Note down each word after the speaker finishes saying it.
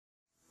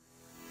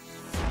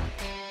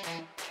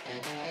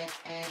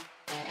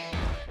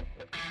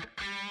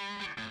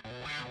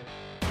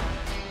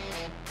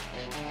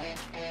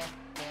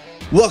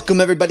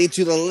Welcome everybody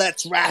to the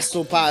Let's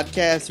Wrestle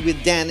podcast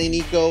with Dan and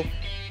Nico.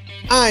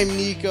 I'm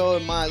Nico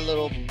and my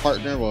little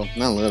partner, well,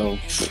 not little,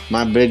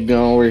 my big guy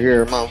over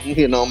here,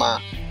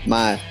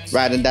 my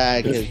ride and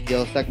die, because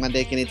he'll suck my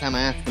dick anytime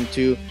I ask him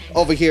to.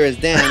 Over here is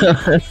Dan.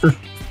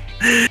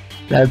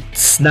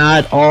 That's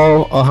not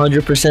all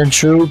 100%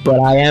 true, but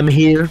I am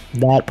here.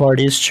 That part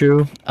is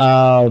true.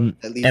 At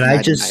least and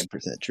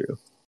 99% true.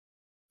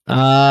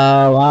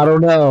 I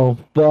don't know,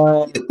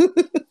 but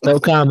no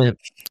comment.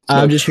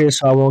 I'm just here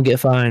so I won't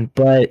get fined.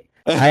 But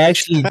I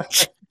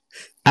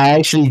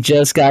actually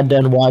just got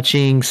done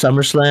watching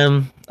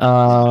Summerslam.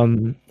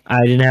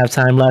 I didn't have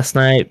time last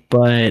night,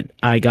 but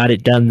I got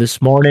it done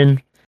this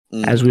morning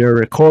as we were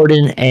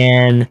recording,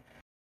 and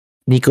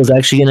Nico's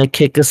actually gonna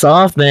kick us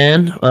off,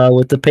 man,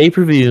 with the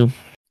pay-per-view.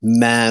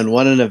 Man,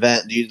 what an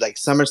event, dude! Like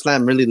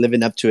SummerSlam really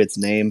living up to its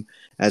name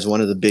as one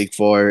of the big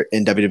four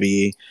in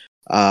WWE.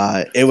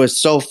 It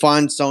was so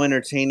fun, so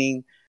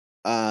entertaining.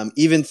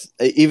 Even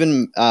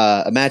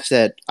a match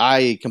that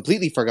I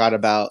completely forgot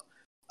about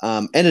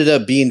ended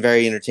up being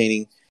very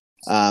entertaining,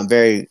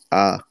 very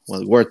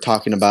worth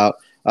talking about.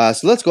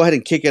 So let's go ahead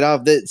and kick it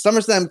off. The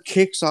SummerSlam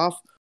kicks off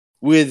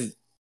with,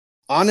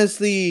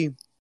 honestly,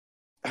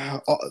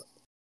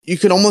 you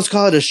could almost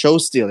call it a show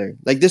stealer.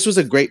 Like, this was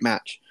a great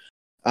match,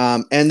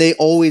 and they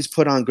always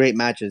put on great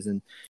matches.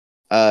 And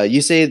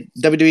you say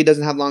WWE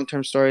doesn't have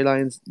long-term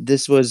storylines.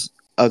 This was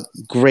a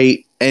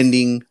great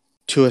ending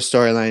to a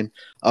storyline,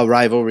 a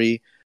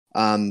rivalry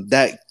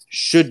that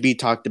should be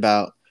talked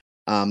about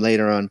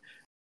later on.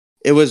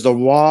 It was the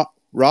Raw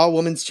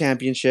Women's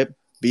Championship,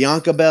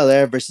 Bianca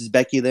Belair versus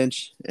Becky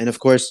Lynch, and of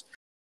course,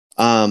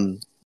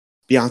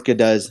 Bianca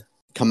does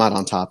come out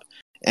on top.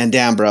 And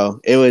damn, bro,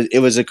 it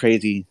was a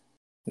crazy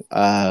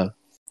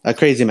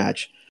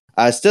match.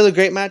 Still a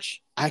great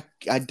match. I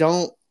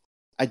don't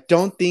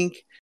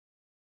think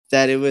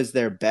that it was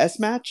their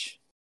best match.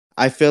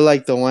 I feel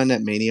like the one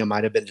at Mania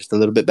might have been just a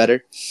little bit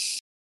better.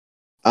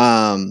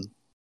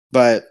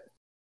 But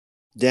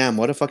damn,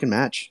 what a fucking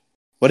match.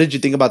 What did you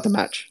think about the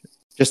match?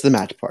 Just the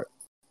match part.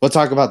 We'll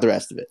talk about the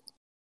rest of it.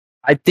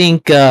 I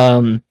think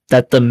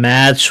that the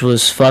match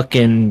was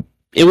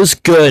it was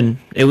good.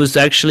 It was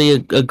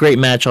actually a great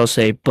match, I'll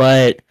say,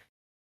 but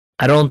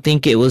I don't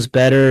think it was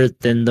better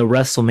than the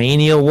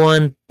WrestleMania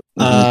one.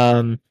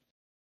 Mm-hmm.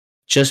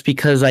 Just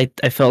because I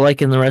felt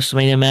like in the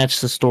WrestleMania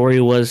match, the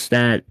story was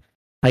that,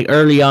 like,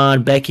 early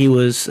on, Becky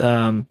was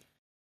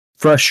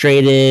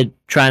frustrated,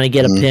 trying to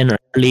get a pin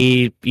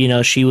early. You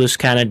know, she was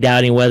kind of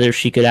doubting whether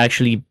she could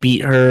actually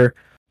beat her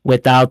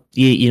without,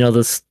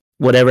 this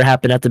whatever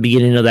happened at the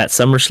beginning of that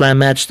SummerSlam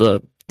match,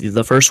 the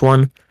first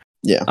one.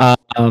 Yeah.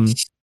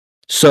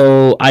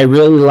 So I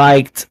really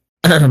liked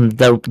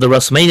the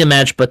WrestleMania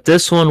match, but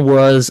this one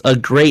was a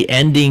great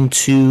ending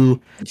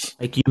to,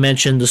 like you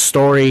mentioned, the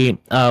story,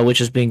 which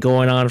has been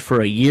going on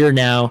for a year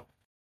now.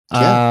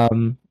 Yeah.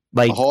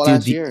 A whole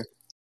last year.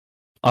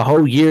 A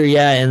whole year,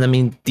 yeah. And I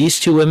mean, these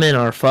two women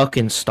are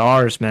fucking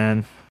stars,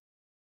 man.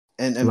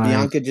 And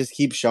Bianca just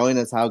keeps showing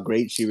us how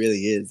great she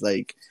really is.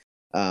 Like,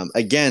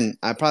 again,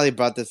 I probably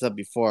brought this up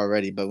before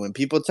already, but when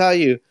people tell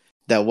you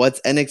that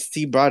what's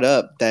NXT brought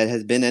up that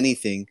has been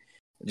anything,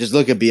 just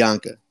look at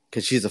Bianca,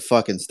 because she's a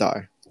fucking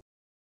star.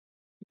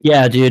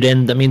 Yeah, dude.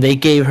 And I mean, they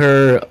gave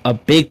her a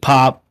big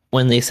pop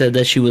when they said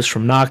that she was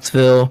from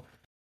Knoxville.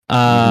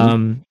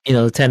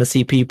 The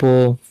Tennessee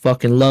people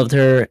fucking loved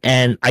her.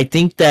 And I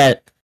think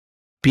that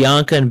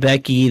Bianca and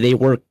Becky, they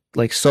work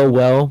like so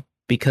well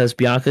because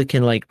Bianca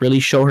can like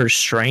really show her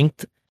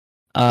strength.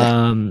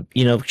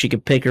 She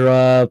could pick her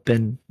up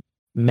and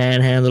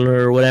manhandle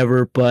her or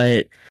whatever.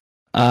 But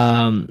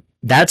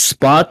that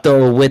spot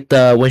though, with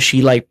when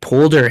she like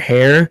pulled her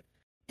hair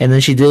and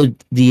then she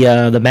did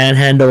the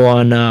manhandle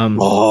on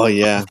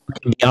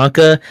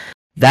Bianca,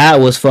 that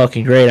was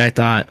fucking great. I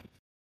thought.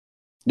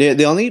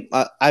 The only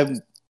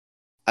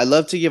I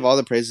love to give all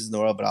the praises in the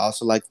world, but I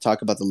also like to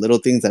talk about the little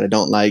things that I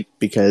don't like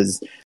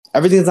because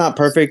everything's not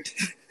perfect.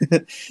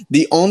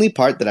 The only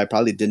part that I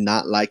probably did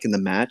not like in the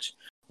match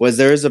was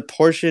there is a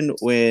portion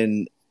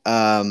when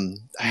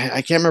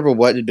I can't remember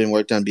what had been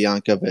worked on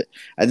Bianca, but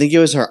I think it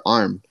was her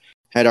arm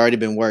had already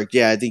been worked.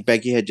 Yeah, I think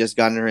Becky had just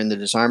gotten her in the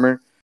disarmer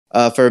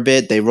for a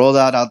bit. They rolled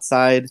out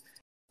outside.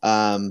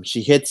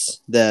 She hits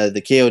the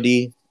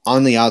KOD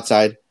on the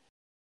outside.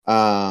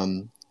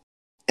 And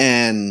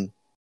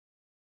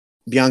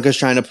Bianca's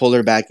trying to pull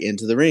her back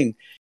into the ring.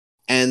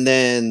 And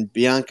then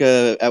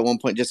Bianca at one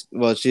point I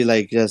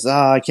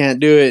can't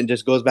do it, and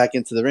just goes back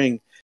into the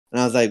ring. And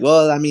I was like,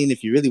 well, I mean,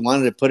 if you really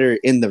wanted to put her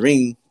in the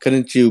ring,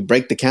 couldn't you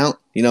break the count?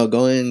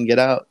 Go in and get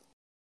out.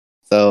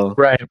 So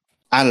right.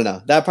 I don't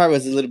know. That part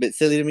was a little bit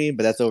silly to me,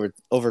 but that's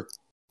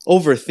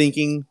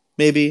overthinking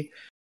maybe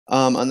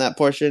on that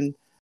portion.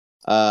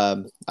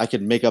 I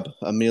could make up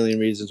a million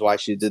reasons why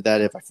she did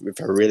that if I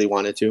really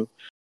wanted to.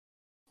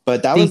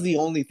 But that was the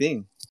only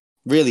thing,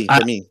 really,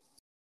 for me.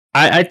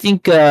 I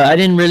think I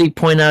didn't really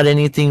point out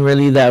anything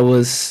really that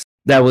was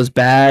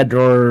bad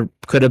or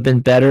could have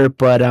been better,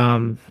 but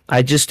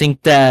I just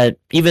think that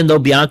even though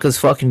Bianca's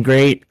fucking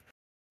great,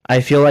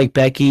 I feel like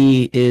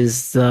Becky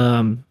is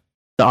the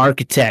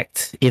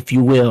architect, if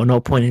you will, no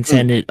point Mm,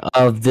 intended,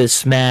 of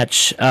this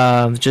match.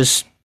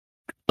 Just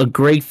a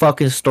great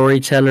fucking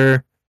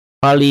storyteller.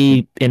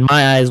 Probably, in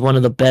my eyes, one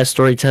of the best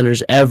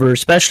storytellers ever,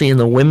 especially in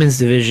the women's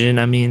division.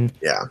 I mean,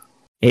 yeah.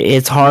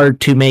 it's hard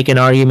to make an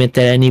argument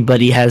that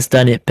anybody has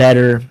done it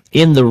better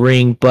in the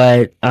ring,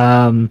 but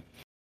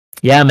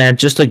yeah, man,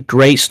 just a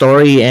great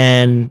story.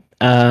 And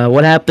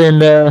what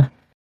happened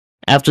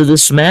after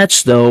this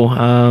match, though?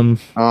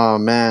 Oh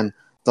man,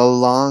 the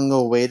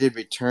long-awaited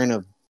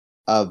return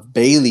of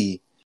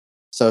Bailey.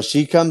 So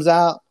she comes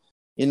out,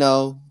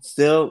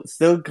 still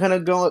kind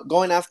of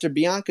going after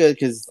Bianca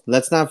because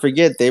let's not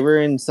forget they were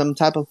in some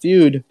type of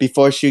feud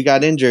before she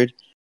got injured,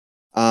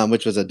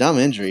 which was a dumb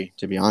injury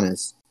to be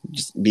honest.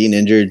 Just being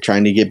injured,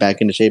 trying to get back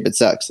into shape, it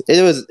sucks.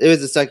 It was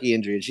a sucky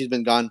injury, and she's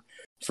been gone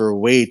for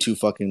way too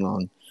fucking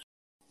long.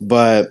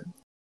 But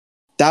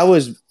that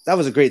was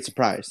a great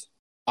surprise,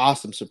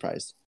 awesome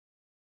surprise.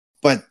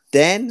 But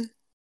then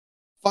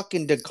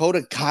fucking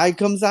Dakota Kai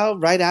comes out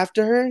right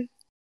after her,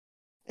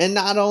 and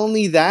not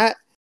only that,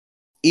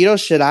 Ito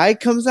Shirai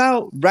comes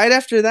out right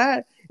after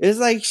that. It's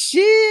like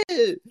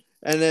shit.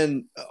 And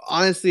then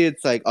honestly,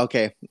 it's like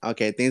okay,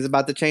 things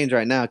about to change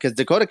right now because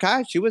Dakota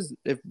Kai, she was,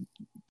 if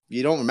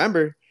you don't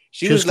remember,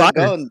 she She was was let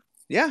fired. go. And,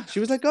 yeah, she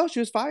was let go. She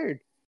was fired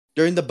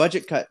during the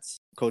budget cuts.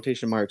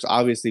 Quotation marks,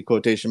 obviously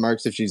quotation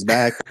marks if she's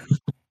back.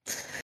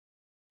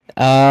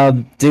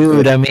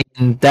 Dude, I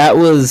mean, that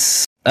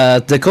was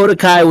Dakota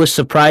Kai was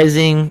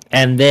surprising,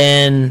 and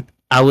then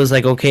I was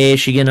like, okay, is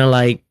she gonna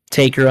like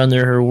take her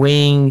under her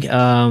wing,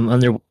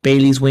 under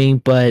Bailey's wing?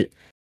 But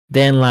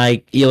then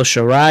like Io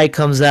Shirai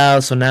comes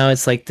out, so now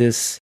it's like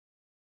this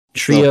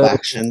This little trio.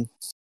 faction.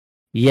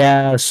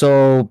 Yeah,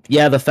 so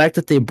yeah, the fact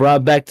that they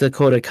brought back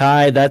Dakota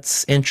Kai,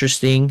 that's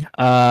interesting.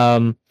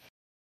 And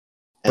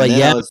But then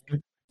yeah,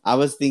 I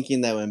was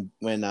thinking that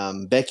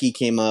when Becky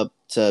came up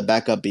to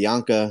back up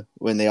Bianca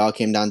when they all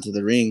came down to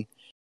the ring,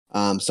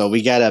 so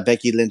we got a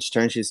Becky Lynch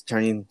turn. She's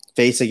turning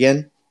face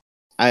again.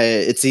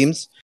 It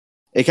seems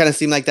it kind of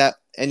seemed like that.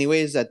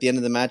 Anyways, at the end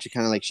of the match, it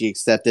kind of like she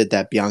accepted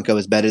that Bianca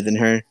was better than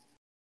her,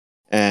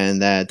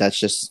 and that's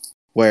just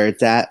where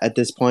it's at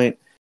this point.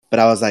 But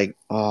I was like,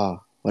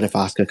 oh, what if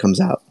Asuka comes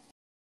out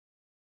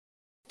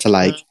to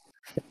like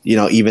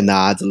even the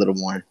odds a little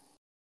more?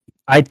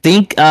 I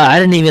think I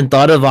didn't even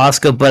thought of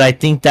Oscar, but I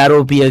think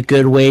that'll be a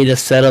good way to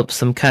set up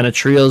some kind of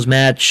trios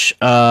match.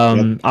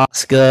 Yep.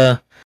 Oscar,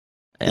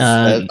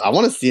 uh, I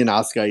want to see an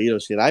Asuka Ito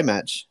Shirai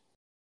match.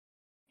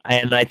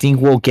 and I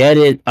think we'll get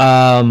it.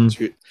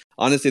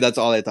 Honestly, that's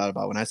all I thought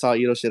about when I saw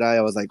Ito Shirai.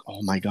 I was like,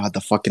 oh my god,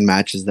 the fucking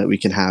matches that we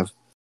can have.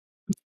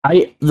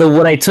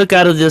 What I took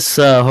out of this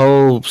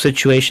whole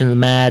situation, the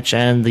match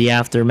and the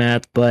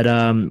aftermath, but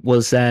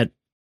was that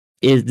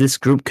this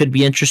group could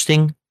be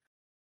interesting.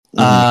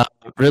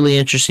 Mm-hmm. Really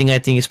interesting, I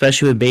think,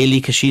 especially with Bailey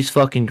because she's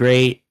fucking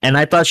great. And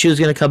I thought she was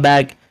gonna come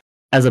back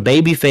as a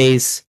baby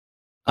face,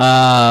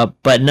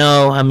 but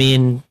no. I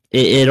mean,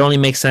 it only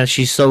makes sense.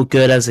 She's so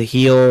good as a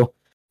heel,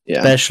 Yeah.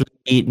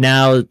 especially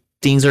now.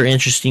 Things are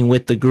interesting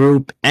with the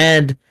group,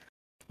 and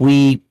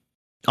we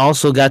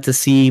also got to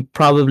see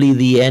probably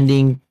the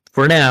ending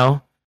for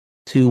now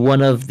to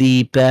one of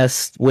the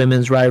best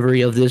women's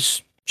rivalry of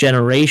this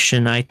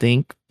generation. I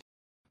think.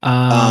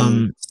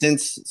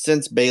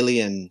 Since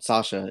Bailey and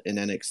Sasha in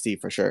NXT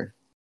for sure.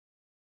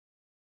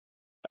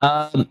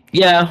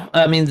 Yeah,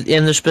 I mean,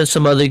 and there's been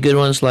some other good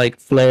ones like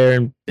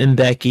Flair and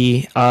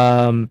Becky.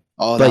 Oh,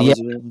 But that yeah, was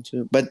a good one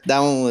too. But that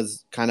one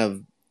was kind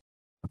of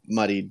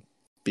muddied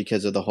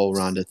because of the whole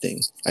Ronda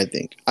thing.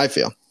 I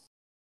feel.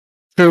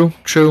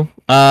 true.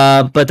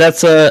 But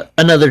that's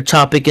another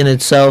topic in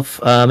itself.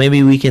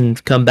 Maybe we can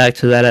come back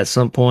to that at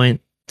some point,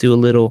 do a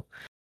little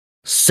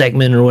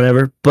segment or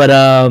whatever.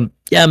 But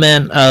yeah,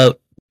 man,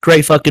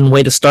 great fucking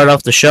way to start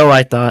off the show.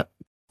 I thought.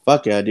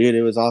 Fuck yeah, dude!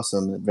 It was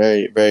awesome.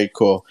 Very very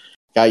cool.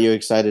 Got you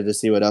excited to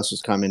see what else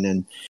was coming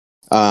in.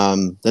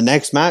 The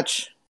next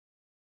match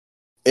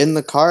in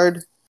the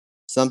card,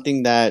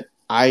 something that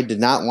I did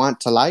not want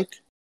to like,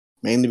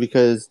 mainly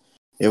because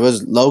it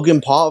was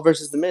Logan Paul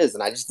versus The Miz,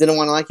 and I just didn't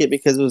want to like it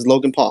because it was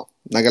Logan Paul.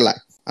 Not gonna lie,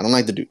 I don't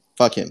like the dude.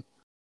 Fuck him.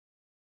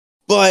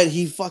 But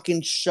he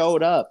fucking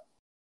showed up,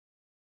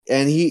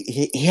 and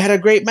he had a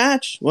great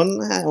match.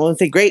 Well, I won't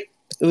say great.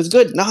 It was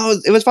good. No,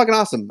 it was fucking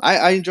awesome.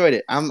 I enjoyed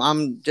it.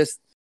 I'm just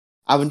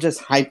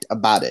hyped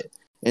about it.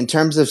 In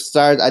terms of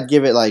stars, I'd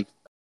give it like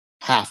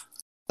half,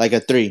 like a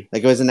 3.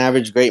 Like it was an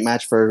average great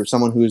match for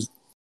someone who's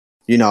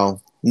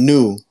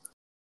new.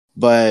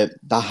 But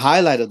the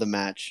highlight of the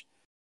match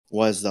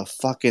was the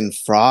fucking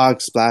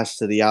frog splash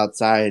to the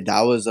outside.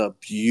 That was a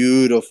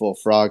beautiful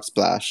frog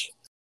splash.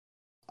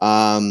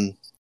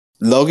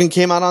 Logan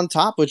came out on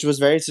top, which was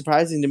very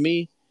surprising to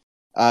me.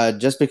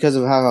 Just because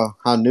of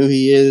how new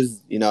he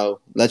is,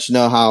 lets you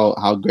know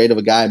how great of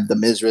a guy The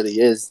Miz really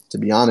is, to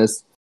be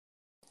honest.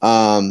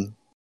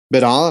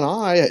 But all in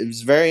all, it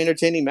was a very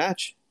entertaining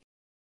match.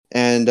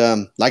 And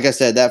like I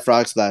said, that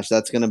frog splash,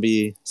 that's going to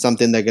be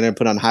something they're going to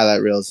put on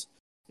highlight reels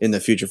in the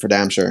future for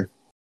damn sure.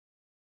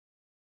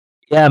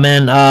 Yeah,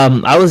 man.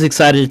 I was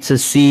excited to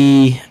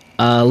see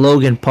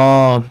Logan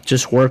Paul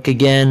just work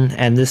again,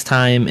 and this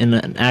time in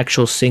an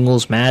actual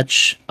singles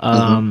match.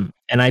 Hmm.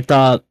 And I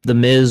thought the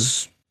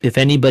Miz, if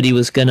anybody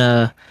was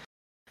gonna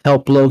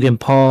help Logan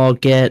Paul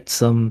get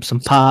some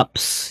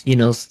pops,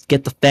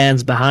 get the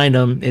fans behind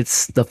him,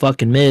 it's the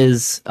fucking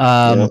Miz.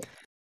 Yep.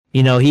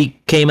 He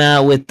came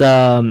out with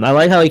I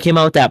like how he came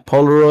out with that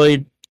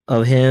Polaroid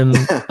of him.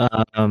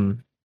 How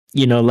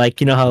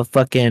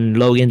fucking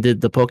Logan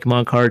did the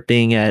Pokemon card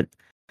thing at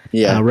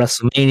Yeah.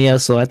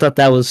 WrestleMania. So I thought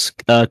that was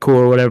cool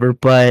or whatever.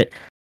 But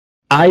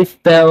I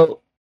felt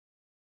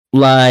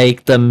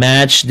like the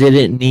match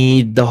didn't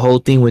need the whole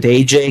thing with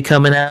AJ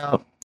coming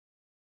out.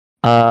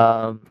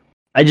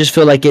 I just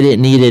feel like it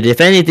didn't need it.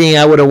 If anything,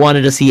 I would have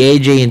wanted to see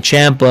AJ and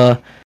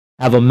Champa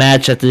have a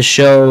match at this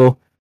show.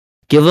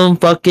 Give them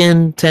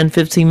fucking 10,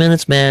 15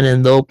 minutes, man,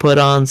 and they'll put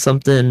on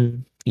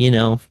something,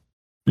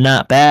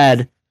 not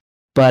bad.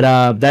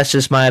 But that's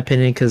just my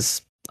opinion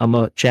because I'm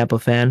a Champa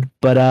fan.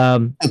 But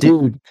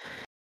dude,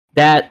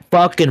 that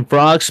fucking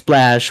frog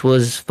splash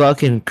was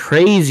fucking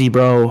crazy,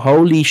 bro.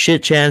 Holy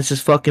shit, chance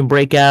just fucking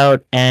break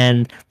out,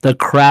 and the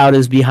crowd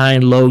is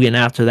behind Logan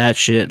after that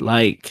shit.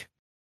 Like,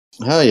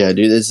 Hell yeah,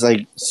 dude! It's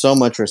like so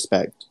much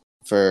respect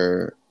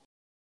for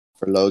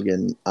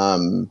Logan.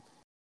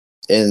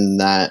 In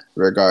that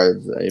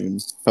regard, I even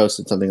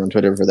posted something on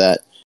Twitter for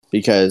that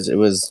because it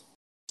was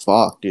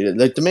fuck, dude. It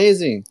looked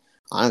amazing.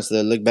 Honestly,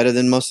 it looked better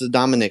than most of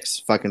Dominic's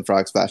fucking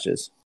frog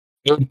splashes.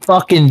 it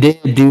fucking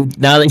did, dude.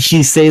 Now that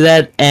you say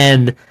that,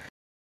 and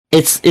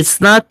it's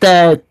not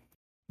that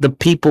the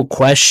people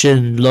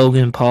question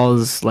Logan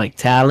Paul's like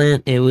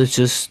talent. It was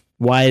just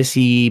why is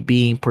he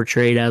being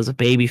portrayed as a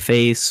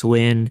babyface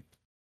when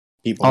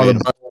People all hate the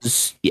him.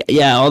 buzz,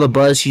 yeah, all the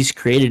buzz he's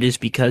created is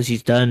because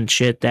he's done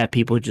shit that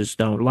people just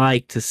don't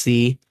like to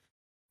see,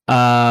 or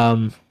are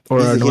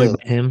He's a annoyed heel.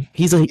 by him.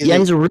 He's a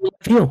He's a real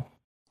heel.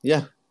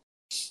 yeah.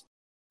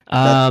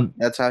 That's Um,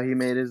 that's how he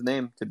made his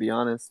name. To be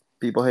honest,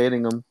 people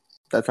hating him.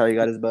 That's how he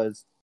got his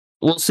buzz.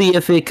 we'll see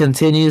if it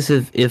continues,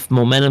 if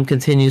momentum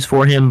continues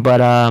for him, but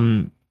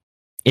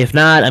if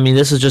not, I mean,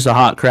 this is just a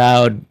hot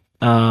crowd.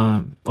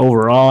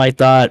 Overall, I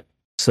thought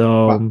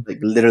Wow, so. like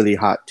literally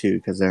hot too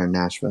because they're in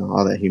Nashville.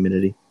 All that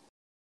humidity.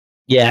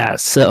 Yeah,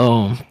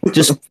 so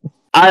just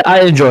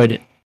I enjoyed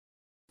it.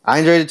 I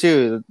enjoyed it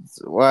too. That's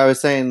what I was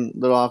saying, a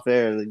little off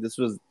air. Like this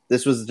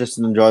was just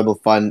an enjoyable,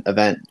 fun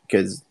event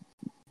because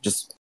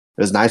just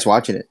it was nice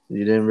watching it.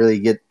 You didn't really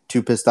get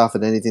too pissed off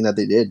at anything that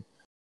they did.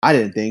 I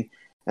didn't think.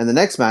 And the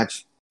next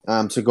match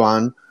to go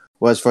on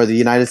was for the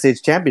United States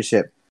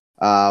Championship.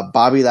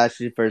 Bobby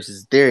Lashley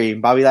versus Theory.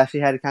 Bobby Lashley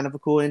had kind of a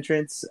cool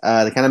entrance.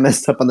 They kind of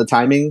messed up on the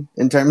timing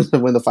in terms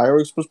of when the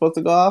fireworks were supposed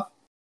to go off,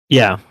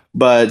 Yeah,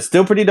 but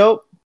still pretty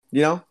dope,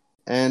 you know.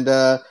 And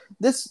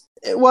this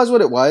it was what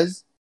it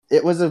was.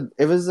 It was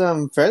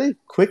fairly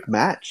quick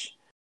match.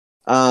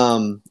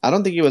 I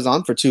don't think he was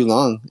on for too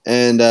long,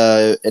 and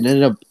it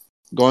ended up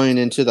going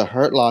into the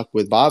Hurt Lock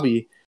with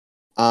Bobby.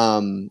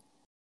 Um,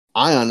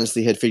 I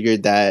honestly had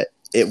figured that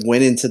it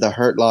went into the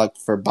Hurt Lock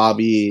for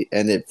Bobby,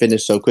 and it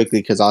finished so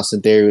quickly because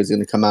Austin Theory was going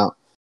to come out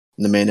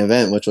in the main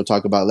event, which we'll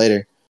talk about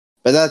later.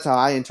 But that's how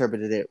I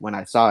interpreted it when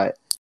I saw it.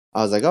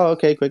 I was like, oh,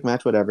 okay, quick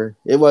match, whatever.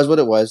 It was what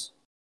it was.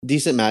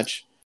 Decent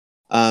match.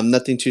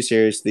 Nothing too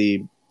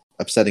seriously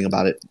upsetting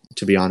about it,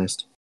 to be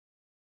honest.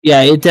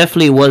 yeah, it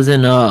definitely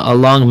wasn't a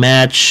long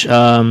match.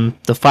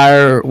 The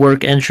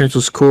firework entrance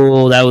was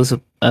cool. That was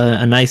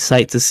a nice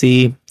sight to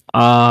see.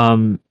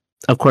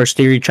 Of course,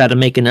 Theory tried to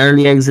make an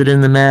early exit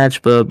in the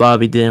match, but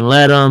Bobby didn't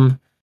let him.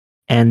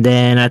 And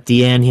then at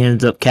the end, he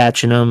ends up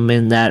catching him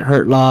in that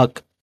hurt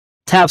lock,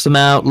 taps him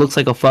out, looks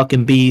like a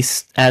fucking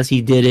beast as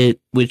he did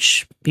it,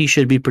 which he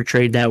should be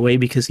portrayed that way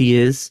because he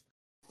is.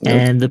 Yep.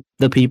 And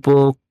the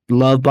people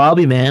love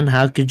Bobby, man.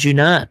 How could you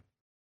not?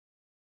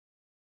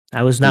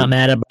 I was not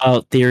mad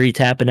about Theory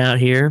tapping out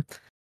here,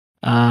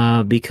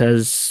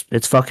 because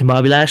it's fucking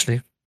Bobby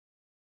Lashley.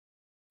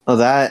 Oh,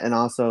 that and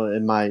also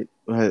in my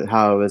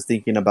how I was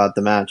thinking about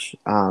the match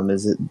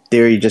is that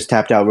Theory just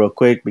tapped out real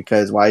quick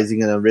because why is he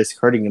going to risk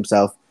hurting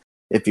himself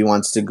if he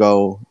wants to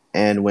go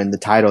and win the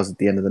titles at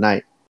the end of the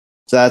night?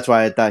 So that's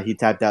why I thought he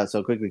tapped out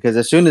so quickly because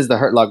as soon as the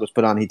Hurt Lock was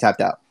put on, he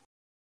tapped out.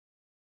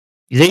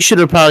 They should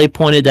have probably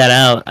pointed that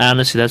out.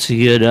 Honestly, that's a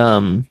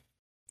good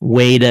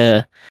way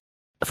to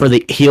for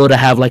the heel to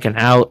have like an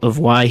out of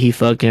why he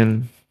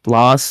fucking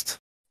lost.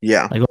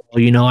 Yeah. Like,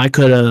 oh, I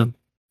could have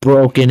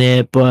broken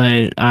it,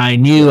 but I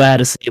knew I had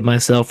to save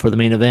myself for the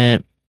main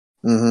event.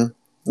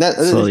 Mm-hmm.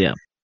 So yeah,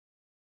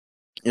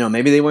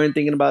 Maybe they weren't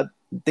thinking about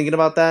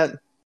that.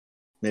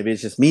 Maybe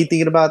it's just me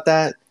thinking about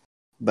that.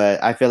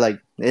 But I feel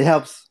like it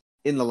helps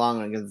in the long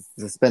run because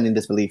suspending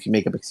disbelief, you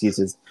make up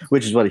excuses,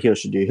 which is what a heel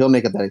should do. He'll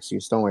make up that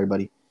excuse. Don't worry,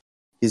 buddy.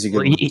 He's a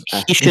good one.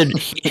 he should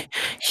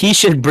he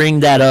should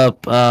bring that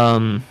up.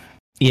 On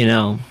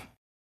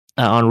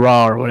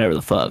Raw or whatever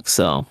the fuck.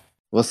 So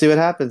We'll see what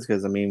happens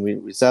because I mean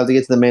we still have to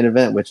get to the main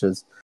event, which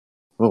is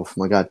oh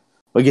my god,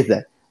 we'll get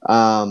that.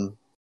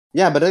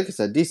 Yeah, but like I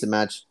said, decent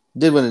match.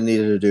 Did what it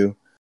needed to do.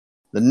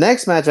 The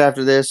next match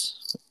after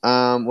this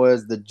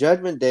was the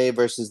Judgment Day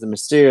versus the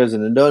Mysterios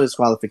in a no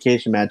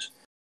disqualification match.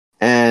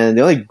 And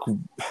the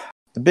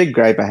big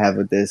gripe I have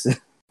with this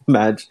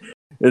match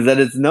is that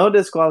it's no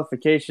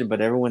disqualification,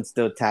 but everyone's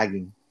still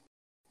tagging.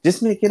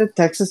 Just make it a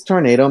Texas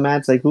Tornado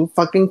match. Like, who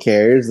fucking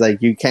cares?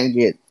 Like, you can't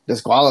get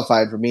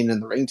disqualified for being in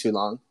the ring too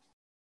long.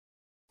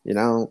 You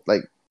know,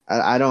 like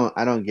I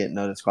don't get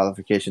no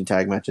disqualification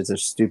tag matches. They're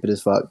stupid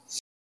as fuck.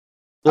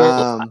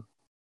 Well,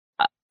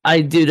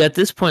 I dude, at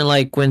this point,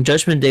 like when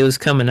Judgment Day was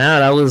coming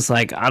out, I was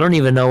like, I don't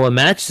even know what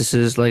match this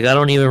is. Like, I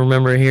don't even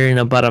remember hearing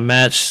about a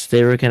match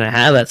they were gonna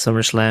have at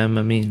SummerSlam.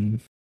 I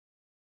mean,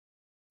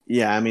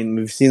 yeah, I mean,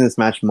 we've seen this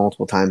match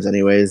multiple times,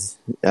 anyways.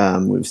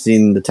 We've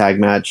seen the tag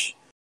match.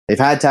 They've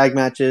had tag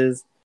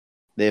matches.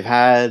 They've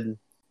had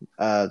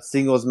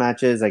singles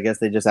matches. I guess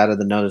they just added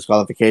the no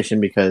disqualification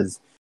because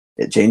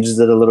it changes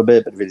it a little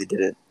bit, but really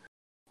didn't.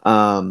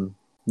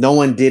 No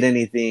one did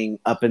anything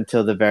up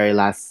until the very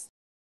last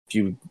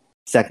few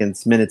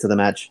seconds, minutes of the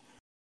match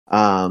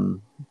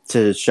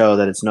to show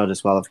that it's no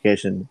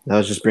disqualification. That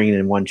was just bringing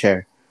in one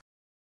chair.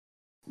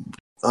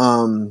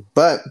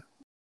 But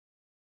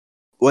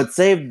what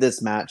saved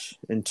this match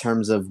in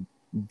terms of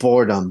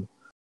boredom,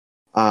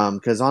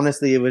 because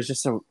honestly, it was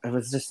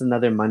just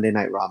another Monday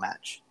Night Raw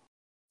match.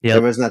 Yep.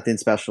 There was nothing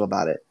special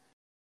about it.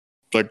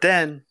 But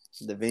then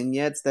the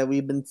vignettes that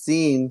we've been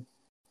seeing,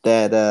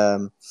 that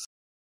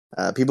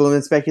people have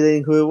been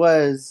speculating who it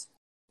was,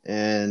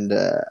 and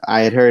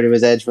I had heard it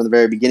was Edge from the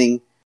very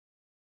beginning,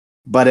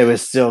 but it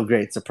was still a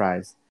great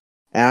surprise.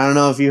 And I don't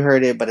know if you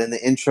heard it, but in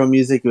the intro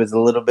music, it was a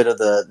little bit of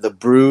the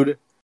Brood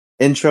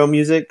intro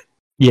music.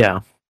 Yeah.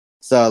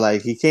 So,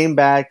 like, he came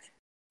back.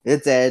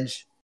 It's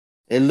Edge.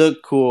 It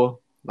looked cool.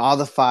 All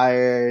the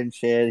fire and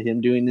shit.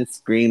 Him doing this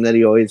scream that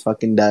he always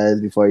fucking does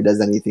before he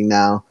does anything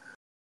now.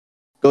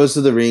 Goes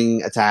to the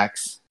ring,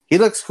 attacks. He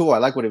looks cool. I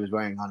like what he was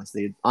wearing,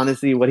 honestly.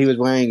 Honestly, what he was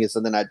wearing is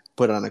something I'd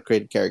put on a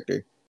created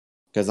character.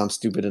 Because I'm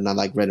stupid and I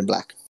like red and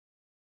black.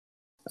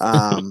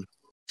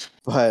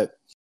 But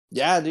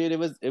yeah, dude,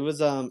 it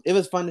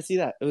was fun to see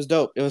that. It was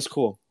dope. It was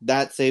cool.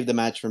 That saved the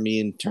match for me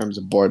in terms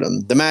of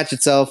boredom. The match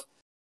itself,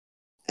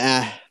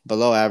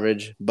 below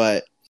average,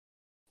 but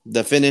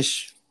the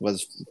finish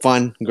was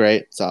fun,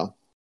 great. So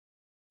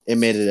it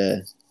made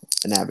it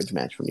an average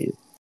match for me.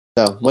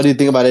 So what do you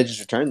think about Edge's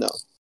return, though?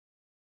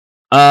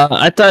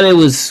 I thought it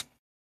was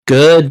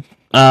good.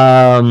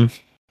 It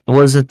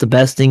wasn't the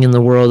best thing in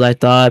the world, I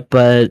thought,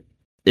 but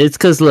it's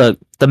because, look,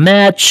 the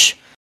match,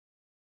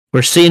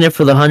 we're seeing it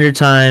for the 100th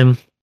time.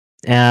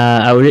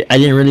 I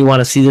didn't really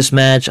want to see this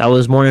match. I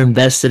was more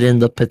invested in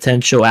the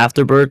potential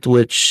afterbirth,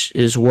 which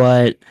is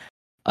what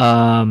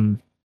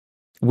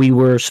we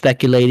were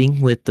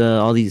speculating with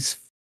all these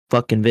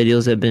fucking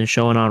videos that have been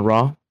showing on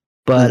Raw.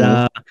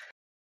 But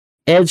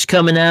Edge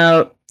coming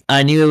out,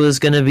 I knew it was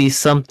going to be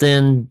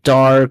something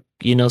dark,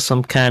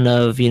 some kind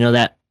of,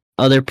 that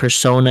other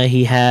persona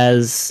he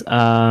has.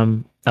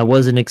 I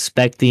wasn't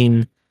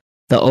expecting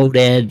the old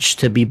Edge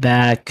to be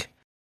back.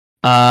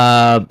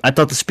 I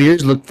thought the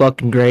spears looked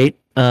fucking great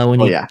when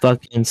he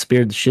fucking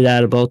speared the shit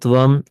out of both of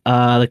them.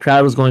 The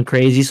crowd was going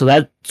crazy, so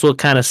that's what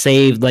kind of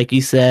saved, like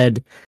you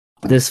said,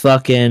 this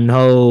fucking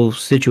whole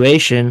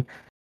situation.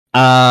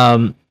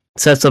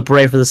 Sets up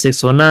right for the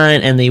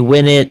 619, and they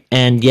win it,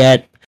 and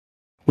yet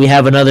we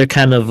have another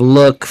kind of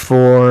look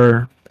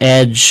for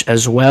Edge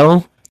as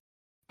well.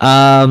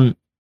 I'm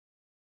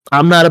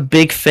not a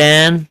big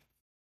fan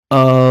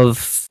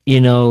of,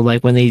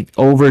 like when they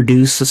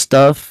overdo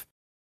stuff.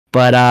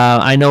 But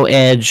I know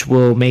Edge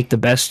will make the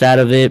best out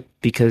of it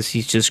because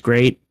he's just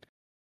great.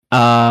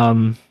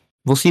 We'll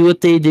see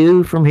what they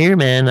do from here,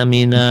 man. I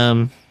mean,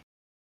 I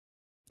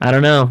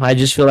don't know. I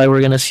just feel like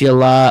we're going to see a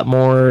lot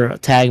more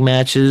tag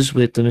matches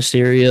with the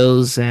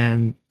Mysterios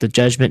and the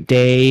Judgment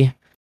Day.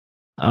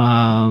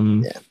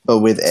 But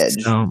with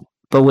Edge.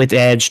 But with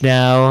Edge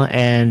now.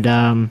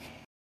 And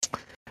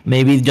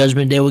maybe the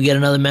Judgment Day will get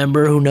another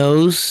member. Who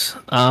knows?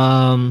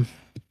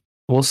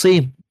 We'll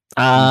see.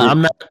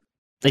 I'm not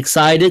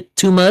excited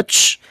too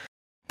much,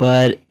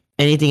 but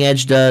anything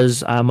Edge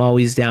does, I'm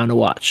always down to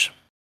watch.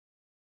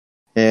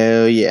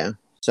 Hell yeah.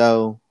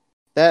 So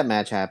that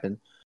match happened.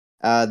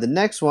 The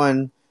next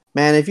one,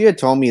 man, if you had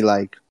told me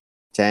like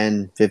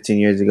 10, 15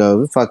 years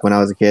ago, when I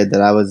was a kid,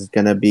 that I was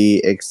going to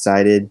be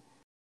excited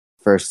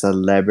for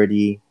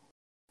celebrity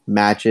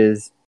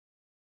matches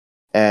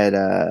at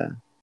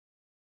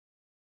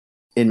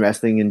in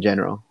wrestling in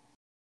general,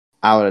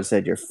 I would have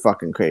said you're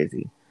fucking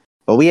crazy.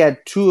 But we had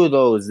two of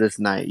those this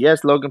night.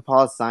 Yes, Logan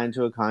Paul signed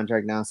to a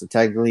contract now, so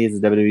technically he's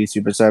a WWE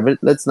superstar, but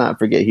let's not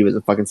forget he was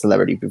a fucking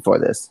celebrity before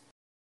this.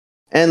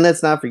 And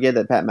let's not forget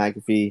that Pat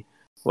McAfee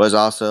was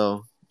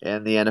also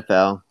in the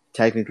NFL,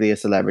 technically a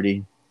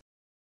celebrity.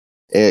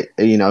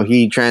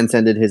 He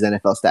transcended his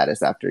NFL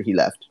status after he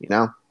left,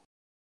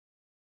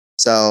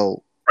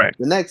 So right.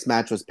 The next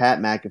match was Pat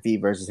McAfee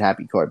versus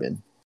Happy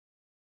Corbin.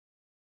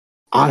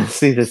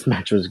 Honestly, this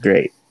match was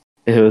great.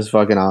 It was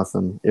fucking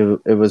awesome.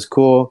 It was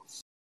cool.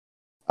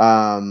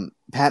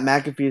 Pat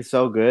McAfee is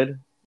so good.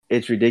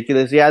 it's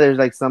ridiculous. Yeah, there's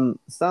like some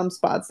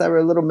spots that were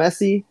a little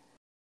messy,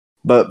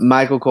 but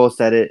Michael Cole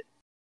said it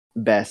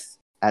best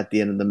at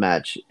the end of the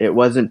match. It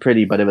wasn't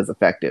pretty, but it was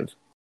effective,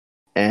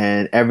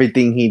 and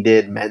everything he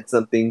did meant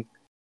something.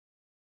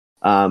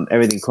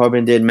 Everything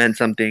Corbin did meant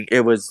something.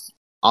 It was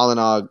all in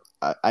all,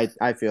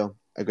 I feel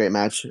a great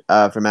match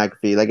for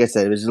McAfee. Like I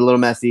said, it was just a little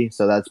messy,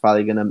 so that's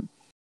probably gonna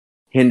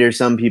hinder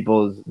some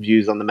people's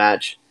views on the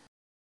match.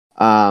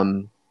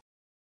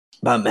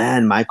 But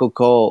man, Michael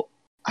Cole,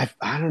 I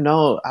don't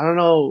know. I don't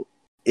know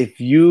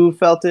if you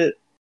felt it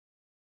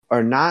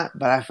or not,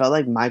 but I felt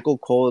like Michael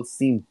Cole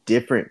seemed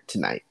different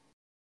tonight.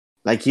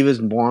 Like he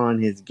was more on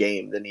his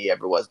game than he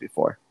ever was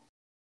before.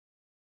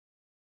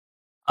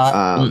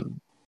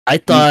 Um, I he,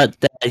 thought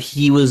that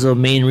he was the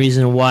main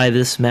reason why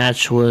this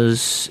match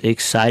was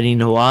exciting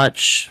to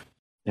watch.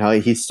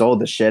 he sold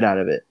the shit out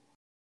of it,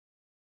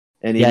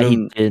 and Yeah, he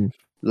even did.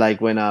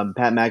 like when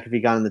Pat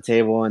McAfee got on the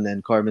table, and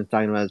then Corbin's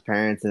talking about his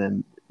parents, and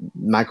then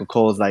Michael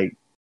Cole's like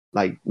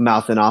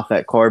mouthing off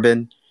at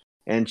Corbin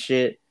and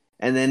shit,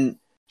 and then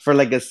for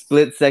like a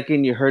split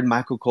second, you heard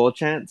Michael Cole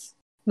chants,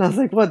 and I was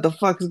like, "What the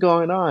fuck is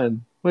going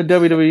on? What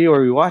WWE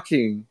are we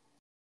watching?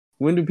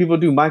 When do people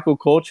do Michael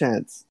Cole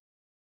chants?"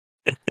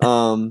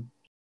 Um,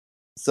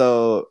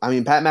 so I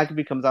mean, Pat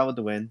McAfee comes out with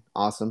the win.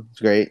 Awesome, it's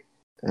great.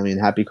 I mean,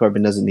 Happy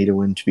Corbin doesn't need a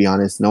win, to be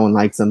honest. No one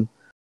likes him.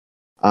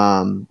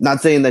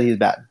 Not saying that he's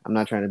bad. I'm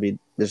not trying to be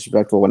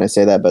disrespectful when I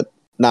say that, but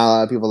not a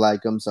lot of people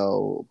like him.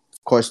 So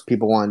of course,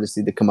 people wanted to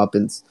see the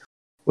comeuppance,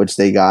 which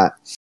they got.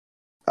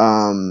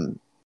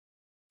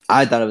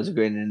 I thought it was a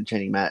great and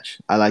entertaining match.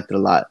 I liked it a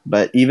lot.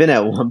 But even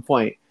at one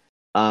point,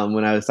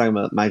 when I was talking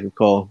about Michael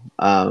Cole,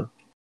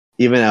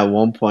 even at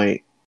one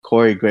point,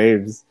 Corey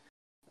Graves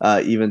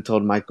even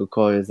told Michael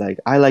Cole, he was like,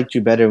 "I liked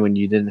you better when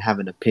you didn't have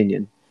an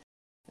opinion."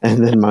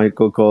 And then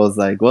Michael Cole's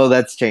like, "Well,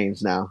 that's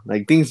changed now.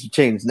 Like things have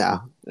changed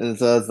now." And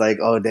so it's like,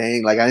 "Oh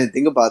dang! Like I didn't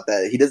think about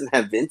that. He doesn't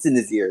have Vince in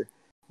his ear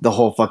the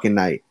whole fucking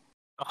night."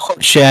 Oh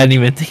shit, I didn't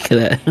even think of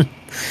that.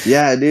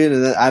 Yeah, dude.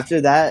 And then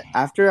after that,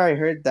 after I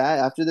heard that,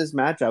 after this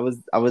match, I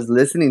was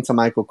listening to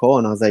Michael Cole,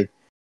 and I was like,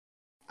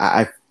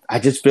 I I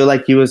just feel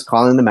like he was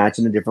calling the match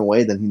in a different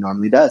way than he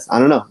normally does. I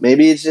don't know.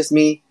 Maybe it's just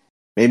me.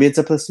 Maybe it's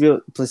a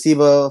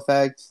placebo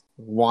effect,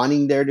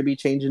 wanting there to be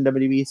change in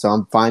WWE. So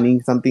I'm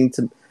finding something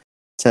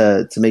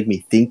to make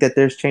me think that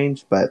there's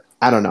change, but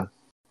I don't know.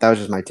 That was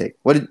just my take.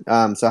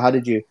 So how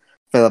did you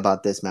feel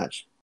about this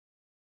match?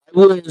 It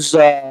was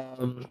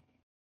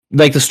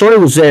like the story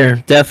was there,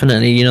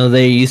 definitely. You know,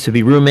 they used to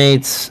be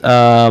roommates.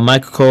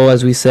 Michael Cole,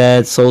 as we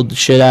said, sold the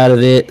shit out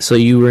of it, so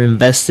you were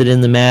invested in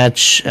the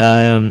match.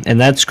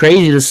 And that's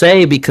crazy to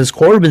say because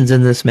Corbin's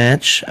in this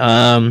match.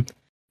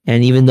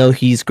 And even though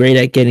he's great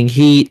at getting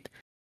heat,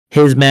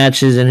 his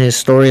matches and his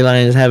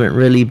storylines haven't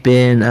really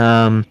been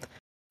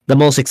the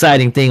most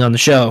exciting thing on the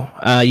show,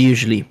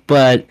 usually.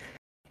 But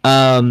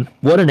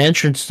what an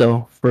entrance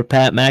though for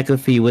Pat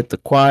McAfee with the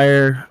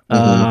choir.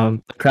 Mm-hmm.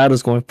 The crowd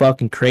was going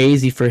fucking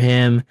crazy for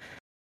him.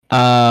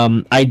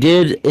 I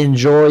did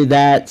enjoy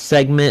that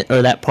segment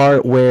or that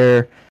part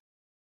where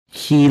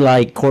he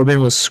like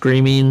Corbin was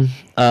screaming,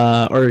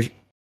 or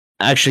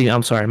actually,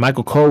 I'm sorry,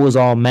 Michael Cole was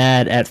all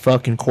mad at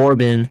fucking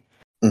Corbin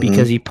because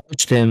Mm-hmm. he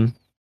punched him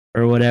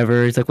or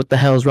whatever. He's like, "What the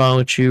hell's wrong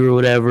with you?" or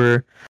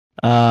whatever.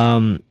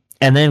 Um,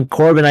 and then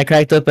Corbin, I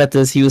cracked up at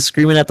this. He was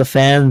screaming at the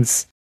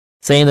fans,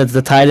 saying that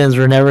the Titans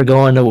were never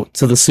going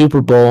to the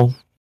Super Bowl.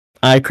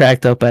 I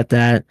cracked up at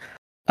that.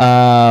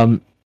 Um,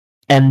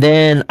 and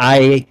then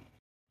I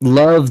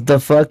loved the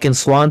fucking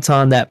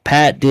swanton that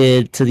Pat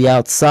did to the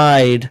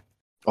outside.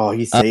 Oh,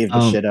 he saved the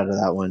Um, shit out of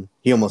that one.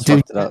 He almost dude,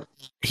 fucked it up.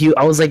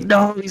 I was like,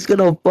 no, he's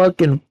gonna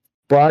fucking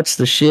botch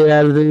the shit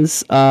out of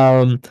this.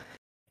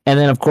 And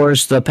then of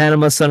course the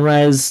Panama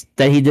Sunrise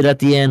that he did at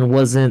the end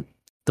wasn't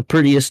the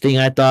prettiest thing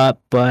I thought,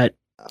 but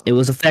it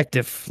was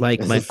effective, like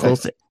It's Mike Cole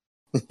effective.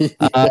 said.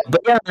 Yeah.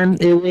 But yeah, man,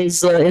 it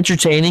was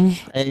entertaining.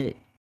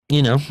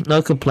 You know,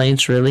 no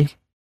complaints really.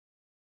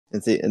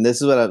 And see, and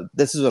this is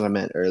what I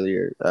meant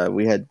earlier.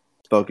 We had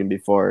spoken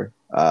before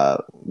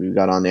we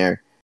got on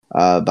air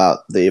about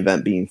the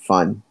event being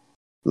fun.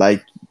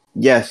 Like,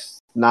 yes,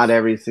 not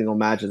every single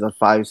match is a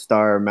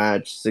 5-star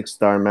match,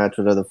 6-star match,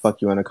 whatever the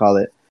fuck you want to call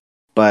it.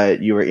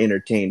 But you were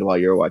entertained while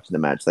you were watching the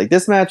match. Like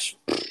this match,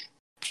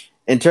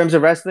 in terms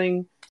of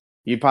wrestling,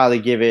 you'd probably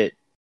give it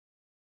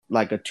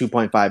like a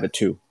 2.5, a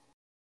 2.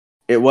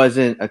 It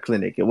wasn't a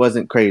clinic. It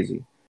wasn't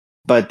crazy.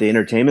 But the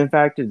entertainment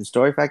factor, the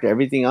story factor,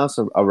 everything else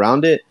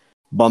around it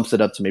bumps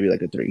it up to maybe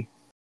like a 3.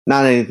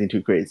 Not anything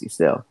too crazy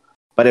still.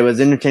 But it was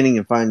entertaining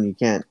and fun. You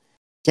can't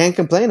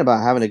complain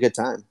about having a good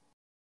time.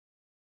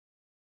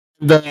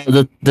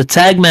 The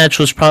tag match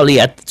was probably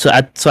at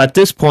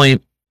this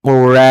point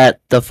where we're at,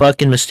 the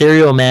fucking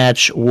Mysterio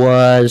match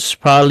was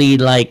probably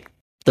like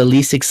the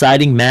least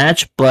exciting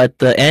match, but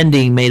the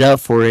ending made up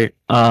for it.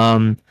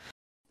 I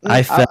Mm,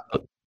 I, felt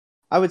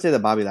I would say the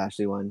Bobby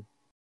Lashley one.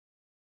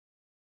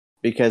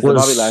 Because the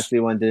Bobby was Lashley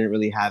one didn't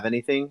really have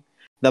anything.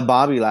 The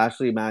Bobby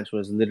Lashley match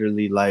was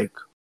literally like,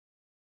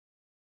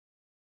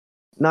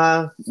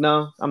 nah,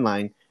 no, I'm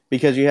lying.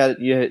 because you had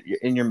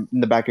in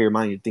the back of your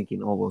mind, you're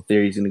thinking, oh well,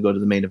 Theory's going to go to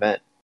the main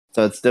event,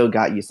 so it still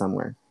got you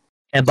somewhere.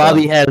 And So,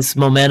 Bobby has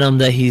momentum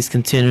that he's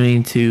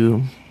continuing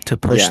to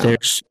push there,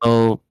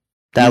 so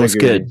that was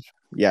good.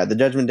 Yeah, the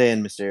Judgment Day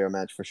and Mysterio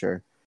match for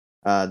sure.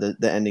 The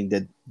ending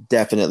did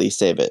definitely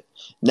save it.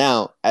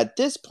 Now, at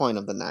this point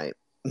of the night,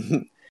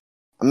 I'm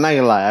not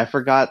gonna lie, I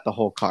forgot the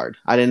whole card.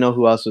 I didn't know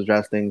who else was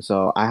wrestling,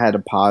 so I had to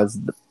pause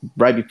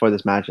right before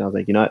this match, and I was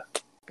like, you know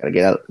what, gotta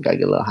get a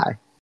little high.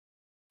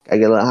 Gotta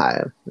get a little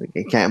high. Like,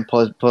 I can't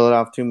pull it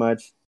off too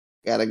much.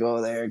 Gotta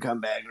go there, come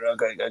back real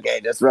quick.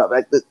 Okay, just rub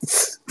back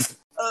this.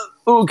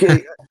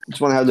 Okay, just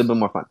want to have a little bit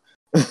more fun.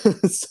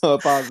 So I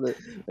paused it,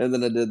 and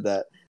then I did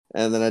that,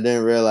 and then I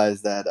didn't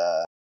realize that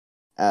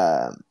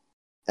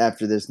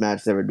after this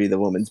match there would be the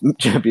women's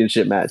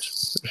championship match.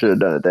 Should have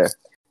done it there,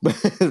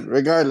 but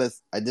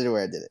regardless, I did it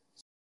where I did it.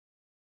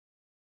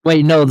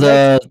 Wait, no,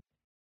 the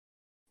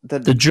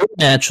Drew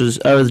match was,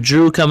 or the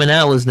Drew coming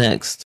out was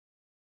next.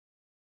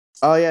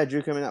 Oh yeah,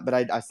 Drew coming out, but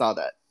I saw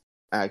that.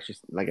 I actually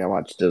I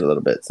watched it a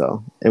little bit,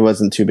 so it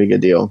wasn't too big a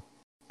deal.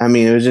 I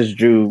mean, it was just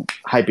Drew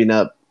hyping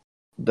up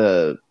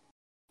the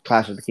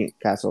Clash of the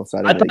Castle, so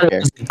I didn't really care.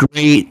 It was a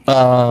great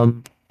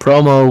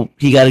promo.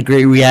 He got a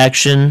great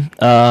reaction,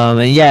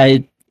 and yeah,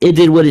 it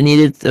did what it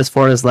needed as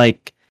far as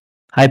like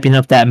hyping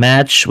up that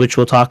match, which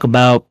we'll talk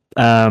about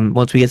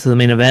once we get to the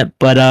main event.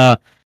 But I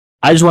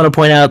just want to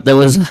point out there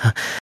was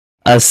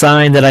a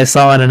sign that I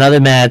saw in another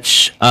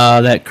match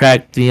that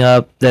cracked me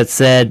up that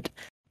said,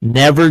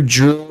 "Never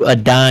drew a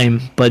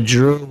dime," but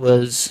Drew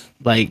was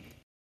like,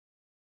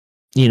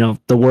 you know,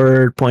 the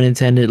word point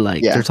intended,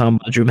 like they're talking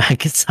about Drew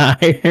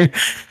McIntyre.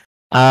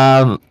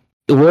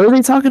 What are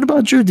they talking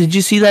about, Drew? Did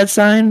you see that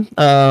sign?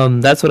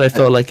 That's what I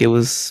felt like it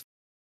was.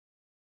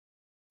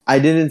 I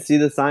didn't see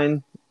the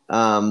sign.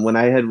 When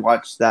I had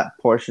watched that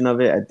portion of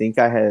it, I think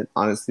I had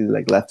honestly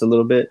left a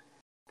little bit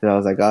because I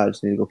was like, oh, I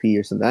just need to go pee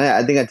or something.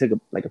 I think I took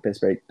a piss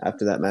break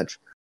after that match.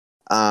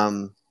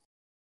 But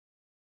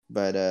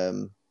I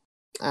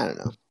don't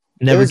know.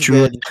 Never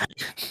drew it.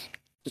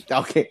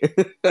 Okay.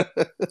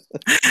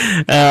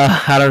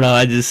 I don't know.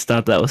 I just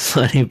thought that was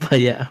funny, but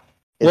yeah.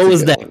 What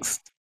was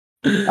next?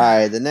 All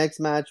right, the next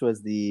match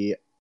was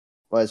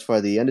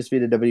for the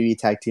undisputed WWE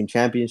Tag Team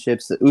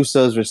Championships, the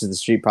Usos versus the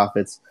Street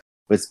Profits,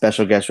 with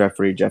special guest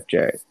referee Jeff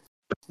Jarrett.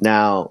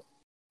 Now,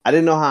 I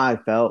didn't know how I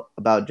felt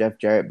about Jeff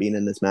Jarrett being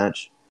in this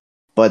match,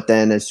 but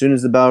then as soon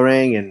as the bell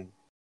rang and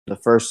the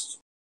first,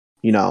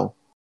 2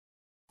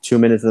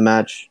 minutes of the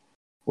match,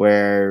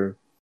 where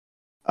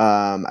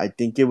I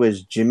think it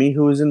was Jimmy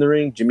who was in the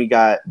ring. Jimmy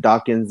got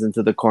Dawkins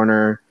into the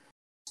corner,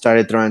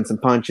 started throwing some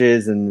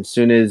punches, and as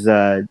soon as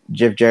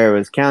Jeff Jarrett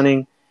was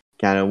counted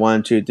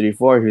 1, 2, 3,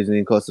 4, he was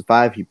getting close to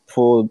 5. He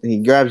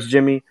grabs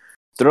Jimmy,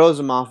 throws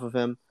him off of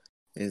him,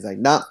 and he's like,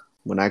 "Nah,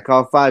 when I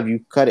call 5,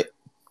 you cut it.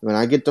 When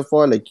I get to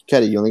 4, you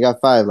cut it. You only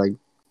got 5.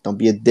 Don't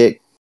be a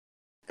dick."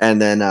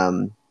 And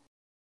then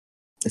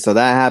so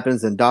that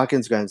happens, and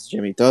Dawkins grabs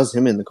Jimmy, throws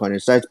him in the corner,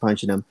 starts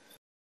punching him,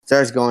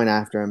 starts going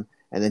after him.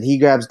 And then he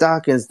grabs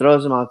Dawkins,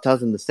 throws him off,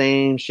 tells him the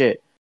same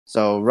shit.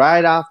 So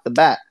right off the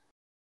bat,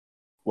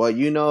 what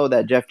you know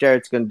that Jeff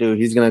Jarrett's going to do,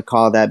 he's going to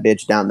call that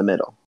bitch down the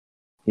middle.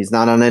 He's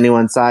not on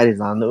anyone's side. He's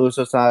not on the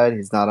Uso side.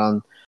 He's not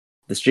on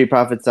the Street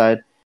Profit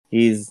side.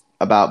 He's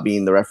about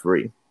being the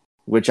referee,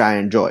 which I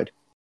enjoyed.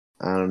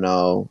 I don't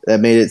know. That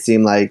made it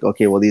seem like,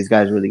 okay, well, these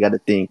guys really got to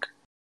think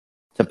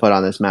to put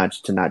on this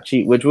match to not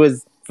cheat, which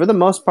was, for the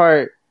most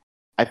part,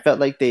 I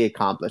felt like they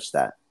accomplished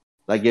that.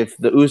 If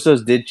the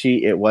Usos did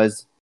cheat, it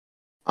was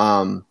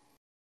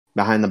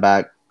behind the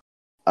back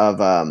of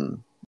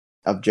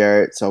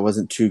Jarrett, so it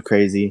wasn't too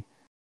crazy.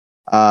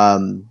 I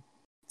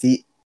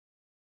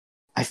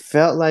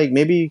felt like,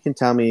 maybe you can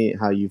tell me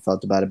how you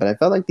felt about it, but I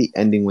felt like the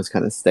ending was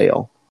kind of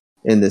stale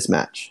in this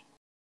match.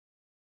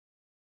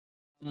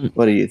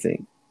 What do you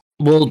think?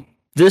 Well,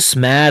 this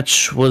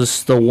match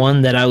was the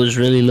one that I was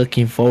really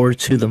looking forward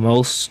to the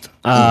most.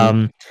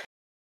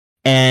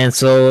 And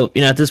so,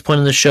 at this point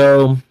in the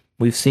show,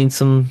 we've seen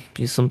some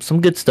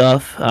good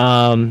stuff.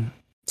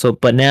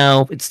 But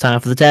now it's time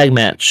for the tag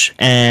match,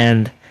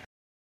 and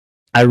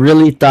I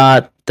really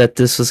thought that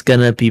this was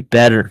gonna be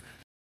better.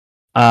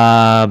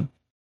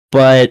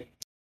 But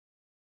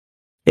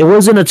it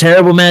wasn't a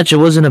terrible match. It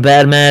wasn't a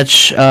bad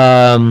match.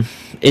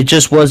 It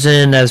just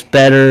wasn't as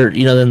better,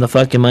 than the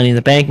fucking Money in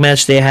the Bank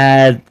match they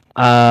had.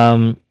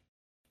 I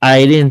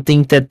didn't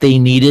think that they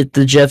needed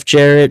the Jeff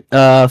Jarrett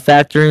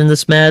factor in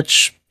this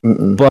match,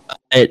 but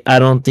I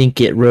don't think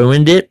it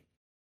ruined it.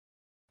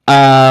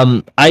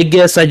 I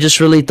guess I just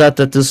really thought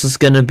that this was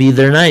going to be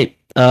their night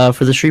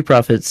for the Street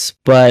Profits,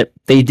 but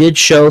they did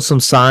show some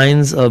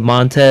signs of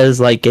Montez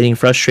getting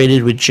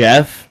frustrated with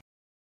Jeff,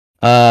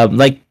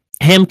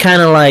 him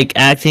kind of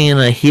acting in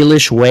a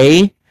heelish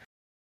way.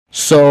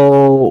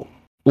 So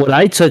what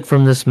I took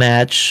from this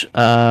match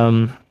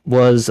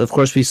was, of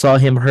course, we saw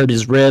him hurt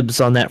his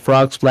ribs on that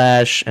frog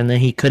splash, and then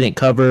he couldn't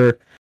cover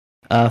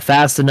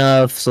fast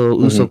enough, so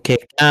Uso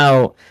kicked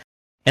out.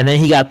 And then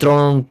he got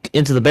thrown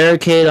into the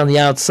barricade on the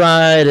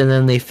outside, and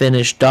then they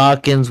finished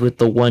Dawkins with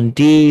the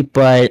 1D.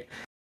 But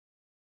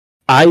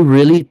I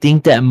really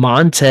think that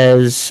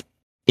Montez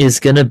is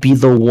gonna be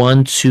the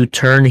one to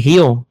turn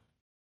heel.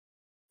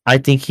 I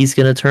think he's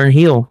gonna turn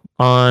heel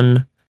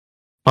on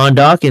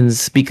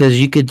Dawkins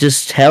because you could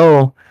just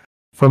tell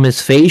from his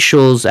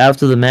facials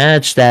after the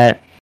match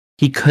that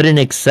he couldn't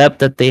accept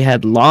that they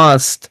had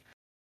lost.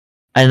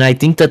 And I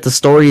think that the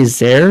story is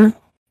there.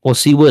 We'll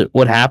see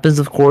what happens,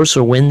 of course,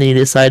 or when they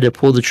decide to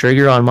pull the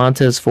trigger on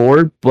Montez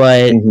Ford.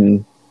 But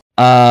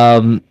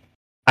um,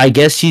 I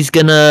guess he's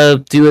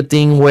gonna do a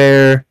thing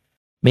where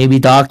maybe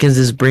Dawkins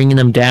is bringing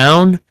him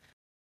down.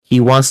 He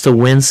wants to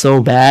win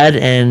so bad,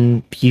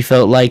 and he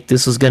felt like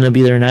this was gonna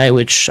be their night,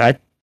 which I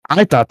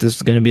thought this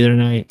was gonna be their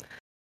night.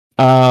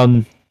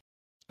 Um,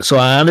 so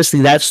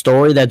honestly, that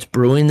story that's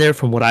brewing there,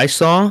 from what I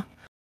saw,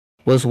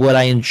 was what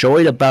I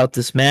enjoyed about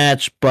this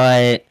match.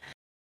 But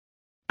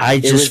I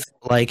just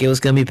felt like it was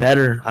gonna be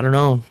better. I don't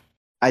know.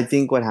 I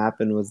think what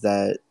happened was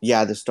that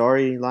the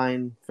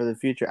storyline for the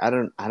future. I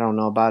don't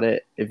know about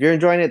it. If you're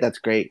enjoying it, that's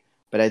great.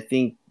 But I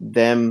think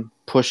them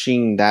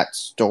pushing that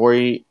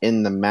story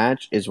in the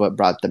match is what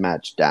brought the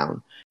match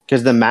down.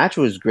 Because the match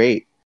was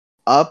great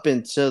up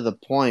until the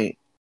point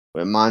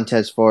when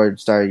Montez Ford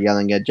started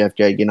yelling at Jeff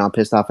Jarrett, getting all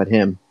pissed off at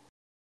him.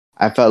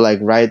 I felt like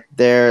right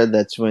there,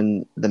 that's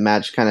when the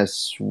match kind of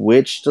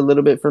switched a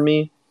little bit for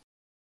me.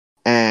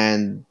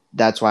 And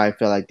that's why I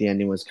feel like the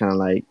ending was kind of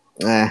like,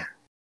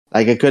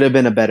 like it could have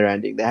been a better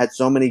ending. They had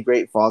so many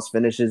great false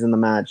finishes in the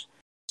match,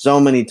 so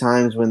many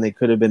times when they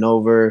could have been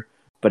over,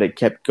 but it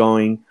kept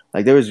going.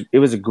 Like it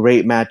was a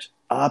great match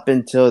up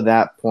until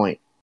that point.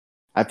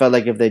 I felt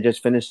like if they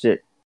just finished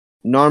it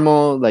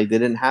normal, like they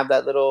didn't have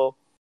that little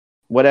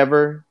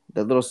whatever,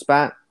 that little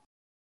spat,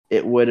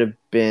 it would have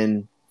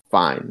been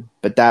fine.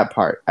 But that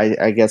part,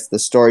 I guess the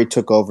story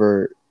took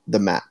over the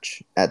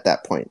match at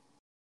that point.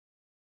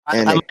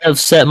 And I might have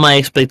set my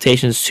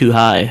expectations too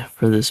high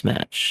for this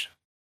match.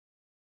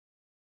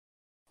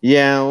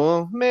 Yeah,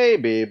 well,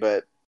 maybe,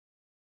 but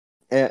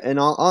in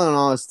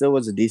all, it still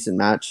was a decent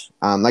match.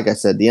 Like I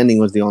said, the ending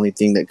was the only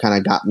thing that kind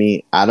of got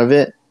me out of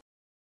it.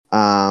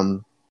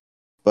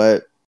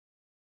 But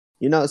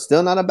it's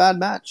still not a bad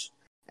match.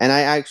 And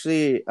I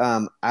actually,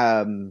 I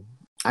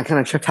kind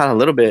of tripped out a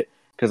little bit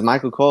because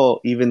Michael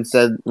Cole even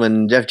said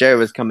when Jeff Jarrett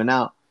was coming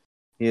out,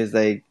 he was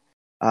like,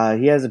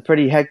 he has a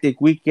pretty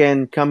hectic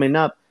weekend coming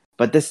up,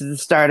 but this is the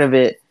start of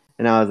it.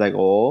 And I was like,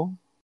 oh,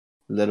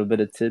 a little bit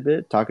of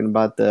tidbit talking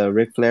about the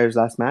Ric Flair's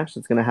last match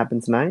that's going to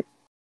happen tonight.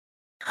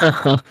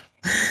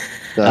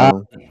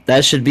 So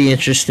that should be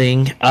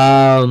interesting.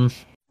 Definitely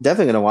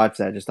going to watch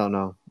that. Just don't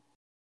know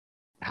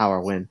how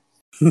or when.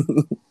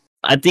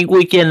 I think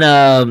we can.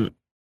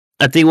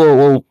 I think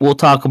we'll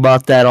talk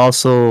about that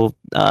also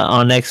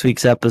on next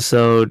week's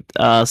episode.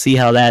 See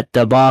how that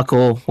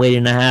debacle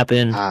waiting to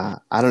happen. I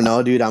don't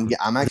know, dude.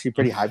 I'm actually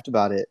pretty hyped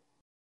about it.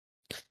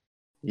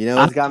 You know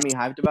what's got me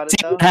hyped about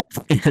it though?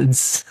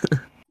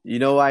 You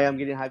know why I'm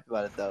getting hyped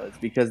about it though? It's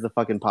because of the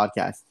fucking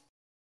podcast,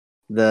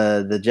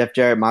 the Jeff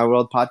Jarrett My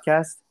World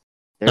podcast.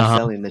 They're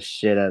selling the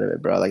shit out of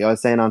it, bro. Like I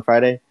was saying on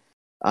Friday,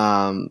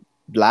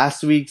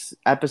 last week's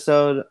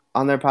episode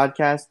on their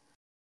podcast,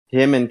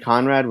 him and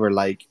Conrad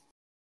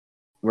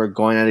were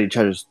going at each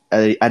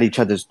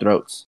other's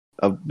throats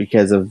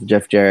because of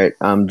Jeff Jarrett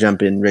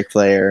jumping Ric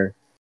Flair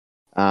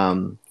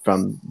from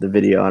the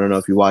video. I don't know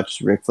if you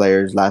watched Ric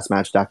Flair's last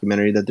match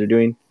documentary that they're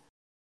doing,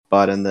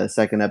 but in the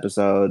second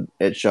episode,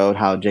 it showed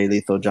how Jay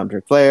Lethal jumped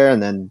Ric Flair,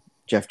 and then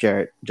Jeff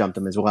Jarrett jumped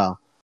him as well.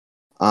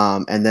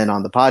 And then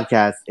on the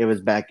podcast, it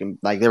was back in,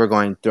 like they were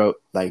going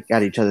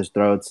at each other's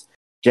throats.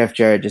 Jeff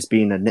Jarrett just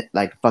being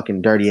a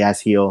fucking dirty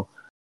ass heel.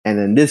 And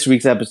then this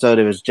week's episode,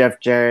 it was Jeff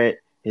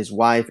Jarrett, his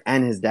wife,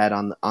 and his dad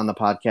on the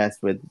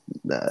podcast with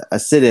a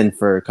sit-in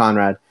for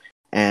Conrad.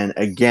 And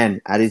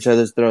again, at each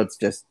other's throats.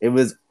 Just it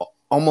was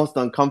almost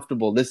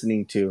uncomfortable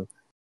listening to,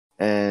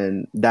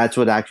 and that's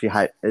what actually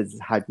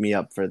hyped me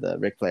up for the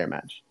Ric Flair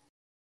match.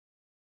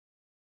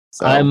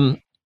 So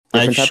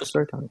different type of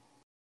storytelling.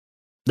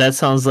 That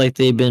sounds like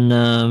they've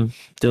been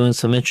doing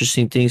some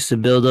interesting things to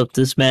build up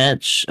this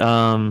match.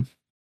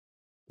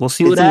 We'll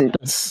see what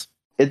happens.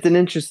 It's an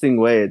interesting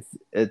way.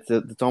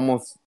 It's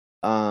almost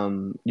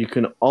you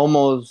can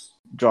almost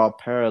draw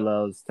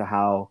parallels to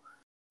how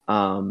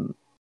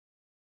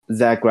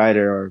Zack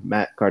Ryder or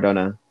Matt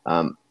Cardona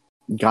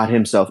got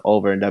himself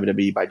over in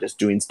WWE by just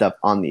doing stuff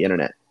on the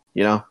internet.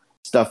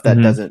 Stuff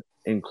that doesn't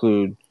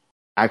include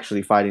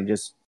actually fighting,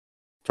 just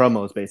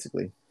promos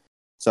basically.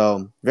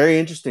 So very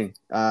interesting.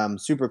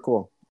 Super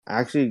cool.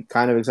 Actually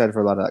kind of excited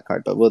for a lot of that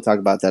card, but we'll talk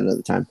about that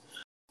another time.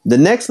 The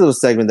next little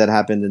segment that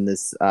happened in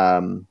this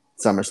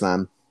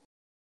SummerSlam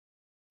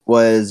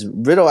was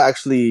Riddle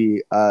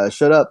actually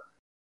showed up.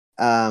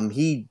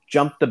 He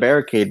jumped the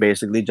barricade,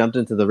 basically jumped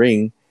into the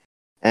ring,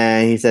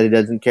 and he said he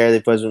doesn't care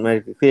if it wasn't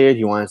medically cleared.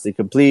 He wants to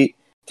compete.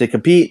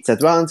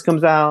 Seth Rollins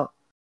comes out,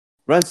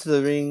 runs to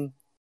the ring,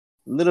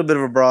 a little bit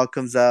of a brawl,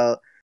 comes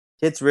out,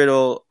 hits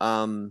Riddle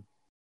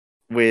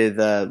with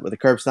a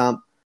curb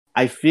stomp.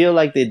 I feel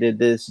like they did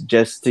this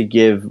just to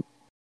give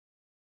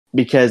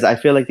because I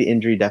feel like the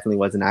injury definitely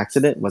was an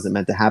accident, wasn't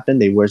meant to happen.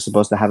 They were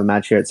supposed to have a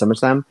match here at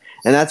SummerSlam,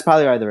 and that's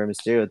probably why the Rey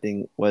Mysterio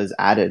thing was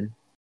added.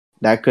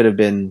 That could have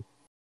been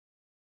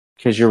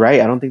because you're right.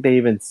 I don't think they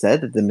even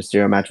said that the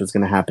Mysterio match was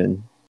going to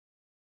happen.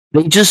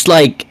 They just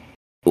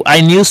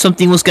I knew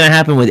something was gonna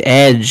happen with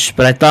Edge,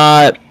 but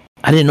I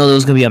didn't know there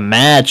was gonna be a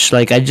match.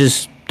 Like I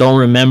just don't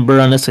remember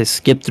unless I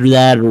skipped through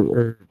that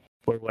or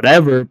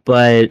whatever.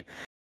 But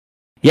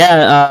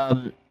yeah,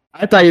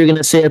 I thought you were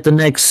gonna say that the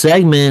next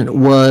segment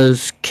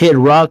was Kid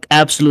Rock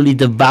absolutely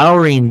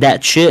devouring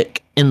that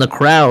chick in the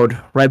crowd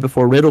right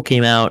before Riddle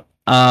came out.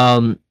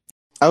 Oh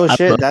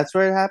shit, that's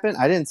where it happened.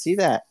 I didn't see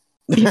that.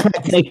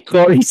 Like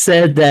Corey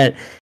said that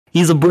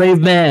he's a brave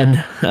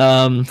man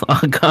on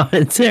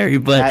commentary,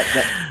 but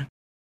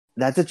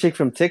that's a chick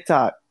from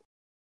TikTok.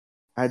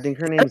 I think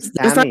her name's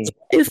Tammy.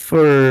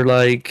 For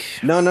like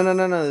no.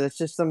 That's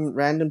just some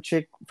random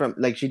chick from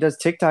like she does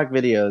TikTok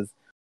videos.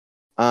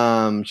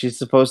 She's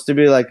supposed to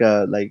be like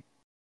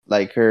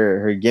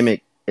her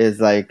gimmick is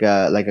like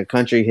a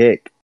country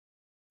hick,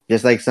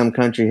 just like some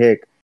country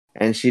hick,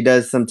 and she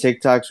does some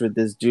TikToks with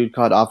this dude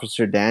called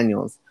Officer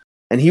Daniels,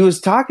 and he was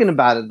talking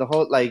about it the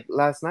whole like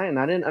last night, and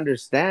I didn't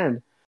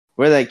understand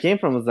where that came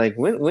from. I was like,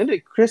 when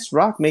did Chris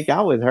Rock make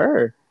out with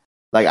her?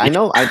 Like I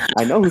know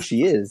who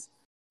she is.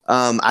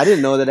 I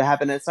didn't know that it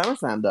happened at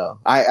SummerSlam though.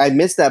 I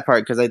missed that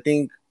part because I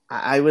think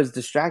I was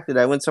distracted.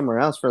 I went somewhere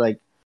else for like,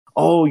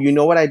 oh, you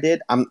know what I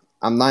did? I'm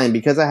lying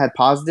because I had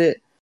paused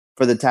it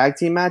for the tag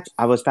team match.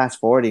 I was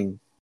fast forwarding,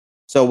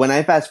 so when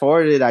I fast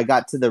forwarded, I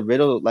got to the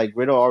Riddle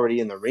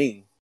already in the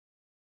ring.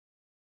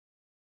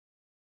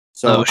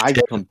 So I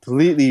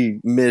completely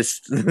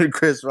missed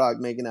Chris Rock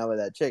making out with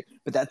that chick,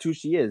 but that's who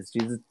she is.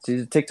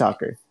 She's a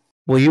TikToker.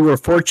 Well, you were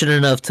fortunate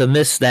enough to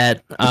miss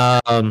that.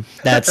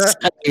 That's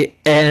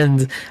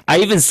and I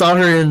even saw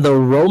her in the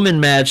Roman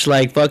match,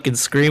 like fucking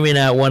screaming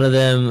at one of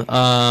them.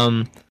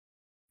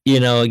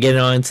 Getting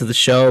on into the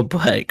show,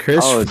 but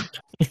Chris.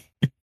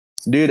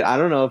 Dude, I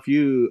don't know if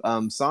you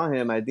saw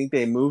him. I think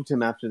they moved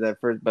him after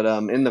that first, but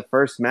in the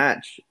first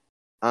match,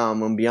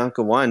 when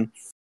Bianca won,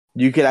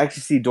 you could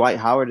actually see Dwight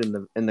Howard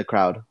in the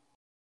crowd.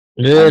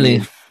 Really? I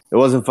mean, it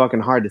wasn't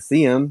fucking hard to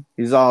see him.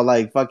 He's all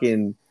like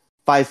fucking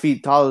 5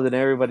 feet taller than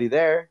everybody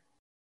there.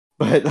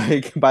 But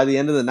like by the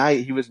end of the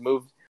night, he was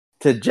moved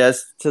to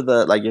just to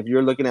the like if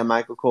you're looking at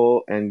Michael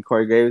Cole and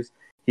Corey Graves,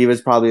 he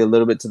was probably a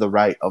little bit to the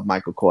right of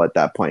Michael Cole at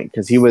that point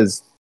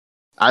because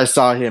I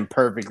saw him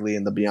perfectly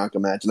in the Bianca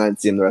match, and I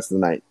didn't see him the rest of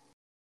the night.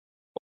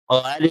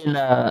 Well, I didn't.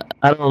 I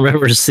don't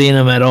remember seeing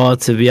him at all,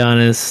 to be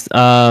honest.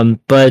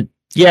 But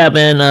yeah,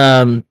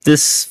 man.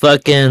 This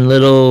fucking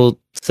little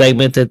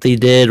segment that they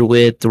did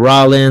with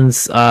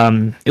Rollins.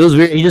 It was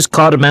weird. He just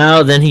called him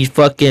out,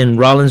 then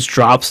Rollins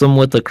drops him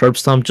with the curb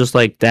stomp just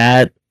like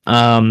that.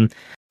 I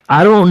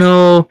don't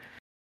know.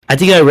 I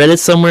think I read it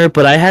somewhere,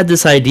 but I had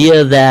this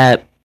idea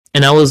that,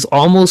 and I was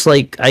almost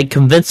like I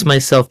convinced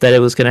myself that it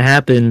was going to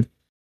happen,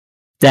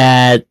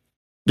 that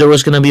there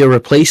was going to be a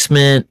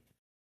replacement,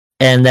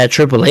 and that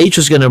Triple H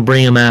was going to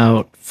bring him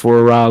out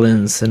for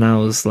Rollins, and I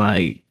was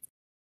like,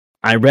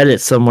 I read it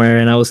somewhere,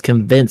 and I was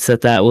convinced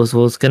that was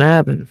what was going to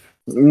happen.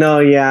 No,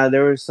 yeah,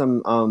 there were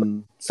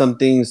some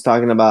things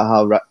talking about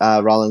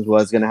how Rollins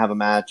was going to have a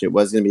match. It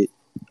was going to be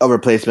a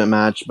replacement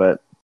match,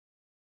 but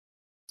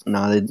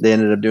no, they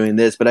ended up doing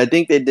this. But I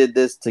think they did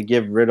this to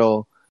give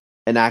Riddle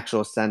an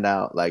actual send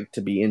out, like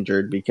to be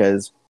injured,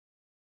 because,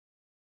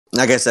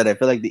 like I said, I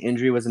feel like the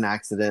injury was an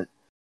accident.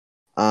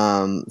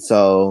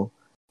 So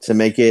to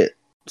make it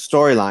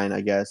storyline,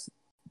 I guess,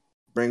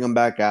 bring him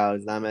back out.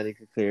 He's not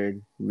medically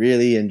cleared.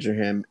 Really injure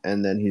him,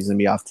 and then he's gonna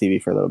be off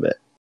TV for a little bit.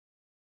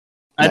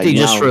 I think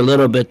just for a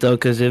little bit though,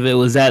 because if it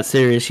was that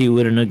serious, he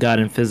wouldn't have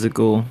gotten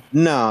physical.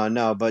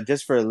 No, but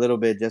just for a little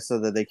bit, just so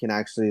that they can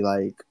actually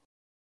like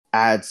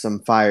add some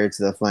fire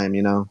to the flame,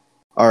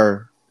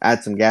 or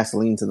add some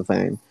gasoline to the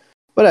flame,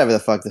 whatever the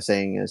fuck the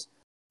saying is.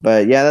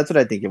 But yeah, that's what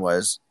I think it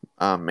was,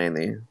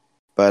 mainly.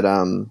 But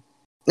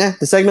yeah,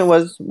 the segment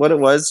was what it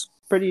was.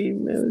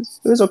 It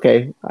was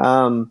okay.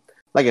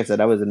 Like I said,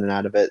 I was in and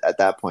out of it at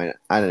that point.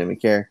 I didn't even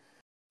care.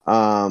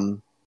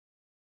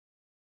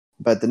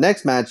 But the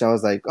next match, I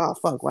was like, oh,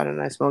 fuck, why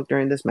didn't I smoke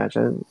during this match?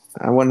 I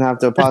wouldn't have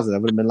to pause it. I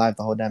would have been live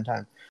the whole damn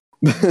time.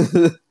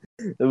 It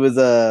was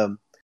the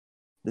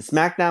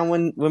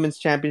SmackDown Women's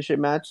Championship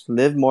match,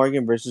 Liv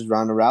Morgan versus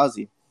Ronda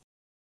Rousey.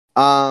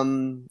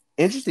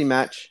 Interesting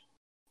match.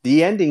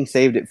 The ending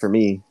saved it for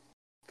me.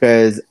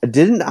 Because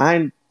did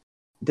I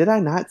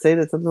not say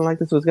that something like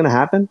this was going to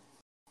happen?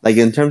 Like,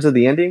 in terms of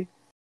the ending?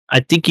 I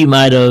think you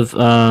might have,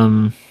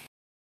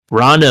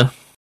 Ronda,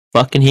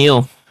 fucking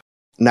heel.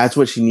 And that's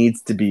what she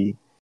needs to be.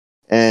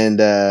 And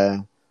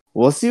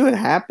we'll see what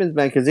happens,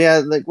 man. Because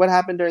yeah, like what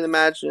happened during the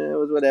match, it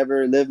was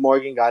whatever. Liv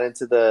Morgan got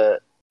into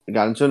an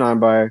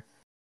armbar.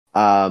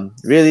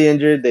 Really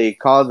injured. They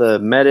call the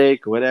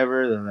medic,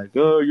 whatever. They're like,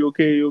 "Oh, you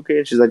okay? You okay?"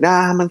 And she's like,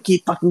 "Nah, I'm gonna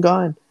keep fucking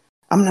going.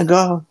 I'm gonna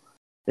go.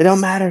 It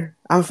don't matter.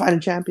 I'm a fighting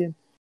champion."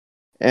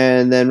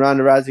 And then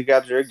Ronda Rousey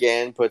grabs her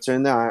again, puts her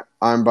in the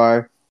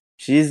armbar.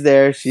 She's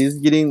there. She's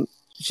getting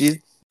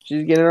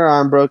her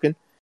arm broken.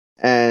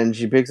 and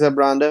she picks up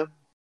Ronda.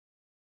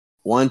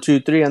 1, 2,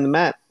 3 on the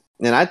mat.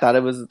 And I thought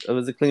it was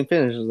a clean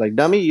finish. It was like,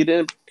 dummy, you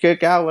didn't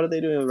kick out. What are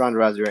they doing with Ronda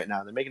Rousey right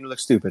now? They're making her look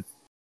stupid,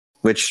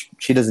 which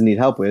she doesn't need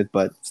help with,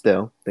 but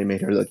still, they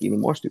made her look even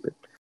more stupid.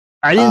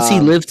 I didn't see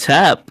Liv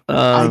tap.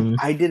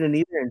 I didn't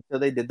either until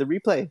they did the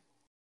replay.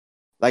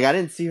 Like, I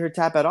didn't see her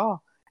tap at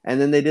all. And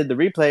then they did the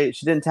replay.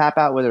 She didn't tap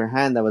out with her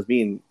hand that was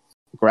being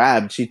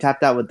grabbed. She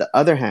tapped out with the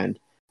other hand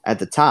at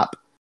the top.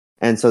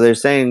 And so they're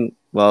saying,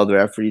 well, the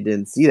referee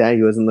didn't see that.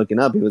 He wasn't looking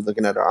up. He was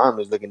looking at her arm. He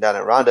was looking down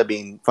at Ronda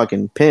being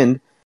fucking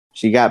pinned.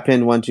 She got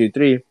pinned 1, 2,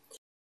 3.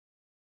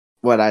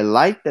 What I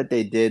like that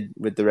they did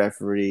with the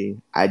referee,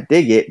 I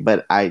dig it,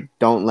 but I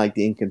don't like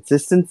the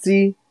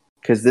inconsistency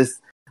because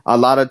a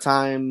lot of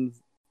times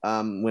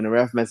when a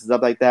ref messes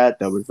up like that,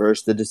 they'll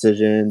reverse the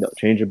decision, they'll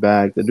change it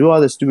back, they'll do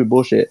all this stupid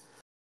bullshit.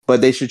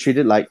 But they should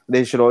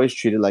always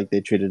treat it like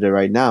they treated it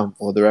right now.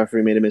 Well, the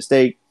referee made a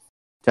mistake,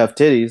 tough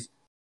titties.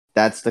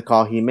 That's the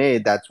call he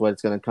made. That's what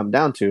it's going to come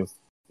down to.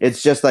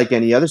 It's just like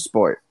any other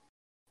sport.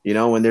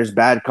 When there's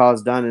bad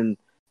calls done in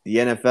the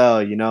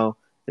NFL,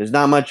 there's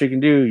not much you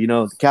can do.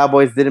 The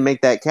Cowboys didn't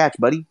make that catch,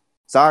 buddy.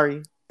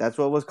 Sorry. That's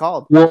what was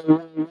called.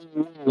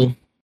 I'm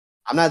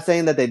not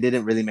saying that they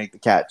didn't really make the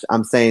catch.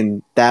 I'm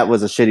saying that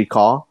was a shitty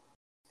call,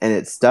 and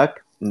it stuck,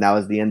 and that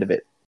was the end of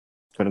it.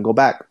 Couldn't go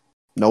back.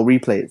 No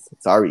replays.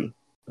 Sorry.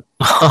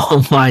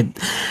 Oh, my.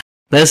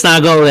 Let's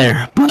not go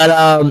there. But,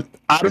 I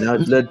don't know.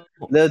 It's a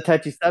little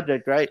touchy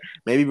subject, right?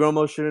 Maybe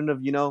Romo shouldn't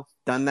have,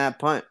 done that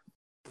punt.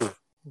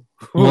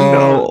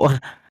 Well,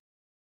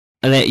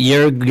 that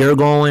you're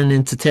going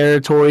into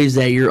territories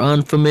that you're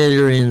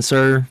unfamiliar in,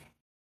 sir.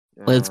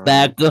 Let's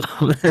back up.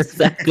 Let's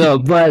back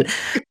up. But,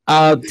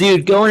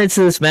 dude, going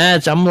into this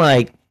match, I'm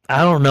like,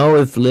 I don't know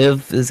if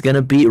Liv is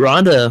gonna beat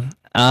Ronda.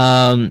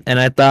 And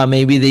I thought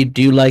maybe they'd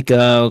do like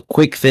a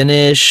quick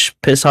finish,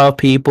 piss off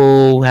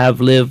people,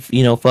 have Liv,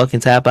 fucking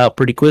tap out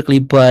pretty quickly.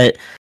 But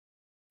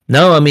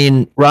no, I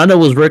mean, Ronda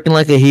was working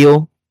like a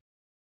heel.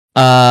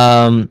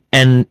 And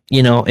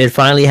it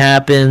finally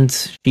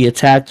happened. She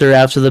attacked her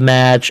after the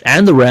match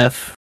and the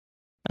ref.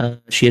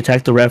 She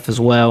attacked the ref as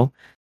well.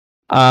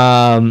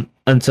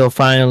 Until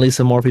finally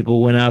some more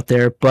people went out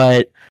there.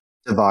 But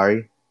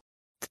Davari.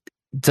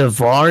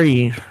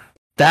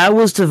 That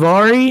was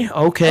Davari?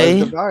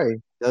 Okay.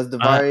 That was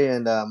Davari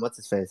and what's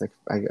his face?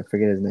 I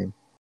forget his name.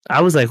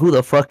 I was like, who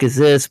the fuck is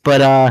this?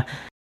 But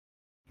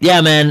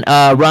yeah, man,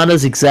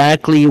 Ronda's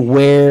exactly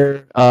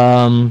where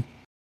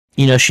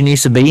she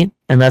needs to be,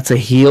 and that's a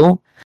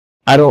heel.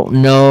 I don't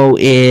know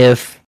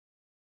if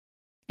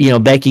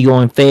Becky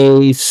going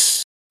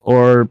face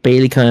or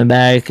Bayley coming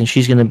back and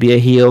she's gonna be a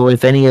heel.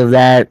 If any of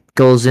that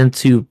goes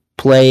into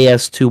play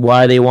as to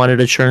why they wanted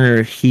to turn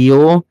her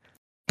heel,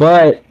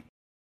 but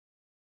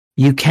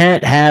you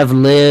can't have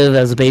Liv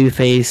as a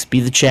babyface be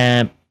the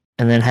champ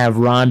and then have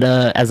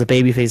Ronda as a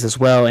babyface as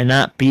well and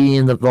not be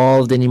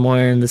involved anymore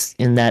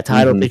in that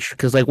title picture.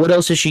 Because what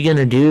else is she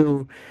gonna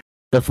do?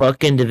 The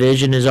fucking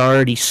division is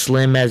already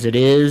slim as it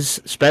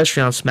is,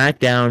 especially on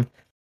SmackDown.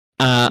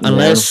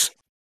 Unless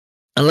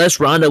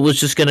Ronda was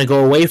just gonna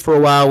go away for a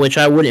while, which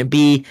I wouldn't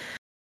be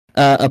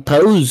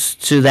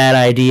opposed to that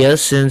idea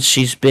since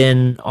she's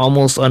been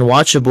almost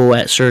unwatchable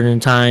at certain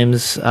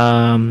times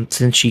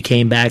since she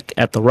came back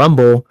at the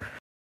Rumble.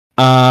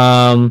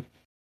 But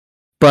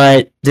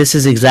this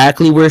is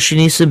exactly where she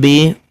needs to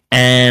be,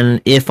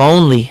 and if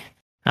only,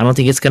 I don't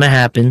think it's gonna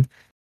happen,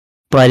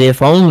 but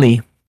if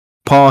only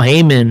Paul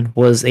Heyman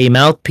was a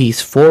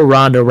mouthpiece for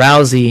Ronda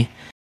Rousey,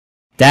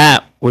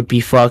 that would be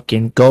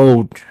fucking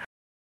gold.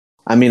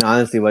 I mean,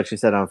 honestly, what she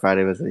said on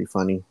Friday was really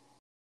funny.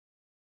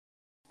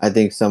 I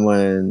think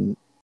someone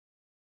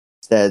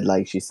said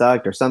she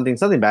sucked or something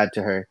bad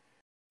to her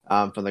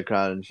from the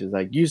crowd, and she's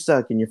like, "You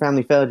suck, and your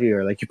family failed you,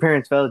 or your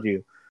parents failed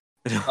you."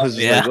 And I was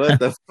just like, "What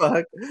the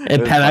fuck?"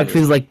 And Pat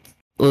McAfee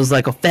was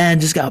like a fan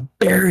just got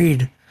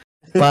buried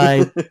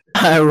by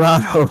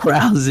Ronda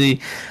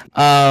Rousey.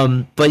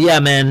 But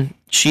yeah, man,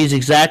 she's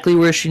exactly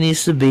where she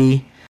needs to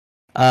be.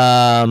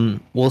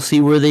 We'll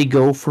see where they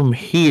go from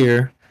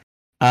here.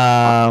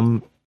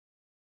 But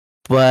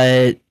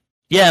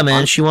yeah,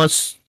 man, she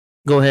wants.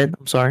 Go ahead.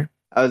 I'm sorry.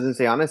 I was gonna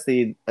say,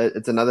 honestly,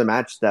 it's another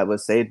match that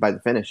was saved by the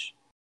finish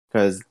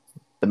because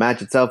the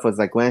match itself was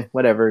like,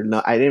 whatever.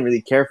 No, I didn't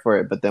really care for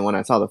it, but then when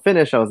I saw the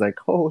finish, I was like,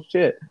 oh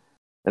shit!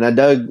 And I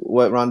dug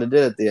what Ronda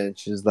did at the end.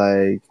 She's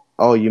like,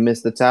 "Oh, you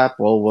missed the tap?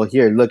 Well,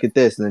 here, look at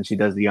this." And then she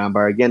does the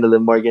armbar again to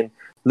Liv Morgan.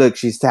 Look,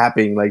 she's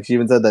tapping. She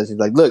even said that. She's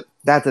like, "Look,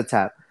 that's a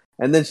tap."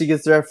 And then she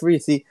gets the referee.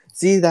 See,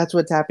 that's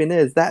what tapping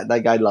is. I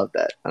love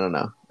that. I don't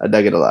know. I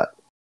dug it a lot.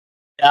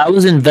 I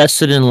was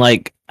invested in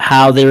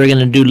how they were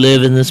gonna do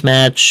Liv in this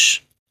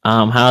match,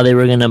 how they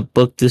were gonna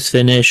book this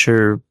finish,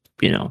 or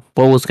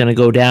what was gonna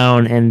go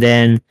down, and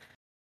then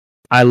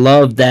I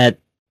love that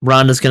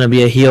Ronda's gonna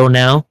be a heel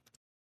now,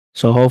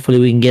 so hopefully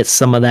we can get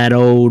some of that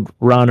old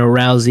Ronda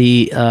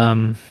Rousey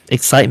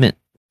excitement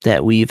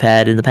that we've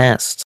had in the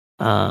past.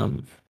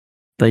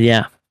 But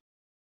yeah.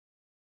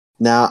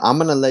 Now I'm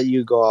gonna let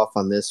you go off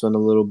on this one a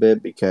little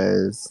bit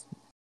because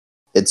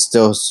it's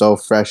still so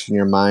fresh in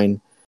your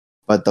mind.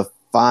 But the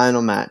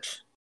final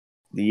match,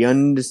 the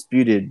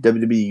undisputed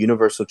WWE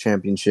Universal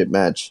Championship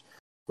match,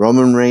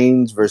 Roman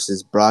Reigns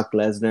versus Brock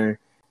Lesnar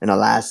in a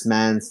last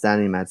man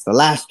standing match. The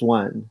last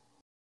one.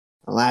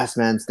 The last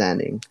man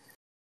standing.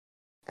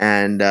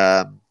 And,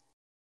 oh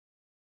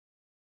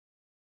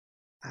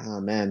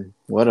man,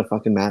 what a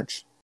fucking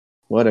match.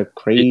 What a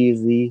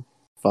crazy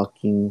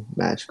fucking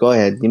match. Go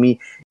ahead. Give me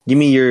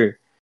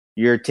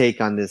your take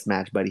on this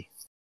match, buddy.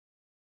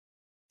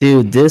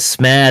 Dude, this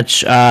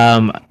match,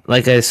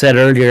 like I said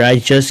earlier, I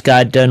just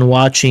got done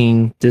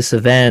watching this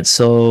event,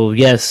 so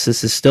yes,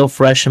 this is still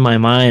fresh in my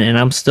mind, and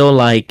I'm still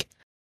like,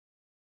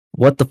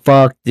 what the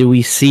fuck did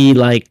we see?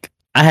 Like,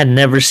 I had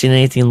never seen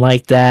anything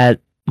like that.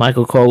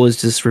 Michael Cole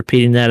was just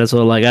repeating that as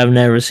well. Like, I've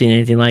never seen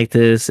anything like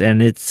this,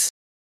 and it's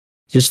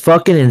just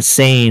fucking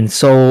insane.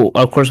 So,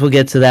 of course, we'll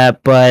get to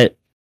that, but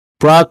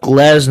Brock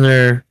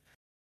Lesnar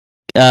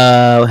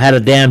had a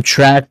damn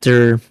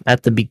tractor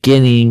at the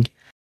beginning.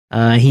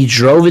 He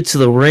drove it to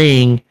the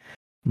ring.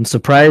 I'm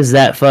surprised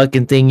that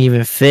fucking thing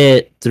even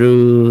fit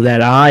through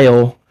that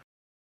aisle.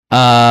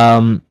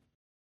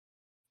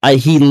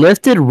 He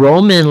lifted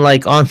Roman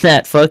like on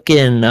that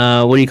fucking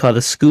what do you call it,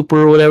 the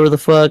scooper or whatever the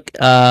fuck,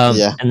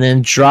 Yeah. and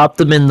then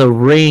dropped him in the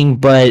ring,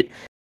 but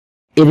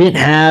it didn't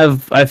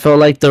have. I felt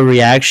like the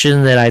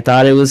reaction that I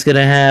thought it was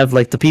gonna have.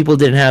 Like the people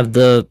didn't have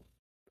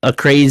a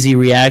crazy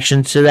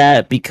reaction to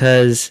that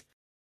because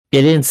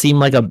it didn't seem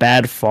like a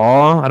bad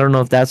fall. I don't know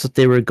if that's what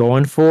they were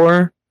going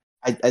for.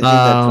 I think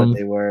that's what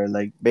they were.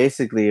 Like,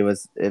 basically, it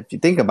was, if you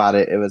think about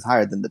it, it was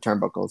higher than the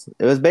turnbuckles.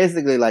 It was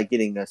basically like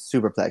getting a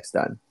superplex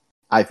done,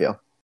 I feel.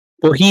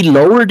 Well, he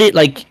lowered it,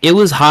 like it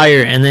was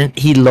higher, and then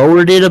he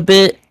lowered it a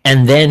bit,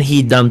 and then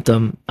he dumped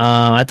him.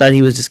 I thought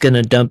he was just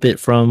gonna dump it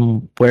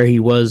from where he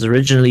was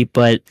originally,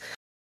 but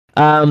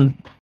um,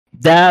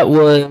 that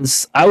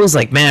was, I was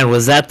like, man,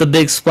 was that the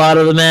big spot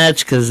of the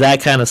match? Because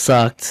that kind of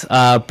sucked.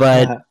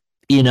 But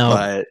you know,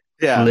 But,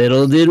 yeah.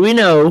 little did we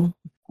know.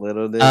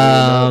 Little did we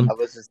know. That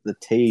was just the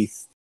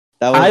taste.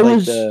 That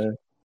was the.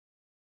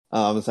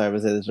 Oh, I'm sorry, I'm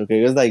gonna say this real quick.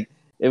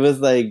 It was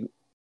like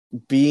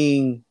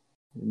being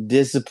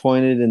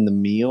disappointed in the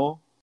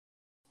meal,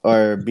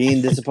 or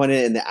being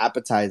disappointed in the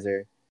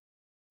appetizer,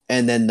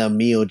 and then the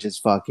meal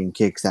just fucking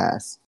kicks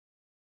ass.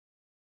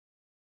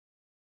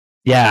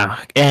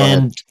 Yeah,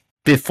 and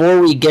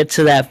before we get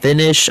to that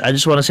finish, I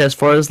just want to say, as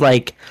far as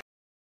like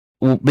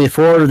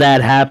before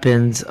that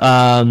happened,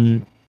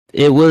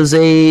 it was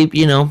a,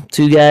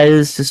 two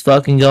guys just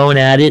fucking going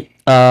at it.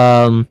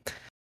 I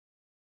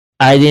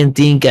didn't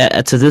think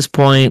to this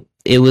point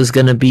it was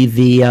gonna be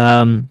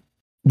the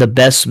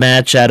best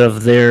match out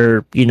of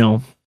their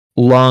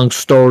long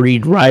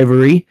storied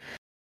rivalry.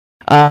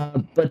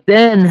 But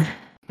then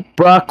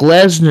Brock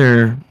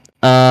Lesnar,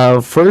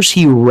 first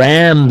he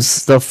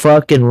rams the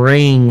fucking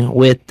ring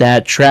with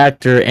that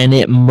tractor and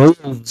it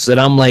moves,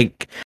 and I'm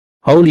like,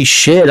 holy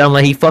shit! I'm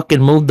like, he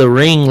fucking moved the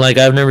ring like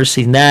I've never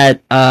seen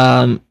that.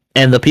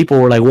 And the people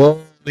were like,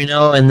 whoa,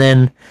 and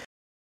then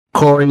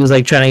Corey was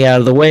like trying to get out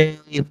of the way.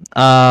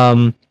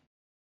 And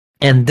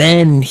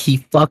then he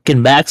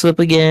fucking backs up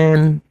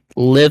again,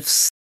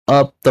 lifts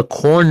up the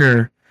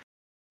corner.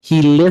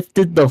 He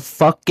lifted the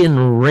fucking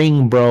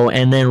ring, bro,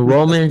 and then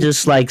Roman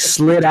just like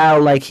slid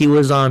out like he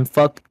was on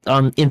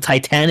in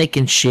Titanic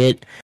and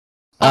shit.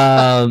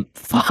 Falling,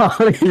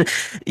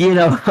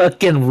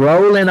 fucking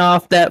rolling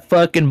off that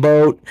fucking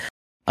boat.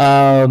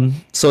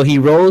 So he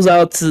rolls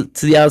out to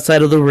the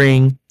outside of the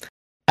ring.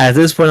 At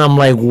this point, I'm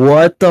like,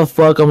 what the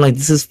fuck? I'm like,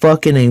 this is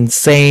fucking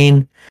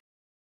insane.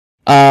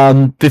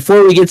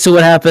 Before we get to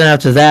what happened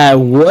after that,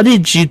 what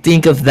did you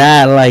think of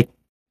that? Like,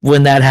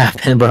 when that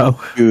happened, bro?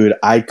 Dude,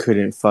 I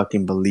couldn't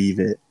fucking believe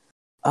it.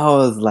 I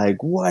was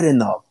like, what in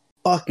the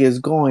fuck is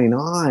going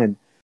on?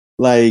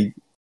 Like,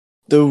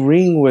 the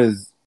ring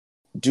was,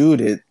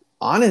 dude, it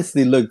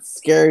honestly looked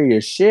scary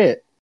as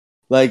shit.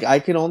 Like, I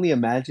can only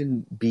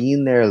imagine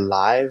being there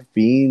live,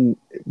 being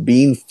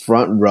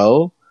front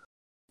row.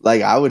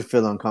 Like, I would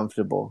feel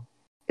uncomfortable.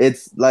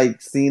 It's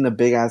like seeing a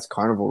big ass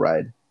carnival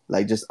ride,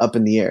 like just up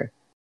in the air.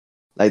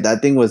 Like,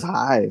 that thing was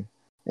high,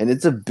 and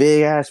it's a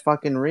big ass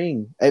fucking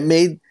ring.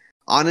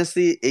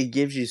 Honestly, it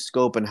gives you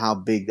scope on how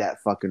big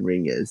that fucking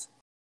ring is.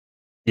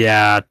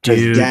 Yeah,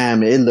 dude.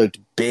 Damn, it looked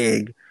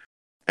big,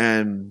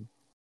 and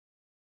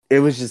it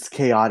was just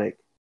chaotic.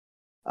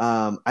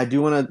 I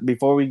do want to,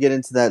 before we get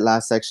into that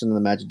last section of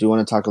the match, I do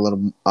want to talk a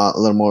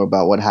little more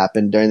about what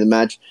happened during the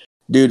match.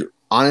 Dude,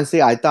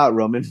 honestly, I thought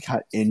Roman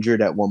got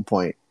injured at one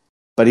point,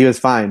 but he was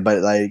fine. But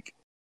like,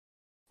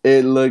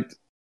 it looked,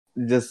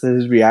 just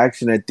his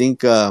reaction. I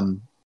think,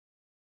 man,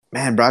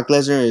 Brock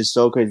Lesnar is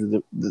so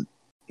crazy.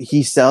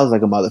 He sells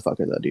like a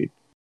motherfucker, though, dude.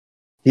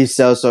 He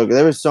sells so good.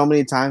 There were so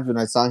many times when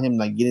I saw him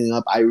like getting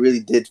up, I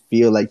really did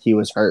feel like he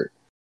was hurt.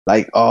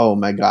 Like, oh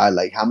my god,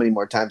 like how many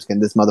more times can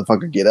this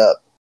motherfucker get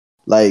up?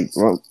 Like,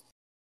 well,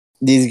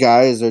 these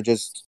guys are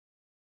just,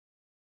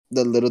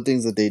 the little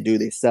things that they do,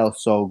 they sell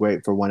so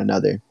great for one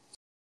another.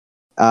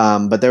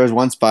 But there was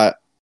one spot,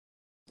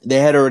 they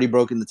had already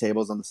broken the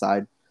tables on the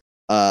side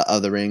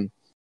of the ring,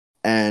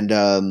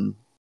 and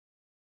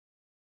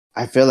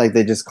I feel like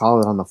they just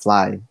call it on the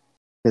fly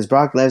because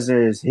Brock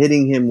Lesnar is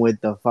hitting him with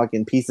the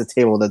fucking piece of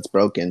table that's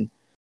broken.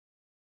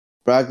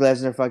 Brock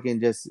Lesnar fucking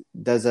just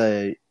does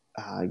I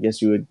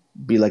guess you would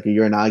be like a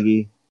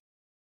Uranagi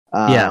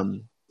Yeah.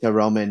 to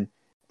Roman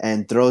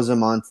and throws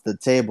him onto the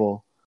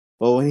table.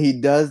 But when he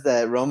does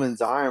that,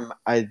 Roman's arm,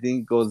 I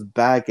think, goes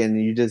back,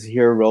 and you just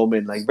hear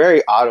Roman, like,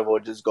 very audible,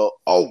 just go,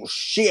 "Oh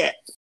shit,"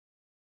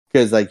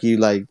 because like he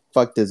like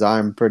fucked his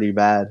arm pretty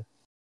bad.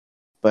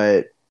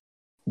 But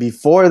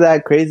before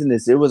that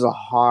craziness, it was a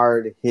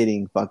hard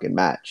hitting fucking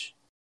match.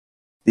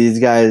 These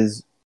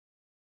guys,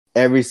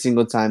 every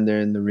single time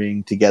they're in the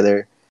ring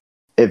together,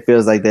 it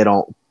feels like they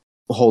don't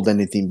hold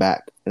anything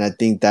back. And I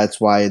think that's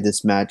why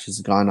this match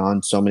has gone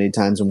on so many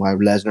times and why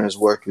Lesnar has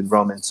worked with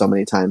Roman so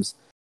many times.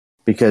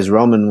 Because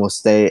Roman will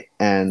stay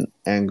and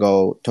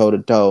go toe to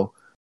toe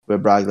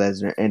with Brock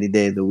Lesnar any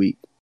day of the week.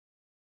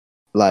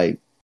 Like,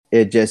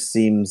 it just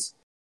seems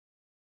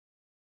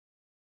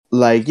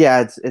like,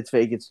 yeah, it's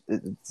fake,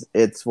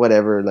 it's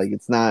whatever. Like,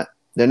 it's not,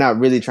 they're not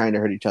really trying to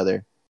hurt each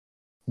other,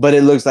 but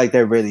it looks like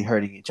they're really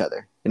hurting each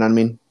other. You know what I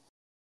mean?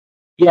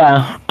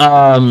 Yeah.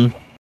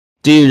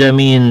 Dude, I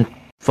mean,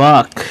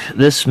 fuck.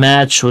 This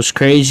match was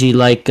crazy.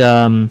 Like,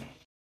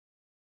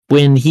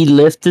 when he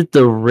lifted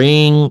the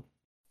ring,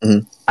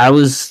 Mm-hmm. I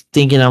was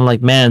thinking, I'm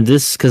like, man,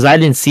 this, because I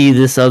didn't see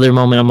this other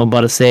moment I'm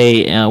about to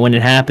say when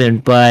it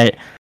happened, but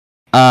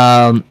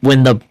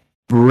when the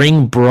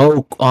ring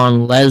broke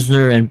on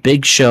Lesnar and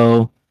Big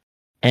Show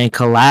and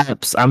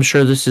collapsed, I'm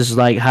sure this is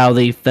like how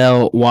they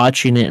felt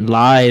watching it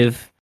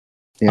live.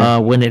 Yeah.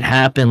 When it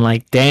happened,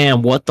 like,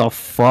 damn, what the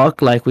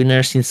fuck? Like, we've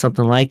never seen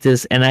something like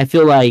this. And I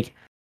feel like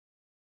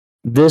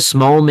this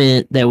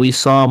moment that we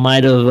saw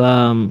might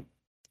have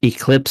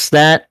eclipsed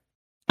that.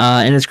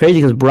 And it's crazy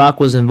because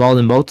Brock was involved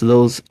in both of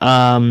those.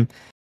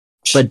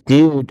 But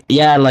dude,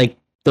 yeah, like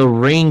the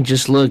ring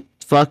just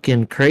looked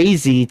fucking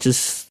crazy,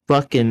 just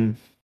fucking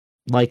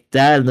like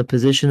that in the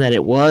position that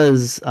it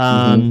was.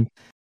 Mm-hmm.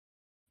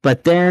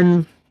 But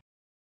then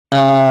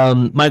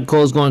Michael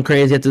Cole's going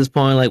crazy at this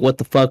point, like what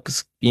the fuck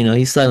is,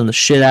 he's selling the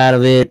shit out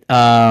of it.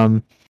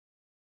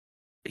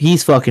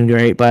 He's fucking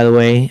great, by the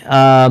way.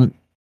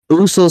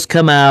 Usos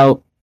come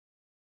out,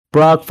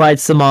 Brock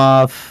fights them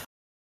off.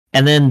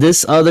 And then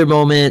this other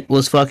moment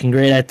was fucking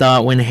great, I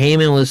thought, when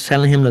Heyman was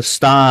telling him to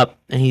stop,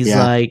 and he's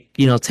like,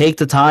 take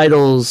the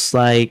titles,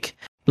 like,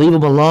 leave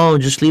them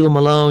alone, just leave them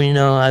alone,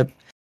 And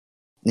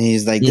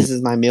he's like, this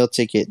is my meal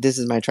ticket, this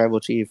is my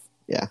tribal chief.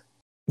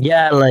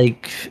 Yeah,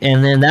 like,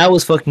 and then that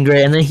was fucking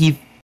great, and then he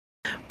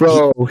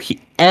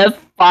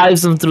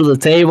F5s him through the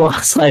table. I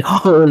was like,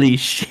 holy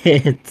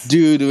shit.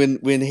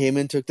 Dude, when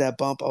Heyman took that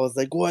bump, I was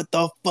like, what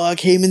the fuck?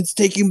 Heyman's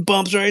taking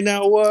bumps right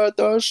now. What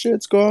the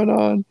shit's going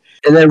on?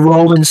 And then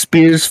Roman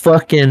Spears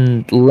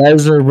fucking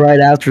Lesnar right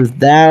after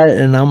that,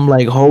 and I'm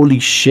like, holy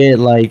shit,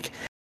 like,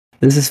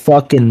 this is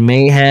fucking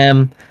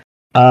mayhem.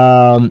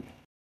 And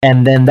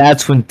then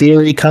that's when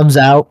Theory comes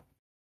out.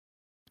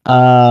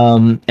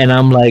 And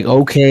I'm like,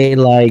 okay,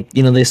 like,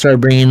 they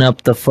start bringing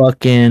up the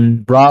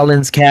fucking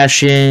Rollins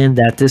cash in,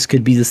 that this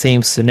could be the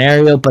same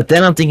scenario. But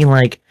then I'm thinking,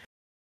 like,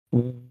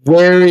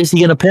 where is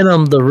he gonna pin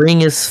him? The ring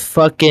is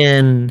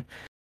fucking,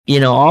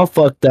 all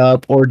fucked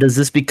up. Or does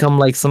this become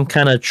like some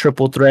kind of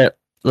triple threat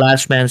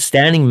last man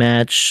standing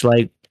match?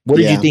 Like, what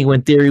did you think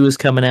when Theory was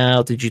coming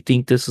out? Did you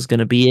think this was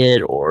gonna be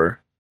it?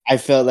 Or I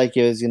felt like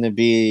it was gonna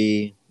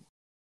be,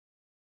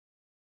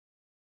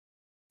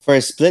 for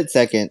a split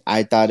second,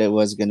 I thought it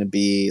was going to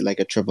be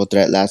like a triple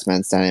threat last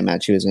man standing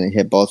match. He was going to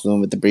hit both of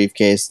them with the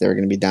briefcase. They were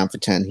going to be down for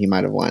 10. He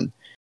might have won.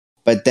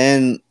 But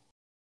then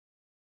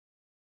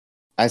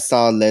I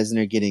saw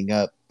Lesnar getting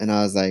up, and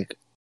I was like,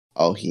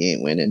 oh, he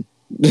ain't winning.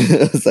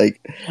 I was like,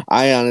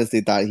 I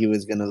honestly thought he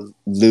was going to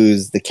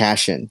lose the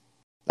cash in.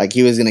 Like,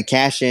 he was going to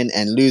cash in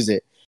and lose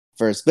it.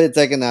 For a split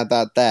second, I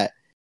thought that.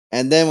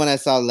 And then when I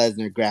saw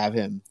Lesnar grab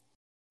him,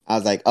 I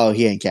was like, oh,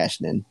 he ain't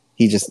cashing in.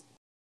 He just,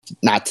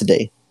 not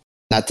today.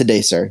 Not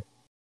today, sir.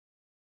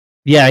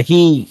 Yeah,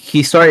 he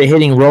started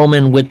hitting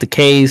Roman with the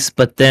case,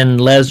 but then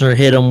Lesnar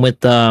hit him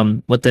with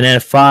an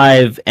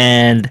F5,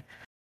 and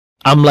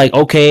I'm like,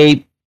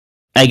 okay,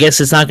 I guess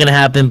it's not gonna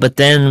happen. But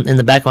then in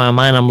the back of my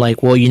mind, I'm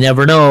like, well, you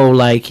never know.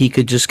 Like, he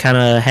could just kind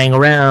of hang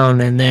around,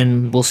 and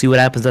then we'll see what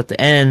happens at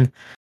the end.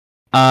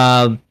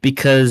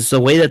 Because the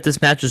way that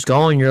this match is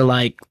going, you're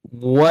like,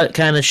 what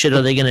kind of shit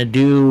are they gonna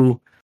do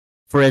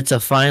for it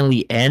to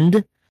finally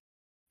end?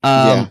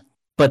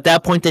 But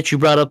that point that you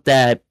brought up,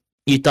 that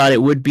you thought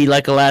it would be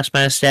like a last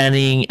man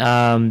standing,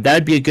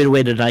 that'd be a good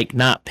way to like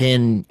not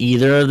pin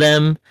either of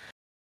them,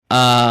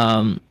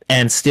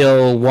 and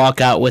still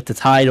walk out with the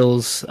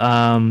titles.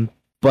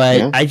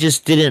 But I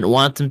just didn't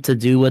want them to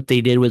do what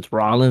they did with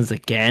Rollins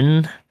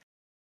again.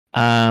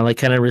 Like,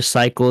 kind of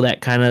recycle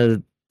that kind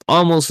of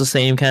almost the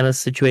same kind of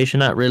situation,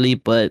 not really,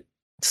 but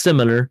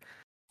similar.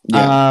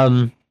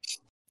 And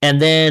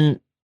then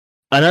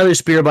another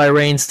spear by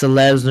Reigns to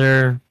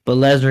Lesnar, but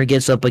Lesnar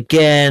gets up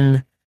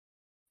again.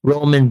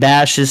 Roman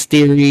bashes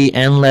Theory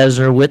and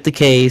Lesnar with the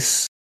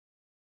case.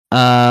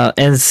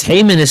 And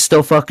Heyman is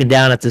still fucking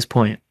down at this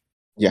point.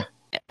 Yeah.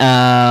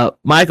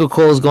 Michael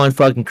Cole's going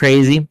fucking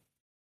crazy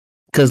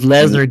because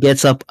Lesnar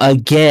gets up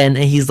again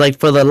and he's like,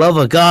 for the love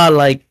of God,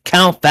 like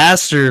count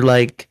faster,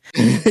 like.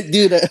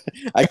 Dude,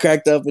 I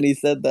cracked up when he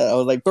said that. I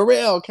was like, for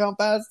real, count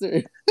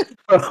faster.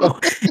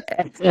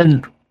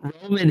 And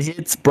Roman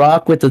hits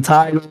Brock with the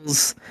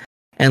titles,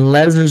 and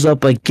Lesnar's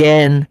up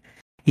again.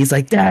 He's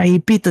like, "Dad, he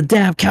beat the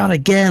damn count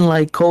again."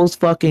 Like Cole's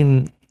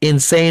fucking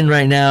insane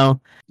right now.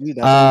 Dude,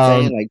 that's what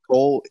I'm saying. Like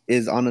Cole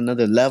is on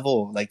another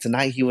level. Like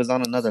tonight, he was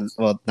on another.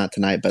 Well, not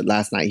tonight, but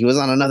last night he was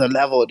on another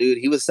level, dude.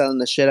 He was selling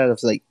the shit out of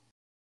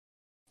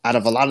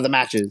a lot of the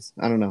matches.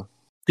 I don't know.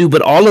 Dude,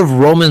 but all of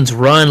Roman's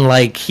run,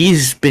 like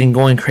he's been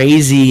going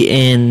crazy,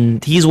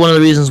 and he's one of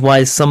the reasons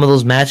why some of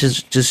those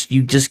matches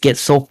you just get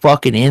so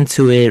fucking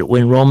into it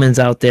when Roman's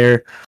out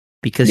there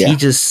because he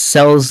just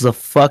sells the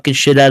fucking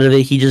shit out of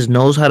it. He just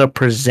knows how to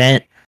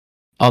present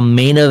a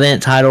main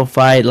event title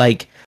fight,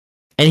 like,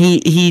 and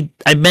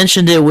I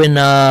mentioned it when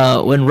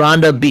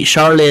Ronda beat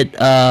Charlotte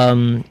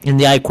in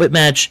the I Quit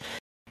match.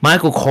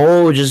 Michael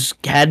Cole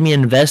just had me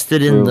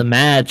invested in the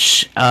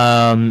match.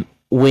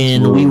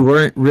 When we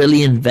weren't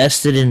really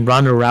invested in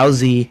Ronda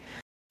Rousey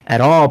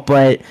at all.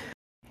 But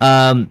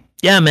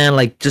yeah, man,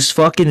 like just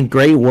fucking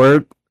great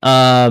work.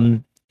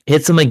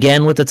 Hits him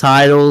again with the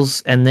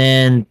titles, and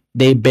then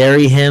they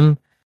bury him,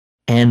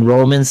 and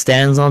Roman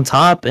stands on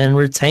top and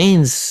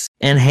retains.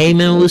 And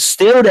Heyman was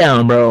still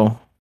down, bro.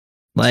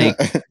 Like,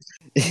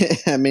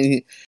 I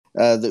mean,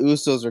 the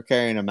Usos were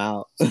carrying him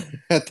out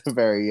at the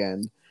very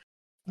end.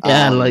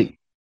 Yeah, like,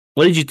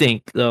 what did you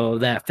think though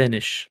of that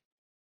finish?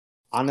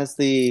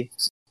 Honestly,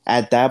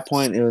 at that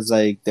point, it was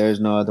like there's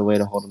no other way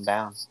to hold him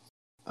down.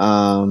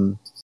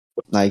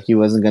 Like he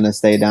wasn't gonna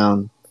stay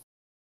down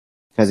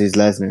because he's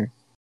Lesnar.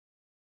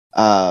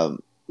 Oh,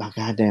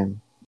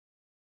 goddamn,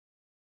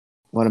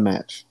 what a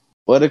match!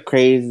 What a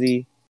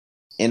crazy,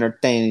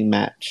 entertaining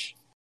match.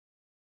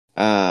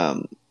 Yeah,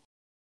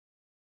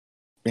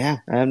 I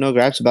have no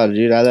gripes about it,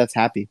 dude. I left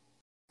happy.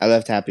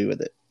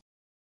 With it.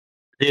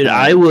 Dude,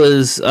 I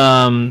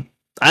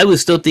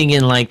was still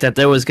thinking like that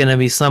there was gonna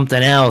be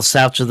something else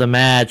after the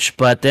match,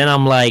 but then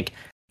I'm like,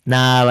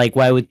 nah, like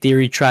why would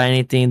Theory try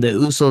anything? The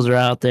Usos are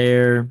out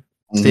there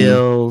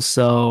still,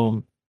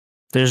 so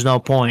there's no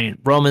point.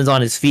 Roman's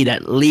on his feet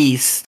at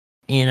least,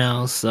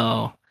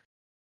 so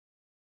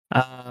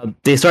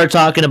they start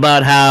talking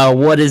about how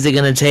what is it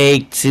gonna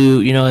take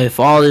to, if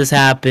all this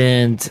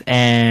happened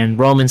and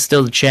Roman's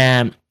still the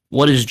champ,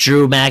 what is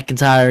Drew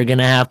McIntyre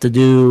gonna have to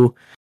do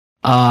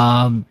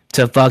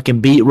to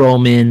fucking beat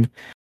Roman?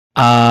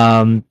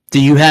 Do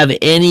you have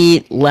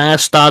any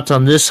last thoughts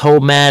on this whole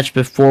match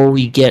before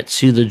we get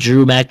to the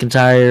Drew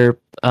McIntyre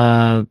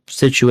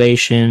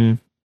situation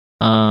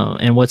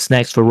and what's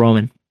next for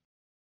Roman?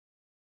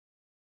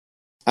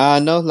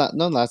 No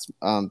last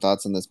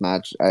thoughts on this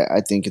match.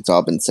 I think it's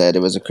all been said.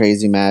 It was a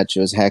crazy match.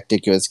 It was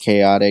hectic. It was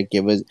chaotic.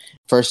 It was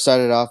first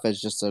started off as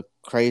just a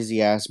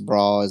crazy ass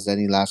brawl, as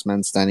any last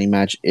man standing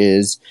match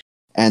is,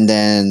 and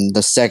then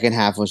the second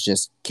half was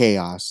just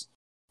chaos.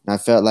 And I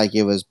felt like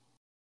it was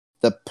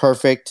the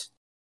perfect.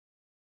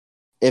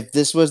 If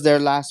this was their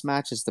last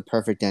match, it's the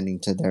perfect ending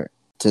to their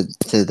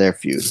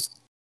feud.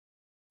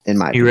 In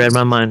my opinion. Read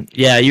my mind.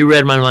 Yeah, you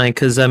read my mind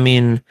because I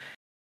mean,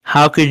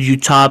 how could you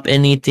top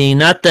anything?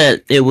 Not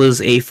that it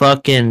was a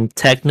fucking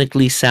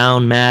technically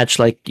sound match,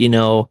 like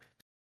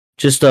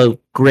just the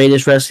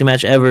greatest wrestling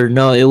match ever.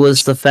 No, it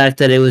was the fact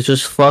that it was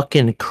just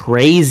fucking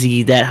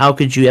crazy. That how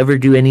could you ever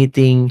do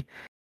anything,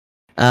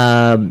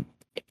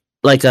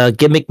 like a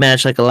gimmick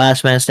match, like a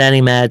last man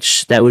standing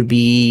match that would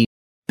be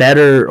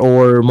better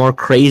or more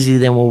crazy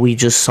than what we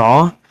just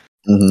saw.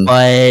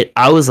 But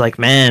I was like,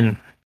 man,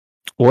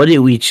 what did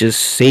we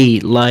just see?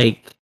 Like,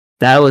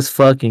 that was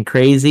fucking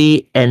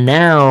crazy. And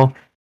now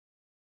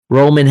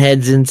Roman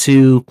heads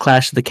into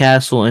Clash of the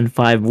Castle in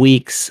 5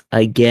 weeks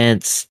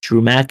against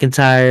Drew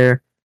McIntyre.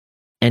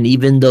 And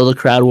even though the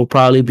crowd will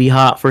probably be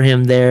hot for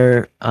him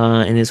there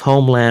in his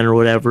homeland or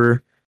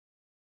whatever,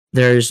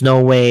 there's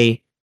no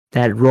way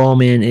that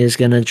Roman is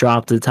going to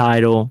drop the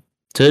title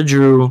to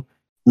Drew.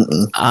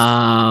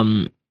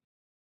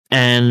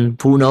 And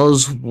who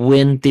knows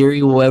when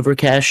Theory will ever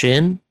cash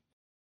in.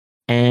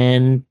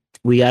 And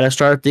we got to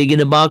start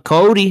thinking about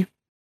Cody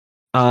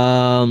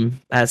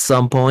at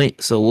some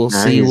point. So we'll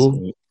see.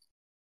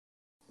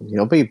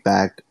 He'll be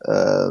back.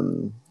 How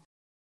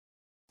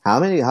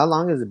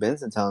long has it been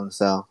since Hell in a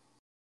Cell?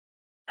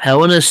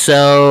 Hell in a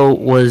Cell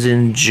was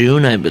in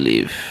June, I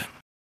believe.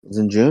 It was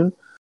in June?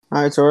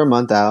 Alright, so we're a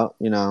month out,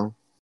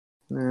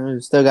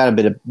 still got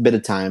a bit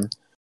of time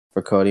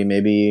for Cody.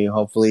 Maybe,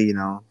 hopefully,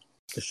 the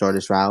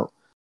shortest route.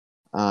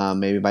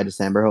 Maybe by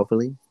December,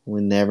 hopefully.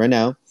 We never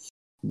know.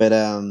 But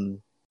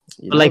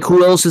like,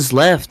 who else is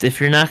left?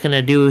 If you're not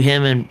gonna do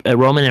him and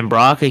Roman and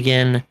Brock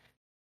again,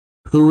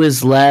 who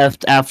is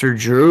left after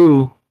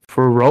Drew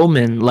for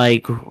Roman?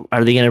 Like,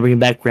 are they gonna bring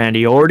back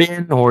Randy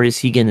Orton, or is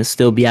he gonna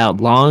still be out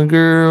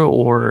longer?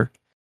 Or,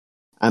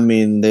 I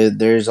mean,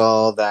 there's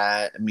all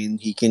that. I mean,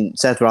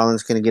 Seth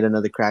Rollins can get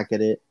another crack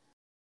at it.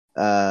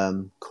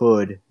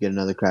 Could get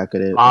another crack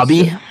at it.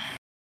 Bobby.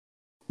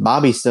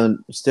 Bobby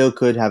still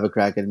could have a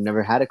crack at it.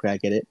 Never had a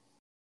crack at it.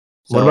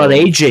 What about So,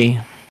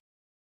 AJ?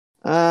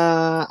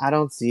 I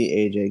don't see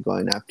AJ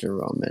going after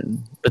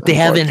Roman. But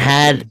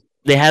Unfortunately,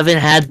 they haven't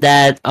had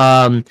that.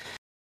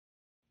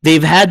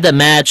 They've had the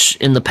match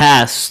in the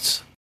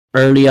past,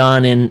 early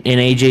on in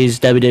AJ's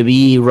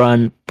WWE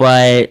run,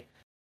 but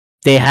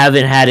they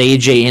haven't had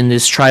AJ in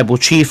this Tribal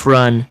Chief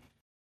run.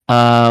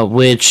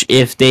 Which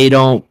if they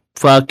don't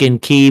fucking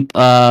keep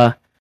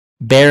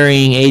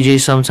burying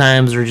AJ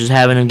sometimes or just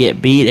having him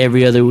get beat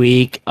every other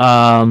week,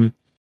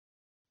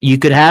 you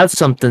could have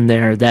something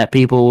there that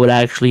people would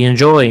actually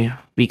enjoy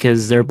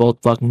because they're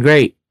both fucking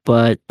great.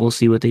 But we'll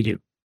see what they do.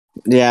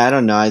 yeah, I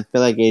don't know. I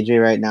feel like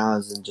AJ right now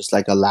is in just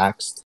like a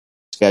lax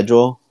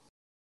schedule.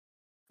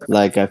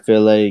 Like I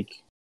feel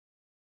like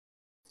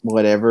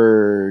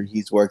whatever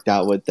he's worked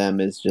out with them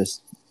is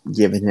just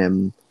giving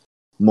him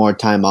more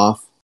time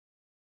off,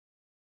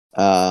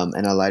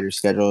 and a lighter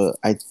schedule.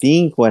 I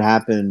think what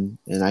happened,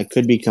 and I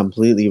could be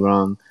completely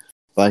wrong,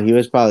 but he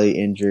was probably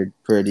injured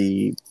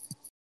pretty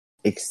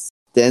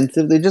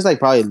extensively, just like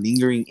probably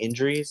lingering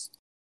injuries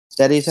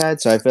that he's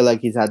had. So I feel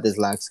like he's had this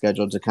lax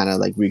schedule to kind of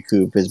like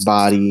recoup his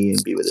body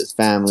and be with his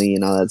family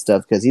and all that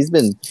stuff, because he's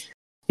been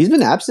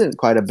absent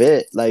quite a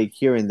bit, like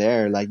here and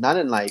there, like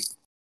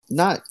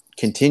not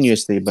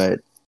continuously, but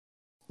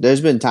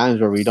there's been times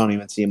where we don't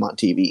even see him on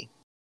TV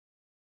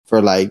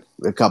for like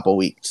a couple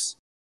weeks.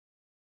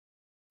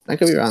 I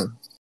could be wrong.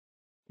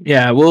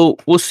 Yeah, we'll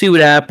see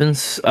what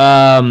happens.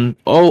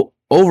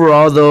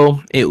 Overall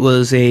though, it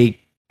was a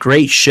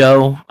great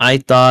show. I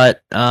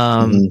thought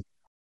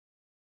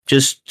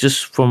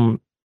just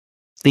from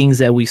things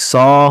that we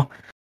saw.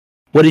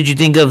 What did you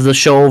think of the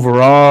show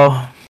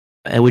overall?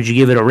 And would you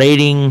give it a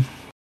rating?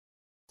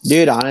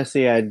 Dude,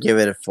 honestly, I'd give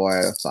it a 4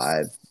 out of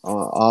 5.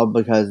 All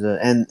because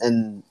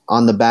and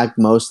on the back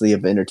mostly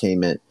of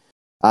entertainment.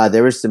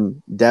 There were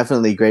some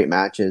definitely great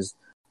matches.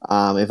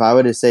 If I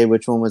were to say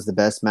which one was the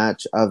best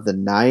match of the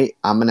night,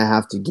 I'm gonna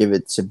have to give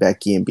it to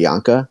Becky and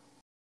Bianca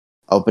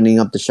opening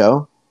up the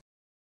show.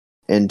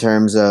 In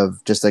terms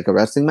of just like a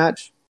wrestling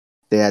match,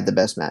 they had the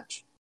best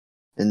match,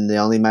 and the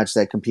only match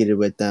that competed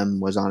with them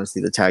was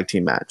honestly the tag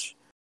team match.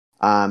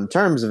 In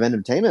terms of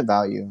entertainment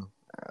value,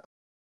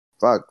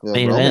 fuck the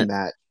Main Roman event.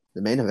 match,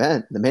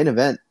 the main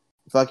event,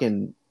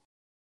 fucking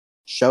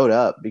showed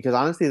up, because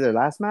honestly, their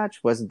last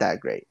match wasn't that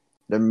great.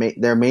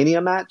 Their Mania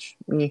match,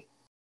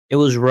 It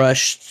was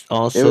rushed it,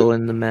 also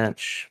in the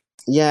match.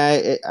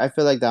 yeah, I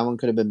feel like that one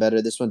could have been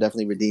better. This one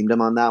definitely redeemed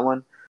him on that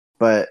one.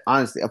 But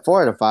honestly, a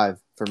 4 out of 5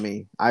 for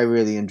me. I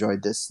really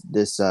enjoyed this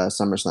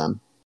SummerSlam.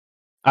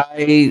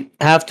 I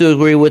have to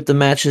agree with the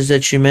matches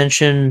that you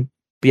mentioned.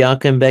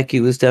 Bianca and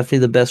Becky was definitely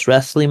the best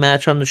wrestling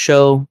match on the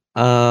show.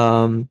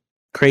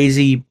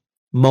 Crazy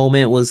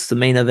moment was the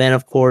main event,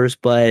 of course,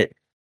 but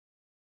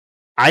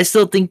I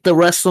still think the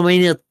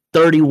WrestleMania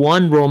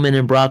 31 Roman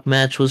and Brock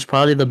match was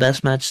probably the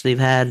best match they've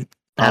had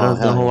out Oh of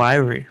the hell whole yeah!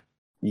 Ivory.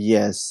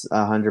 Yes,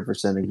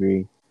 100%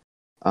 agree.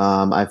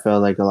 I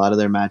felt like a lot of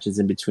their matches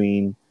in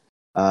between,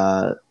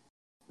 uh,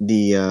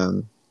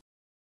 the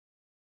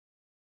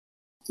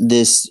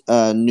this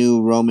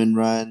new Roman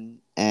run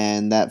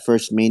and that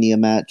first Mania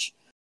match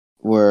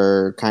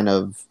were kind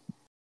of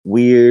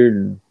weird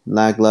and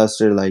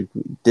lackluster. Like,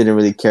 didn't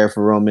really care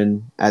for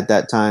Roman at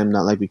that time,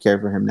 not like we care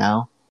for him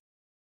now.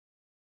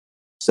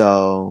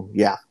 So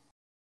yeah,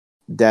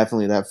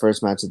 definitely that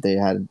first match that they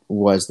had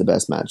was the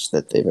best match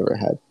that they've ever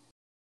had.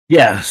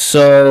 Yeah,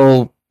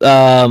 so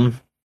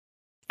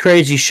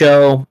crazy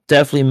show,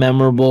 definitely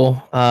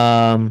memorable.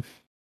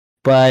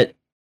 But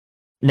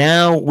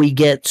now we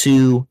get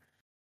to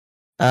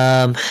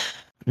um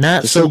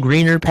not Just so some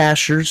greener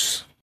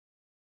pastures.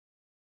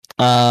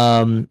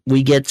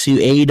 We get to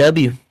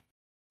AEW.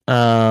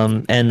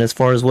 And as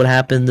far as what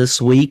happened this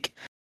week,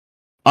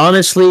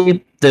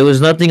 honestly, there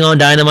was nothing on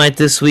Dynamite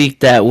this week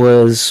that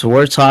was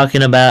worth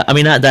talking about. I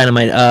mean, not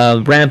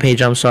Dynamite,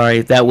 Rampage. I'm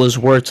sorry, that was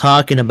worth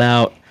talking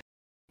about.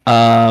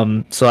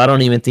 So I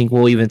don't even think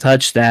we'll even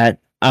touch that.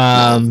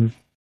 no.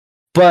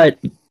 But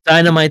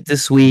Dynamite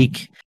this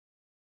week.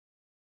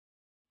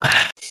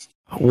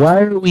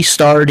 Why are we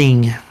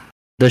starting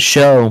the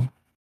show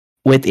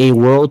with a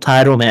world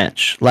title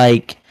match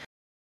like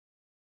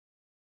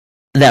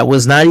that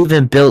was not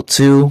even built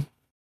to?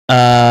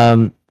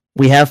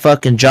 We have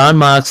fucking John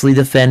Moxley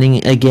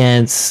defending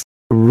against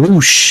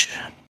Rush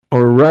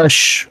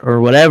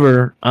or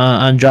whatever,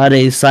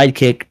 Andrade's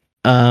sidekick,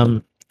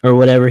 or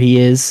whatever he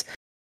is.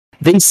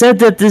 They said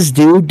that this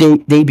dude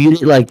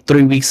debuted like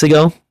 3 weeks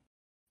ago,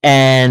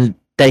 and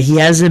that he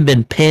hasn't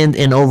been pinned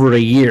in over a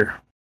year.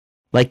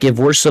 Like, if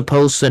we're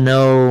supposed to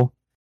know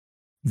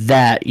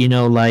that,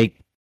 like,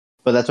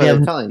 But that's what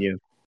they're telling you.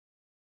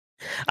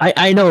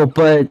 I know,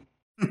 but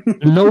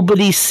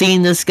nobody's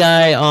seen this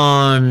guy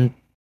on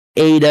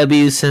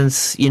AEW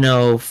since,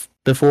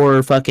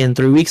 before fucking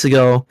 3 weeks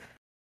ago.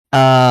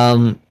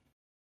 I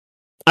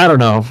don't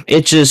know.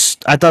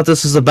 I thought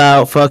this was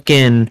about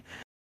fucking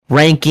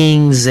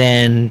rankings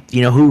and,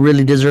 who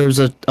really deserves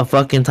a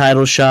fucking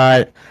title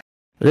shot.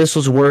 this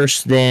was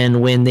worse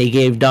than when they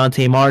gave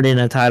Dante Martin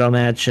a title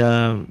match.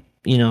 Some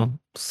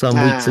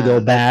weeks ago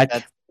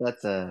back.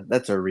 That's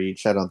a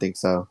reach. I don't think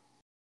so.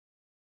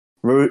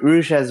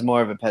 Roosh has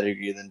more of a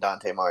pedigree than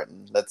Dante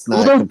Martin. Let's Who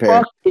not the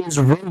compare. fuck is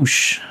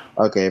Roosh?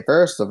 Okay,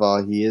 first of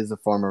all, he is a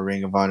former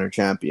Ring of Honor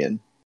champion.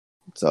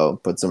 So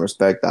put some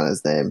respect on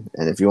his name.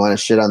 And if you want to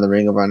shit on the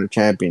Ring of Honor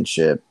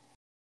championship,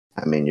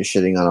 I mean, you're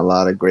shitting on a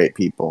lot of great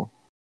people.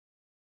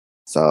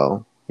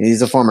 So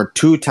he's a former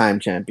 2-time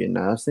champion,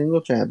 not a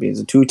single champion.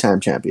 He's a 2-time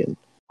champion.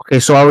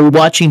 Okay, so are we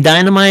watching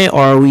Dynamite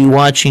or are we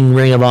watching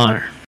Ring of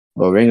Honor?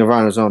 Well, Ring of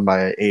Honor is owned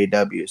by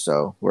AEW,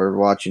 so we're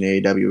watching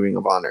AEW Ring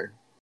of Honor.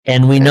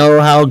 And we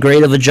know how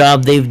great of a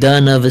job they've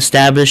done of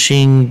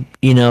establishing,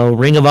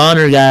 Ring of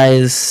Honor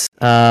guys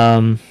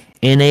in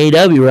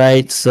AEW,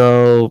 right?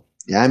 So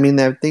yeah, I mean,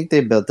 I think they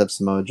built up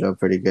Samoa Joe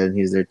pretty good.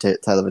 He's their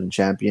television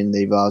champion.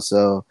 They've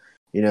also,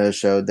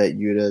 showed that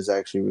Yuta is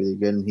actually really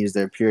good, and he's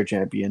their pure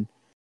champion.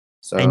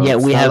 So, and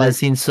yet we haven't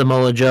seen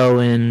Samoa Joe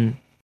in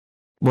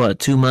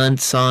 2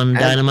 months on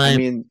Dynamite. I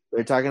mean,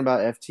 they're talking about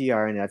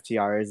FTR, and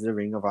FTR is the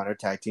Ring of Honor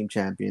Tag Team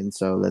Champion.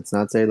 So let's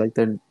not say like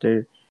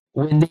they're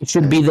when they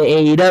should be the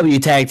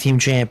AEW Tag Team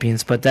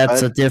Champions, but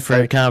that's a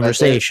different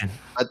conversation.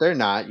 But they're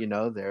not.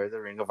 They're the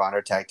Ring of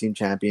Honor Tag Team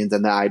Champions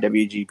and the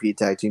IWGP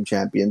Tag Team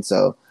Champions.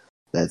 So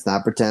let's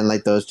not pretend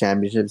like those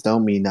championships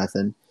don't mean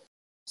nothing.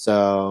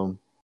 So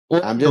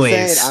I'm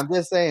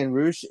just saying,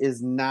 Roosh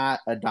is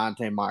not a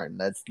Dante Martin.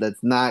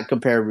 Let's not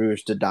compare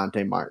Roosh to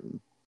Dante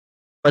Martin.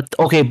 But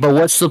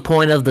what's the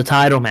point of the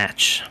title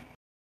match?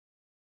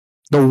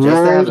 The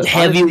World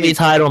Heavyweight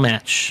title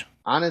match.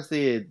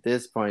 Honestly, at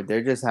this point,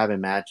 they're just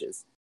having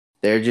matches.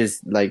 They're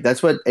just like,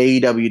 that's what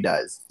AEW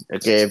does.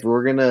 Okay, if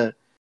we're gonna,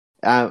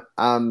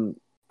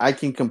 I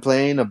can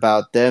complain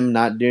about them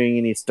not doing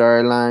any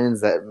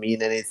storylines that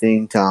mean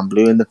anything till I'm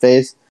blue in the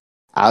face.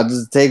 I'll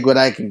just take what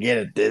I can get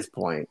at this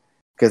point,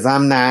 because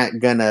I'm not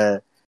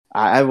gonna.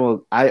 I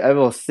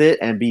will sit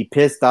and be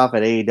pissed off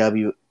at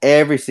AEW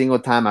every single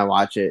time I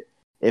watch it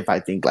if I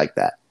think like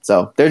that.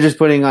 So they're just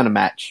putting on a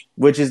match,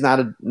 which is not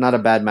a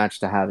bad match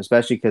to have,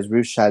 especially because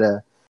Roosh had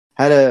a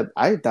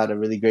I thought a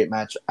really great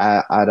match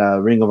at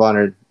Ring of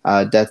Honor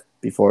Death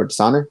Before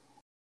Dishonor.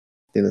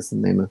 I think that's the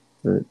name of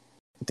it.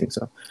 I think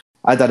so.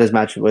 I thought his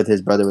match with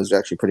his brother was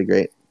actually pretty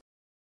great.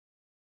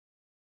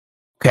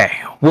 Okay,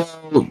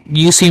 well,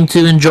 you seem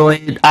to enjoy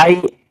it.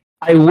 I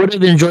would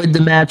have enjoyed the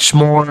match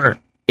more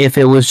if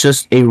it was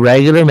just a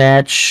regular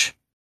match.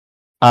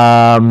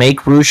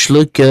 Make Roosh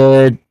look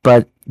good,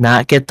 but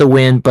not get the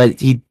win. But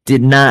he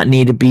did not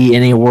need to be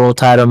in a world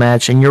title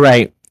match. And you're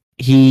right.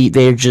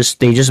 They just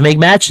make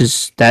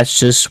matches. That's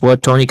just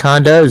what Tony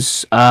Khan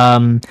does.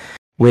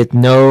 With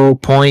no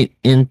point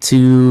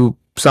into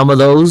some of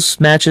those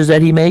matches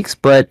that he makes.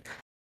 But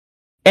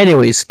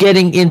anyways,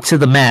 getting into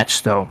the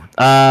match though.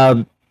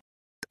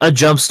 A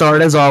jump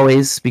start as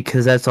always,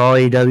 because that's all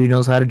AEW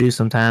knows how to do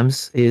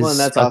sometimes. And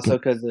that's also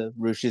because of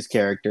Roosh's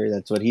character.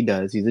 That's what he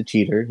does. He's a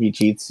cheater. He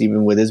cheats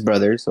even with his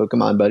brother. So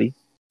come on, buddy.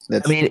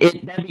 That'd be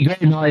great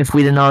if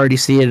we didn't already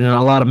see it in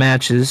a lot of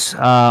matches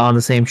on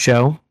the same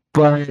show.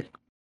 But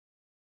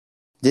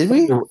did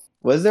we?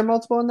 Was there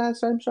multiple in that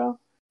same show?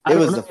 It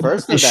was the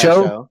first of that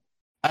show.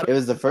 It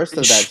was the first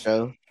of that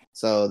show.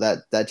 So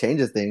that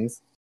changes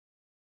things.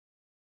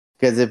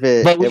 Because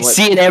but we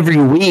see it every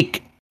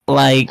week.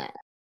 Like,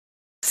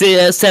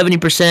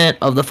 70%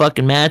 of the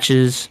fucking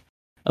matches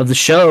of the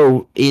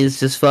show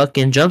is just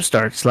fucking jump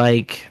starts.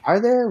 Like,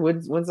 are there?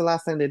 When's the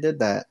last time they did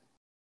that?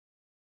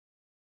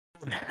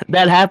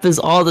 That happens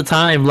all the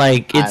time.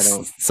 Like,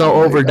 it's so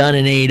overdone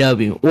in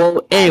AEW.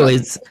 Well,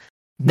 anyways,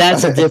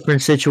 that's a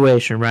different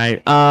situation,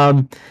 right?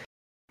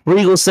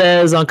 Regal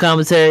says on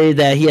commentary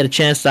that he had a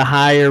chance to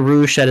hire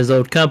Roosh at his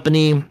old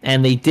company,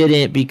 and they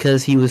didn't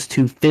because he was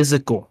too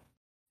physical.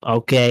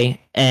 Okay,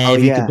 and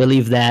if you could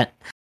believe that,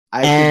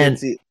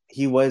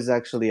 he was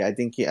actually. I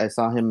think I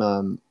saw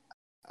him.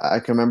 I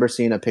can remember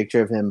seeing a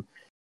picture of him,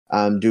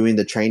 doing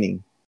the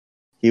training.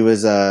 He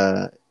was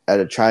at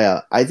a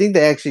tryout. I think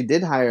they actually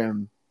did hire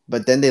him,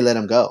 but then they let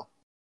him go.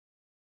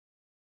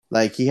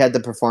 Like, he had the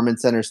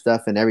performance center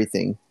stuff and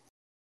everything,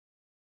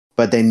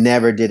 but they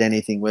never did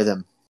anything with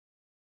him.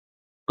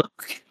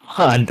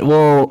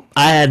 Well,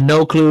 I had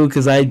no clue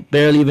because I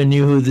barely even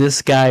knew who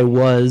this guy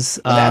was.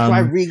 That's why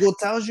Regal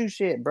tells you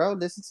shit, bro.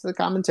 This is the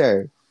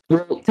commentary.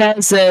 Well,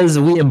 Taz says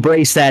we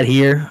embrace that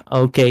here.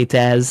 Okay,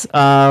 Taz.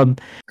 I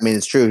mean,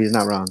 it's true. He's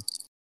not wrong.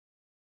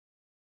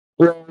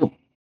 Well,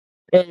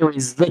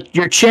 anyways,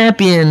 your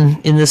champion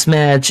in this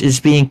match is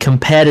being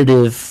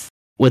competitive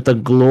with a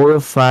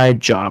glorified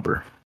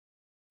jobber.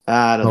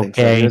 I don't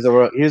think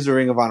so. Here's a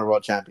Ring of Honor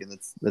World Champion.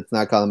 Let's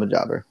not call him a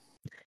jobber.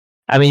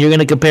 I mean, you're going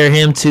to compare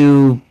him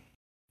to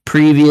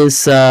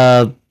previous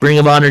Ring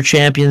of Honor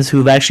champions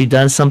who've actually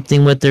done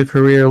something with their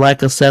career,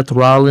 like a Seth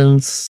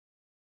Rollins.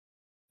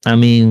 I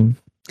mean,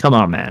 come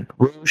on, man.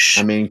 Roosh.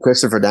 I mean,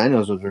 Christopher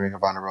Daniels was a Ring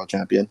of Honor World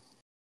Champion.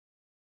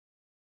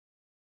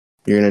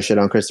 You're going to shit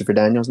on Christopher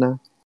Daniels now?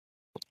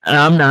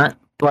 I'm not.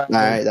 But All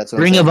right, that's what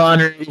I'm Ring of saying.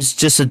 Honor is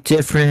just a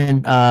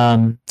different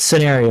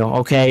scenario.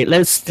 Okay,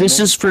 let's Hey, man.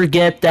 just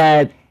forget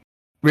that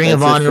Ring of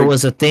Let's just Honor for,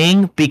 was a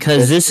thing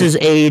because let's this is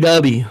just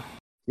AEW,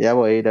 yeah.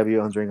 Well,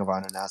 AEW owns Ring of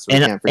Honor now, so we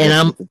and can't and forget that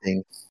I'm it's a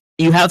thing.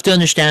 you have to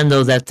understand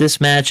though that this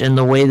match and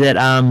the way that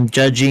I'm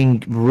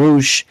judging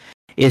Roosh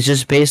is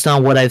just based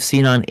on what I've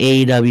seen on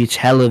AEW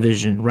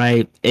television,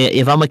 right?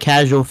 If I'm a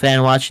casual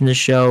fan watching the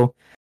show,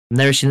 I've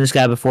never seen this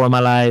guy before in my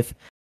life,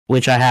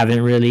 which I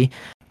haven't really.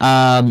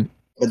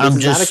 But this I'm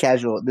is not a just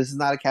casual. This is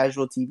not a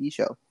casual TV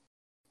show.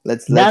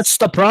 Let's. That's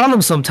the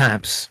problem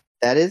sometimes.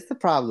 That is the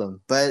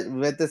problem. But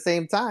at the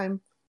same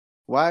time,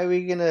 why are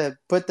we gonna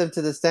put them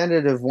to the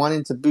standard of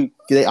wanting to boot?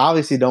 They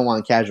obviously don't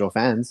want casual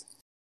fans.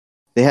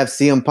 They have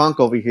CM Punk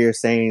over here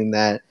saying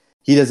that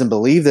he doesn't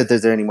believe that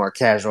there's any more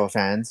casual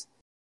fans.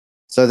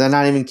 So they're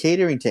not even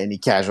catering to any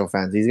casual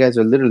fans. These guys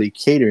are literally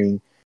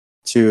catering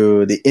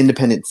to the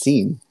independent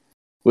scene,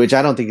 which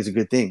I don't think is a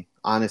good thing.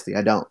 Honestly,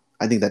 I don't.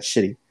 I think that's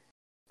shitty.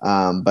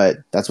 But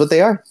that's what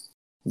they are.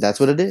 That's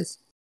what it is.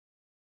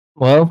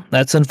 Well,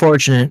 that's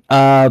unfortunate.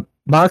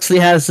 Moxley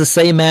has the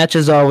same match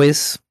as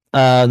always.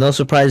 No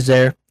surprise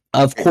there.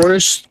 Of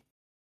course,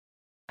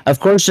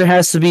 there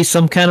has to be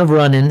some kind of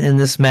run-in in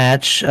this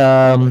match.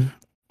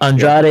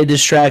 Andrade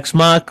distracts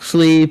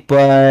Moxley,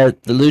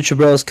 but the Lucha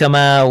Bros come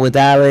out with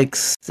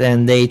Alex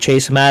and they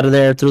chase him out of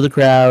there through the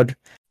crowd.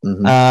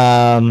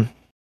 Mm-hmm.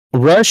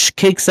 Rush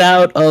kicks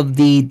out of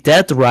the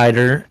Death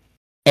Rider,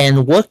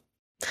 and what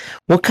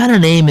kind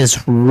of name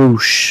is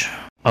Roosh?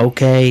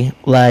 Okay,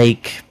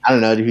 like I don't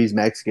know. He's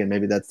Mexican.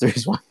 Maybe that's the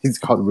reason why he's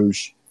called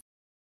Rouge.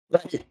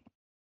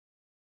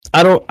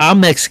 I'm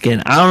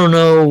Mexican. I don't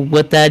know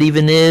what that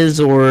even is,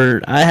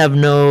 or I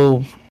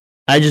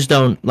just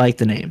don't like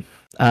the name.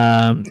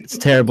 It's a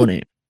terrible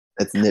name.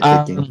 That's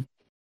nitpicking.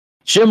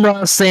 Jim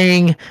Ross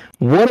saying,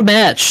 "What a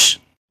match!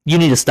 You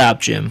need to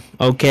stop, Jim."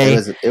 Okay,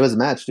 It was a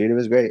match, dude. It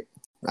was great.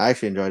 I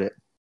actually enjoyed it.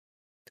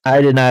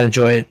 I did not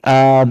enjoy it.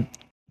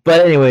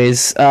 But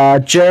anyways,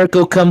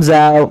 Jericho comes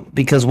out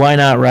because why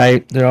not,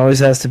 right? There always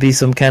has to be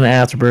some kind of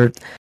afterbirth.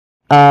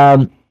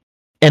 And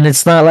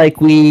it's not like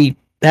we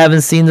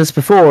haven't seen this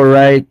before,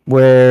 right?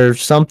 Where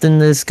something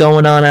is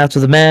going on after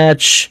the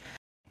match.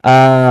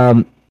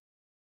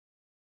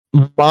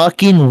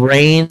 Mocking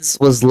Reigns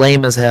was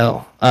lame as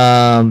hell.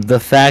 The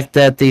fact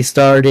that they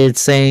started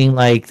saying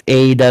like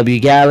AEW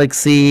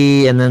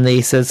Galaxy, and then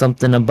they said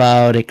something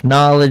about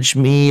acknowledge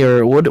me,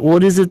 or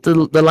what is it? The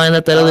line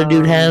that other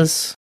dude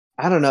has.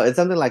 I don't know. It's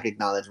something like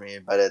acknowledge me,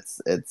 but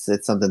it's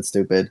something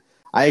stupid.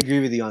 I agree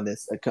with you on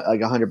this, like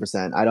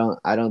 100%.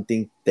 I don't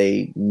think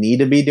they need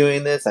to be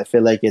doing this. I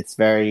feel like it's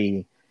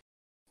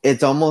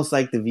almost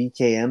like the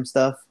VKM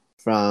stuff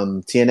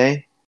from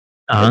TNA.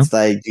 It's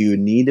like, do you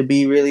need to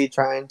be really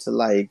trying to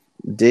like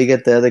dig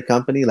at the other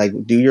company? Like,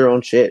 do your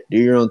own shit, do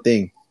your own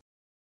thing.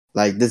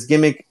 Like this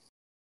gimmick,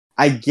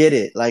 I get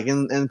it. Like,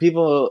 and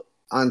people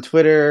on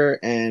Twitter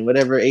and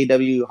whatever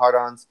AW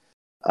hard-ons,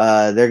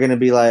 they're gonna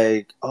be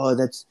like, oh,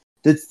 that's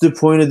the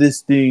point of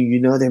this thing, you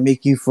know? They're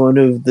making fun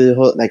of the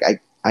whole. Like,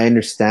 I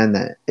understand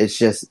that.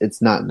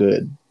 It's not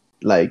good.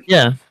 Like,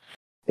 Yeah,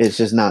 it's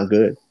just not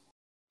good.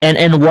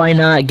 and why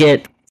not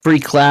get free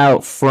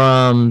clout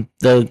from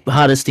the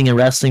hottest thing in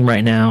wrestling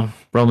right now,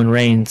 Roman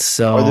Reigns?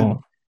 Or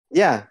So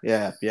yes,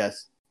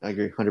 I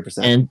agree,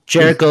 100%. and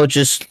Jericho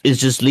is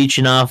just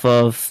leeching off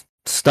of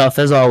stuff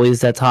as always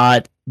that's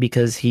hot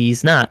because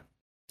he's not.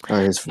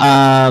 Or his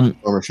Um,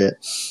 former shit.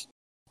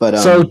 But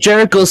so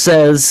Jericho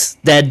says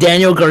that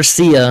Daniel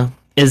Garcia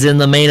is in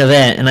the main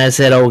event, and I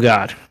said, "Oh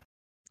God,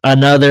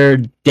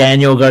 another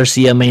Daniel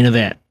Garcia main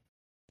event."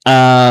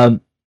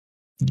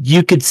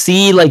 You could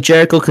see like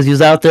Jericho because he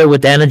was out there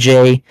with Anna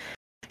Jay.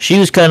 She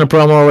was kind of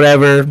promo or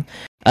whatever.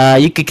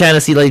 You could kind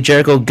of see like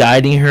Jericho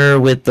guiding her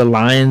with the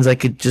lines. I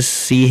could just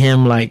see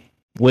him like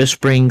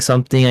whispering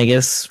something. I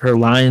guess her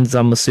lines.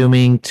 I'm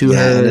assuming to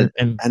her.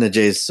 And Anna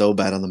Jay is so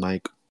bad on the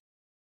mic.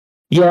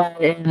 yeah,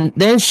 and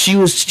then she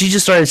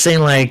just started saying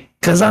like,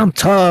 "Cause I'm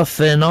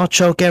tough and I'll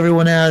choke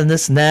everyone out and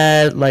this and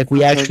that." Like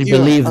we actually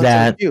believe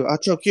that. I'll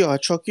choke you.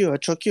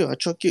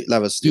 That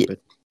was stupid.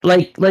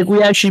 Like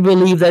we actually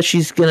believe that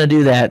she's gonna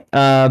do that.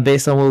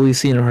 Based on what we've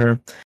seen of her.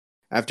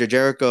 After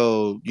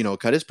Jericho,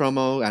 cut his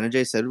promo, Anna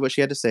Jay said what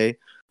she had to say.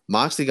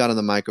 Moxley got on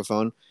the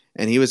microphone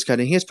and he was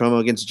cutting his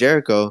promo against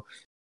Jericho,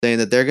 saying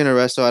that they're gonna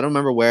wrestle. I don't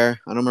remember where,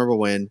 I don't remember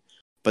when,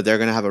 but they're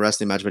gonna have a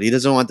wrestling match. But he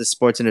doesn't want the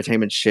sports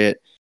entertainment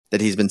shit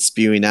that he's been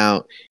spewing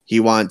out. He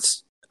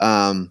wants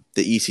the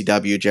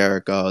ECW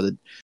Jericho,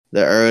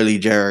 the early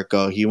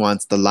Jericho. He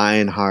wants the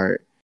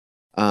Lionheart,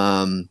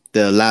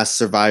 the last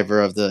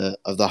survivor of the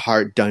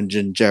Heart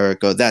Dungeon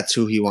Jericho. That's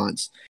who he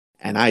wants.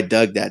 And I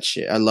dug that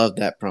shit. I love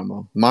that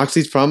promo.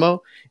 Moxley's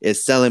promo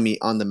is selling me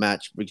on the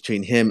match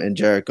between him and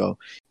Jericho.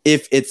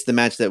 If it's the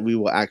match that we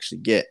will actually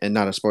get and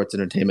not a sports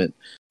entertainment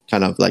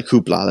kind of like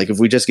hoopla. Like if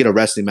we just get a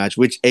wrestling match,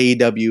 which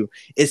AEW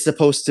is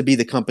supposed to be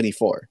the company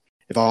for.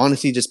 If I want to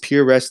see just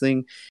pure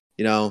wrestling,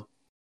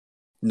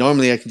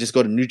 normally I can just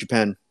go to New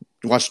Japan,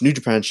 watch New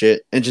Japan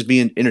shit, and just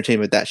be entertained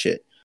with that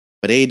shit.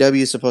 But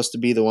AEW is supposed to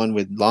be the one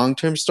with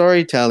long-term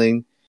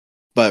storytelling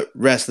but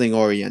wrestling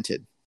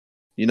oriented.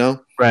 You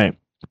know, Right.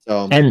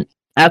 so And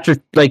after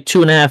like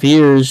 2.5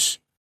 years,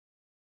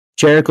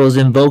 Jericho's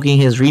invoking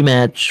his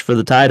rematch for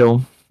the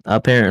title.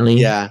 Apparently,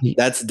 yeah,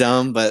 that's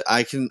dumb, but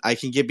I can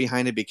get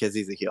behind it because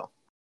he's a heel.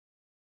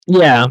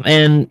 yeah,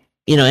 and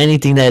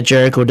anything that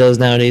Jericho does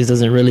nowadays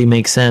doesn't really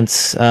make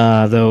sense,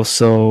 though.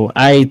 So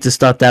I just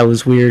thought that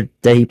was weird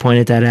that he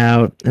pointed that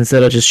out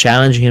instead of just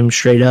challenging him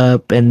straight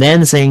up and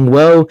then saying,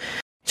 "Well,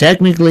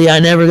 technically, I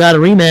never got a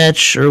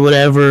rematch or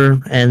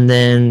whatever." And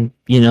then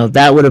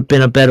that would have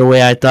been a better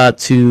way, I thought,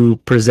 to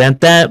present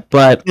that.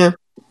 But Yeah,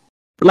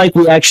 like,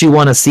 we actually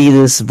want to see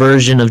this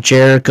version of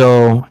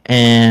Jericho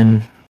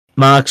and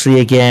Moxley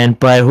again.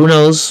 But who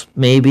knows?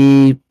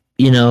 Maybe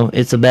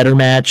it's a better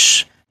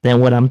match than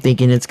what I'm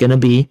thinking it's gonna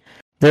be.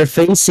 They're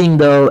facing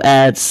though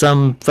at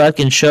some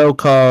fucking show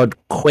called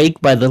Quake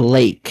by the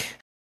Lake.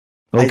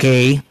 I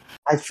Okay.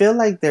 I feel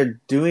like they're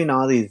doing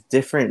all these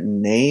different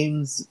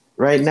names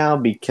right now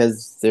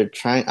because they're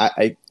trying.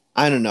 I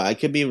don't know. I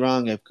could be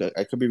wrong.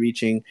 I could be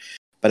reaching,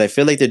 but I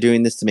feel like they're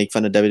doing this to make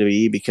fun of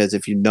WWE because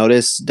if you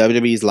notice,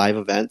 WWE's live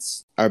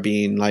events are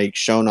being like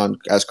shown on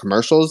as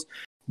commercials,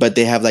 but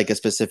they have like a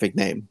specific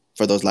name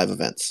for those live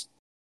events.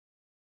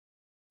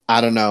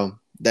 I don't know.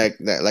 That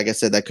like I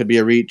said, that could be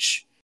a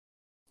reach.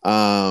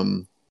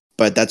 Um,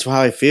 but that's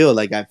how I feel.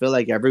 Like I feel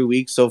like every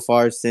week so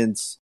far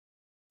since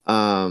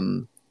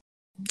um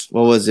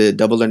what was it,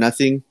 Double or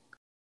Nothing,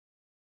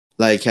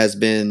 like has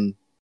been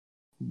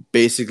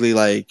basically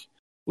like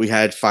we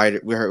had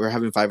fight. We're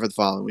having Fight for the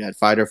Fallen. We had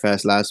Fighter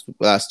Fest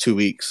last 2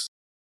 weeks.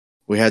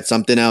 We had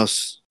something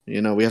else. We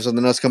have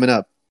something else coming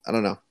up. I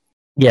don't know.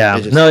 Yeah.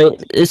 It just No,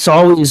 it's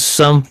always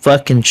some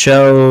fucking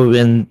show,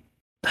 and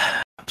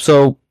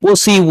so we'll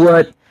see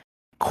what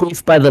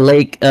Queef by the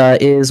Lake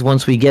is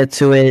once we get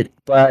to it.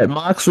 But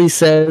Moxley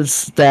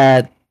says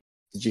that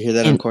did you hear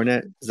that on in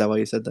Cornet? Is that why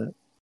you said that?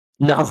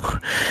 no,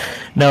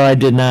 no, I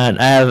did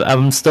not.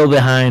 I'm still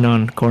behind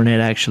on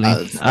Cornet actually.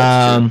 That's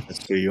true.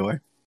 That's true. You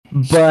are.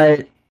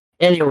 But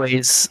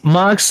anyways,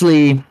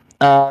 Moxley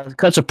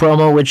cuts a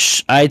promo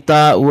which I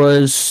thought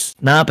was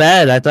not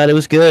bad. I thought it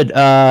was good.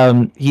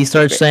 He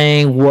starts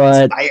saying It's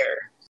what fire.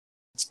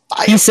 It's he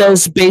fire, bro.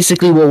 says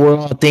basically what we're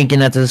all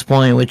thinking at this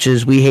point, which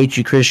is we hate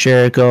you, Chris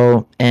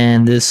Jericho,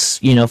 and this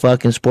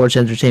fucking sports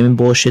entertainment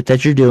bullshit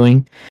that you're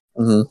doing.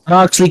 Mm-hmm.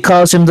 Moxley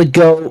calls him the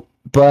GOAT,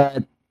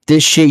 but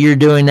this shit you're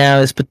doing now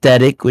is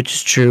pathetic, which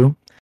is true.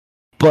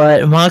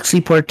 But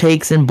Moxley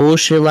partakes in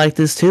bullshit like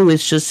this too.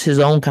 It's just his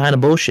own kind of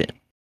bullshit.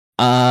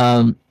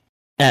 Um,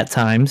 at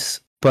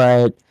times,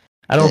 but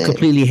I don't Hey.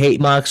 completely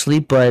hate Moxley,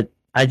 but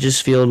I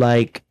just feel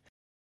like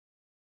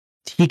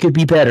he could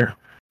be better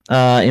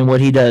in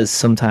what he does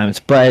sometimes.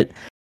 But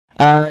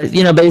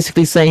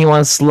basically saying he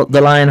wants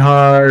the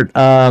Lionheart.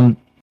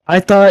 I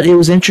thought it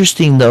was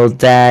interesting though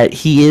that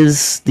he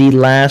is the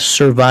last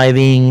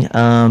survivor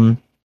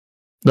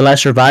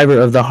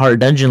of the Heart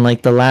Dungeon,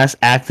 like the last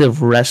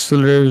active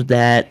wrestler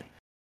that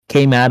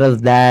came out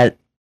of that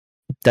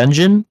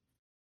dungeon.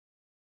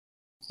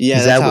 Yeah,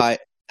 Is that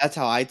what? that's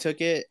how I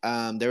took it.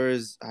 There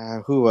was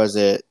who was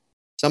it?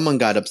 Someone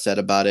got upset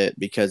about it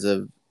because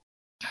of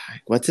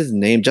what's his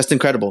name? Just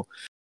Incredible.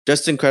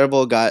 Just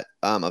Incredible got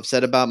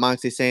upset about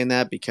Moxley saying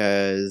that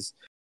because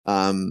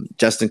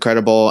Just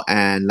Incredible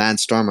and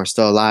Lance Storm are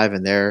still alive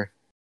and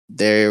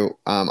they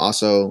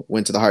also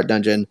went to the Heart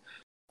Dungeon.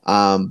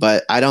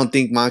 But I don't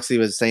think Moxley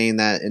was saying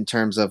that in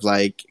terms of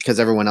like because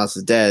everyone else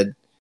is dead.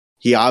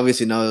 He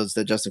obviously knows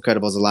that Just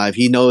Incredible is alive.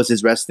 He knows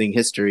his wrestling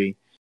history.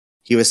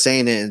 He was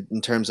saying it in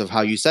terms of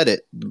how you said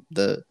it.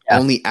 The Yeah.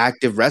 only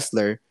active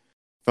wrestler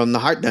from the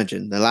Heart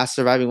Dungeon, the last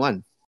surviving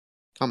one.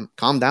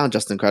 Calm down,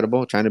 Just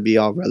Incredible, trying to be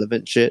all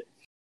relevant shit.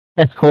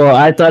 Well,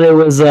 I thought it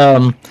was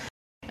an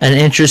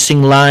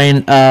interesting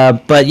line.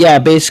 But yeah,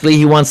 basically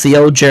he wants the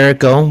old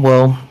Jericho.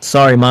 Well,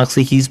 sorry,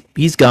 Moxley,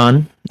 he's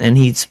gone, and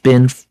he's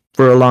been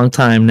for a long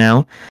time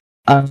now.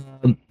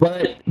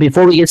 But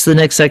before we get to the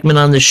next segment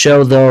on the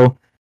show, though,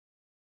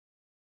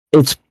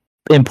 it's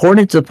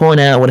important to point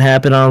out what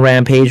happened on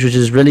Rampage, which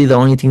is really the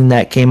only thing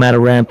that came out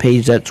of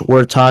Rampage that's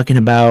worth talking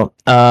about.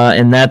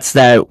 And that's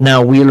that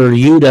now Wheeler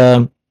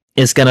Yuta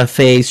is gonna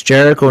face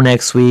Jericho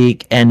next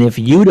week, and if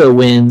Yuta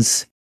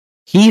wins,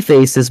 he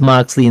faces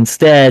Moxley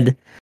instead.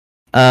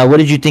 What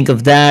did you think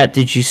of that?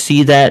 Did you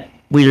see that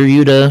Wheeler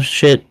Yuta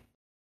shit?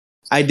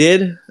 I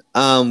did.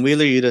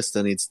 Wheeler Yuta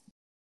still needs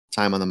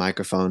time on the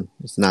microphone.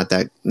 It's not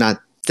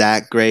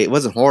that great. It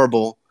wasn't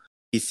horrible.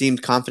 He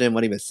seemed confident in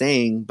what he was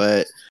saying,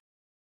 but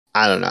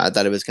I don't know. I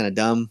thought it was kind of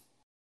dumb.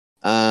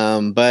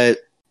 But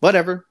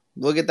whatever.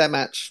 We'll get that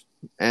match,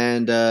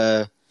 and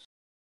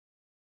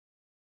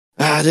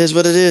it is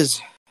what it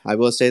is. I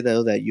will say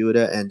though that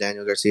Yuta and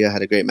Daniel Garcia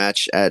had a great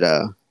match at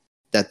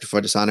Death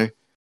Before Dishonor.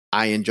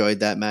 I enjoyed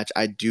that match.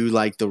 I do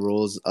like the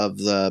rules of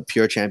the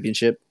Pure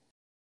Championship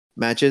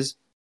matches.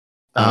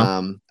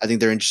 Uh-huh. I think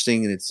they're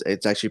interesting and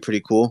it's actually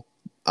pretty cool.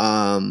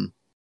 It's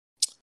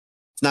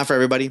not for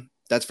everybody,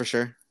 that's for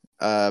sure.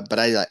 But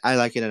I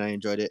like it and I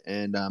enjoyed it,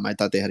 and I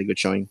thought they had a good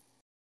showing.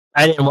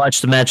 I didn't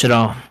watch the match at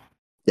all.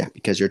 Yeah,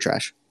 because you're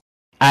trash.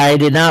 I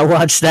did not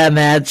watch that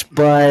match,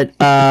 but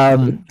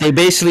they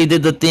basically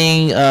did the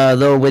thing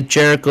though with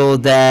Jericho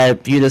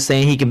that Yuta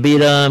saying he can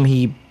beat him.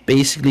 He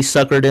basically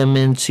suckered him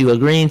into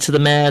agreeing to the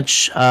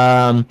match.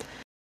 I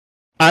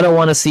don't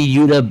want to see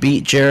Yuta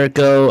beat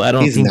Jericho. I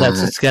don't He's think not.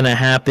 that's what's gonna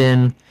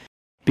happen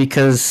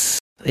because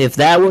if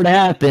that were to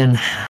happen,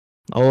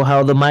 oh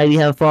how the mighty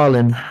have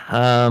fallen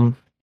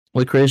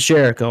with Chris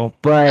Jericho.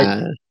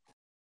 But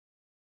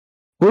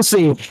we'll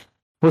see.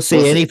 We'll see.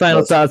 We'll Any see.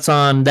 final thoughts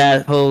on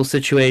that whole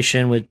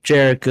situation with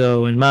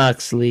Jericho and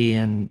Moxley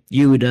and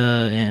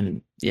Yuta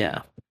and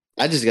yeah.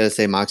 I just gotta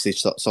say Moxley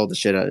sold the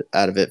shit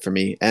out of it for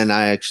me, and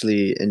I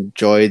actually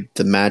enjoyed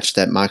the match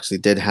that Moxley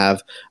did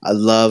have. I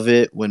love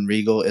it when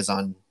Regal is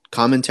on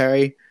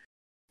commentary.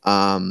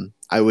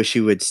 I wish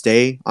he would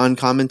stay on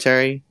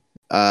commentary.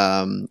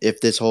 If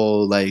this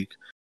whole like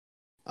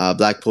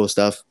Blackpool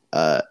stuff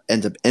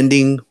ends up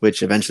ending,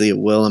 which eventually it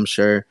will, I'm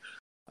sure.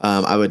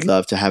 I would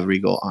love to have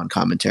Regal on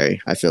commentary.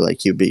 I feel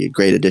like he'd be a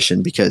great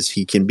addition because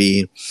he can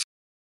be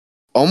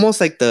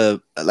almost like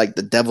the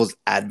devil's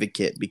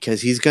advocate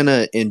because he's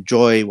gonna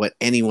enjoy what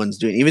anyone's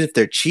doing, even if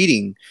they're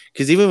cheating.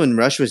 Because even when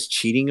Rush was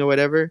cheating or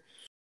whatever,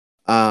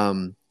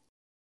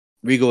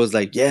 Regal was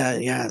like,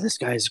 yeah, this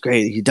guy's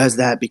great. He does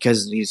that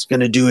because he's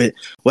gonna do it,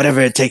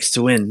 whatever it takes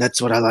to win.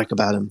 That's what I like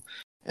about him.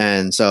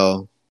 And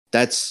so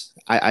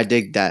I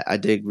dig that. I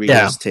dig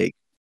Regal's take.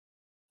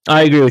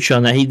 I agree with you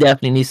on that. He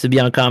definitely needs to be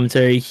on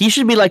commentary. He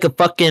should be like a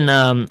fucking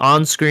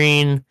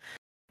on-screen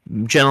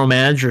general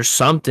manager or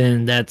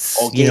something.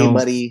 That's okay,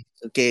 buddy.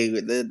 Okay,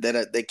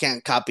 they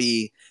can't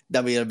copy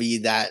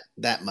WWE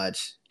that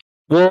much.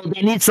 Well,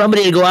 they need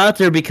somebody to go out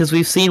there because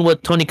we've seen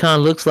what Tony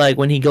Khan looks like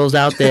when he goes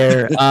out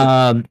there.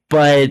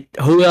 But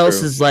who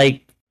else is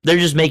like? They're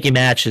just making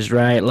matches,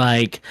 right?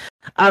 Like,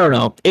 I don't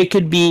know. It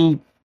could be.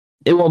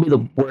 It won't be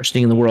the worst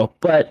thing in the world,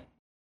 but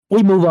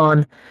we move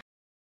on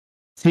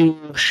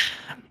to.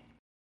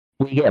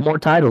 We get more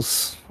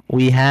titles.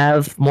 We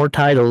have more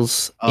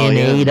titles in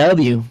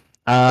AEW.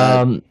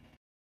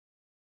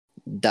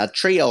 The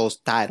trios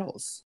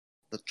titles.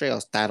 The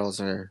trios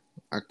titles are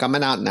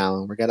coming out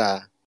now. We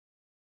gotta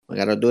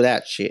do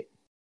that shit.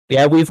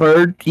 Yeah, we've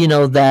heard,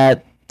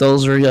 that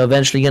those are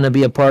eventually going to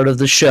be a part of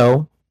the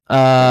show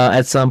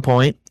at some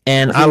point.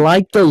 And I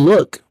like the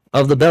look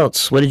of the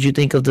belts. What did you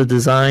think of the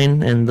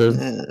design and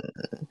the?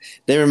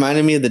 They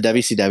reminded me of the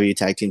WCW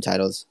tag team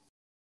titles.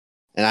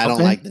 And I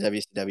don't like the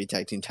WCW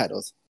tag team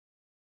titles.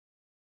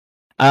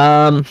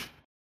 I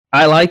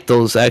like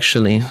those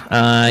actually.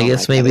 I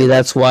guess maybe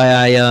that's why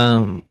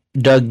I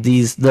dug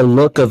the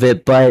look of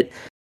it. But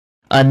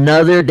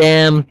another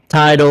damn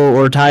title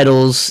or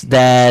titles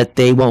that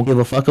they won't give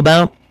a fuck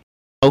about.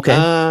 Okay.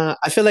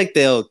 I feel like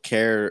they'll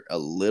care a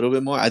little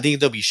bit more. I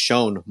think they'll be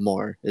shown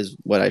more, is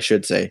what I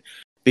should say,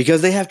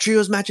 because they have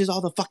trios matches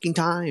all the fucking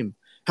time.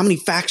 How many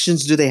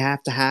factions do they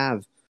have to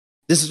have?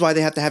 This is why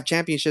they have to have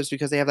championships,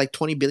 because they have like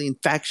 20 billion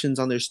factions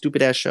on their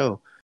stupid ass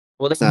show.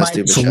 Well, it's not a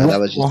stupid show. That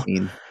was just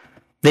mean.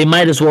 They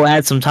might as well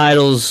add some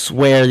titles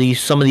where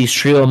some of these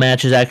trio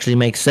matches actually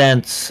make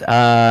sense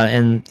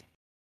and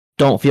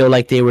don't feel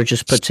like they were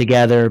just put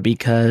together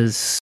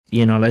because,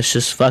 let's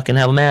just fucking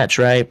have a match,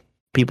 right?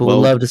 People would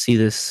love to see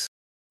this.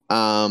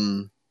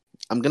 I'm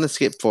going to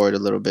skip forward a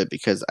little bit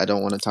because I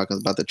don't want to talk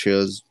about the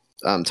trios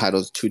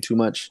titles too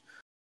much.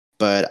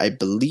 But I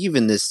believe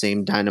in this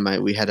same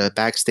Dynamite, we had a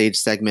backstage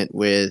segment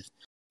with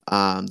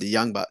the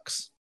Young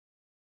Bucks.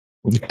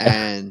 Yeah.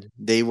 And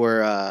they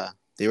were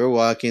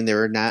walking. They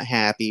were not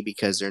happy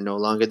because they're no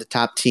longer the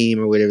top team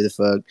or whatever the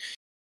fuck.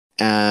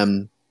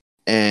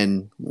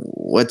 And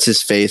what's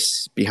his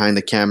face behind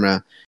the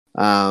camera?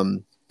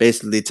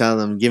 Basically telling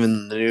them, giving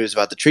them the news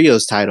about the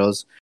trios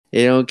titles.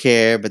 They don't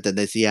care, but then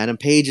they see Adam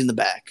Page in the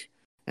back.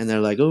 And they're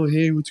like, oh,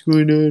 hey, what's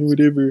going on?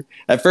 Whatever.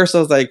 At first I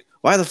was like,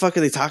 why the fuck are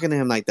they talking to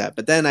him like that?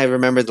 But then I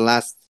remember the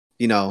last,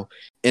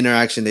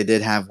 interaction they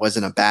did have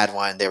wasn't a bad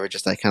one. They were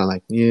just like, kind of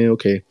like, yeah,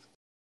 okay.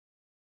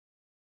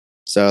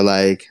 So,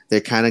 like,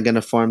 they're kind of going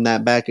to form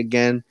that back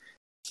again.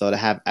 So to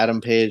have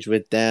Adam Page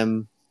with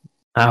them,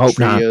 I hope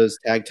trios,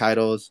 tag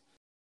titles.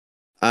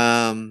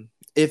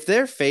 If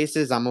they're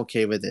faces, I'm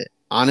okay with it.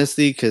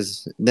 Honestly,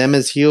 because them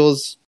as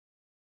heels,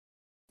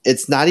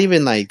 it's not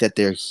even like that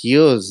they're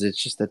heels.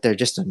 It's just that they're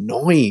just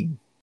annoying.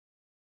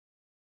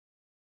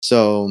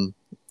 So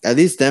at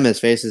least them as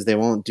faces, they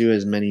won't do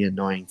as many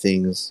annoying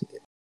things.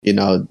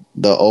 The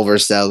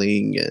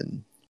overselling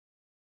and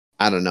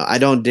I don't know. I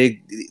don't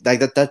dig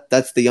like that.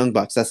 That's the Young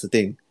Bucks. That's the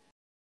thing.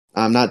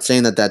 I'm not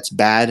saying that that's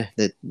bad.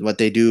 That what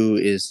they do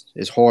is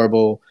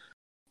horrible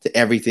to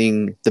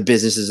everything the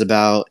business is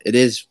about. It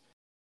is,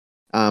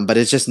 but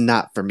it's just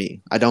not for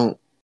me. I don't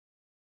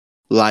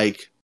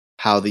like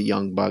how the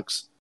Young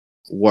Bucks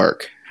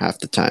work half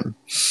the time.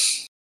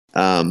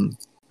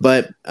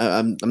 But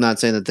I'm not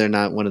saying that they're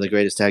not one of the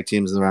greatest tag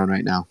teams around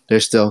right now. They're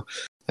still,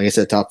 like I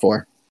said, top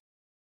 4.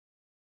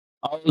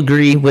 I'll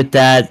agree with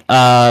that.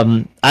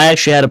 I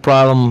actually had a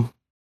problem,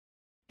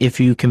 if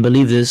you can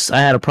believe this. I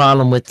had a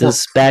problem with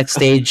this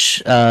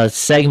backstage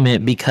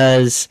segment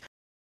because,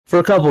 for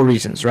a couple of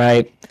reasons,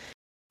 right?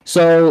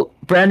 So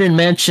Brandon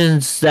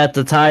mentions that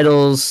the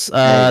titles There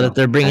you that go,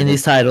 they're bringing Brandon.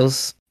 these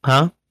titles,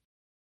 huh?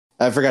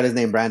 I forgot his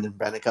name. Brandon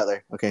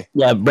Cutler. Okay.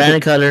 Yeah, Brandon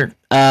Cutler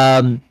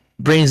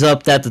brings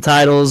up that the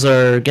titles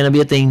are gonna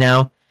be a thing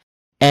now,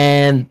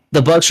 and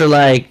the Bucks are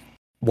like,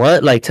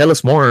 "What? Like, tell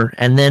us more."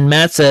 And then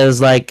Matt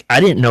says, "Like, I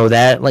didn't know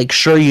that. Like,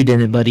 sure you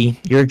didn't, buddy.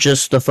 You're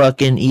just the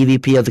fucking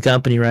EVP of the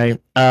company, right?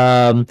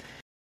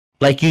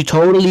 Like you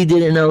totally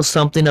didn't know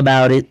something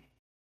about it,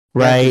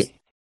 Yeah, right?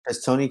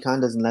 because Tony Khan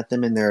doesn't let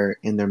them in their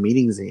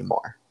meetings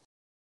anymore.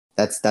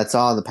 That's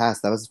all in the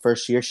past. That was the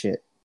first year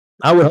shit.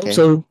 I would hope Okay.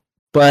 so,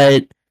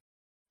 but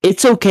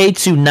it's okay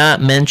to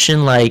not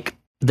mention like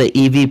the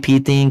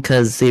EVP thing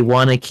because they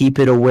want to keep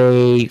it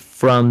away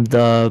from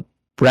the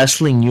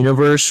wrestling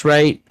universe,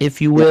 right? If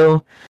you Yeah.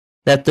 will,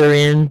 that they're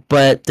in.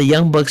 But the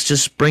Young Bucks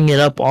just bring it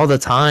up all the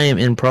time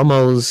in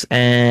promos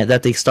and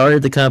that they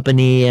started the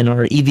company and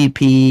are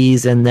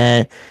EVPs and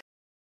that.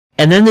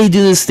 And then they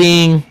do this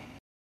thing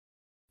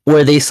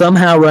where they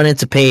somehow run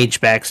into Paige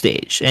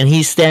backstage and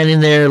he's standing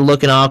there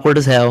looking awkward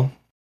as hell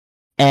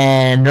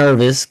and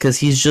nervous because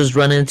he's just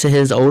run into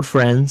his old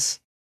friends.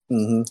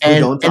 Who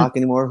And don't talk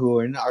anymore? Who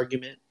are in an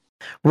argument?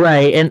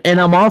 right, and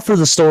I'm all for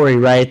the story,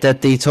 right,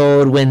 that they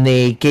told when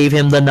they gave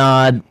him the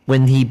nod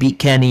when he beat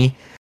Kenny.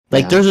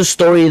 Like Yeah. there's a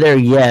story there,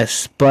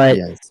 yes, but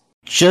Yes.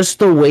 just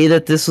the way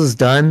that this was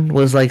done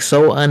was like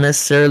so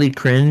unnecessarily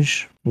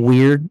cringe,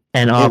 weird,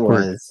 and It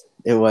awkward. was.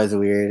 It was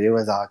weird. It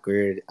was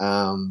awkward.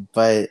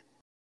 But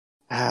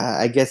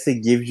I guess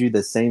it gives you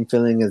the same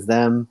feeling as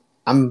them.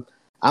 I'm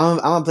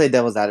gonna play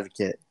devil's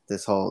advocate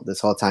this whole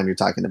time you're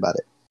talking about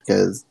it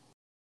because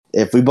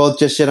if we both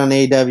just shit on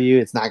AEW,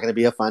 it's not gonna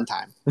be a fun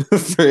time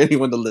for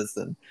anyone to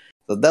listen.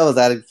 So devil's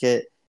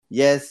advocate,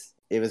 yes,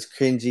 it was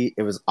cringy,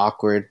 it was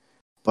awkward,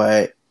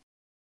 but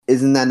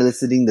isn't that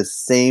eliciting the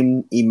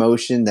same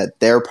emotion that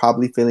they're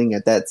probably feeling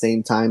at that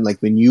same time? Like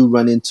when you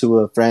run into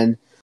a friend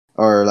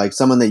or like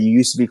someone that you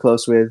used to be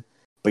close with,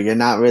 but you're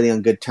not really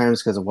on good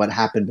terms because of what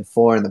happened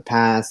before in the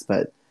past,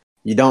 but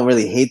you don't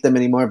really hate them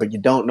anymore, but you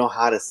don't know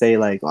how to say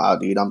like, "Wow,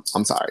 dude, I'm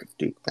sorry,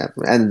 dude." At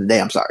the end of the day,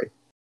 I'm sorry.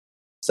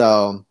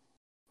 So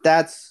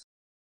that's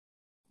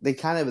they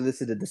kind of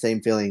elicited the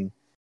same feeling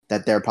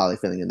that they're probably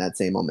feeling in that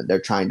same moment.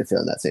 They're trying to feel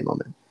in that same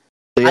moment.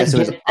 So I yes, it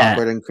was get that.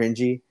 awkward and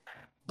cringy,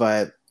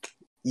 but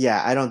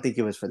yeah, I don't think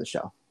it was for the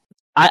show.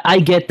 I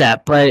get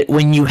that, but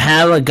when you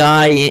have a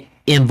guy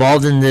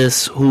involved in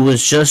this who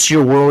was just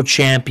your world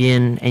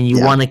champion and you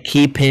Yeah. want to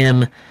keep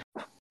him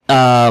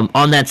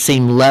on that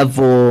same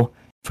level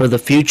for the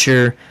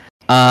future.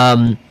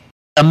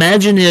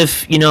 Imagine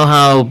if you know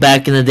how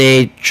back in the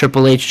day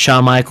Triple H,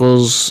 Shawn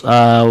Michaels,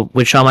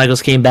 when Shawn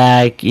Michaels came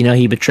back, you know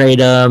he betrayed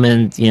him,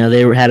 and you know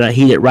they had a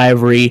heated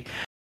rivalry.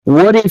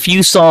 What if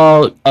you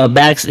saw a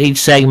backstage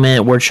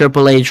segment where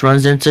Triple H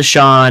runs into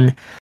Shawn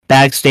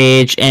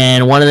backstage,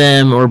 and one of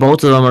them or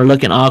both of them are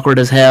looking awkward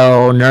as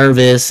hell,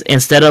 nervous,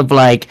 instead of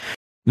like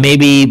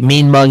maybe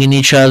mean mugging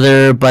each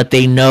other, but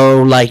they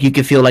know like you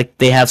can feel like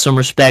they have some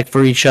respect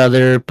for each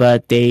other,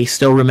 but they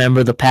still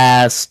remember the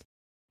past.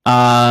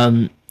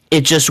 Um,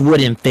 it just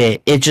wouldn't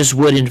fit. It just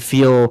wouldn't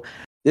feel.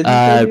 Didn't they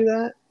Uh, do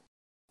that?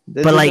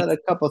 They but did like that a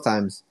couple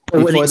times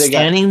when before he's they got.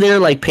 standing there,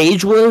 like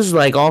Paige was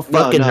like all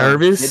No, fucking no,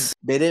 nervous.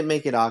 they didn't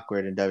make it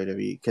awkward in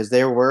WWE because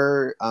there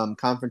were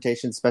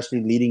confrontations,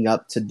 especially leading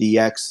up to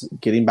DX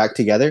getting back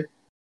together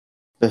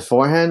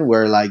beforehand,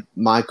 where like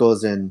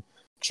Michaels and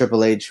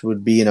Triple H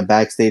would be in a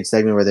backstage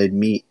segment where they'd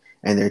meet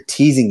and they're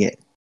teasing it.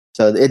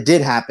 So it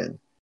did happen.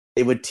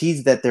 They would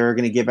tease that they were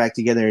going to get back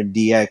together in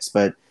DX,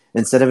 but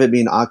instead of it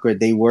being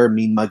awkward, they were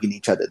mean mugging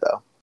each other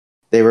though.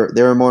 They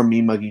were more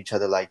mean mugging each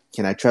other. Like,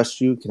 can I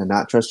trust you? Can I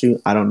not trust you?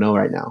 I don't know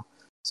right now.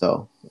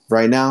 So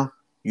right now,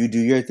 you do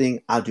your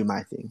thing, I'll do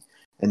my thing,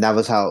 and that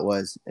was how it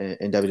was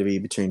in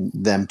WWE between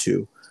them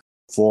two,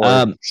 for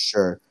Um,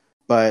 sure.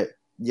 But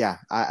yeah,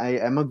 I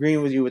am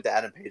agreeing with you with the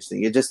Adam Page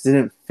thing. It just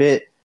didn't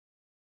fit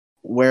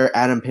where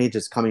Adam Page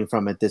is coming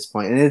from at this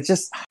point, and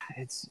it's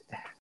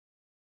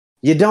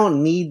you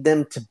don't need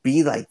them to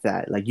be like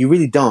that. Like you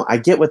really don't. I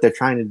get what they're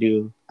trying to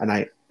do, and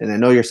I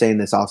know you're saying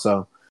this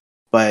also,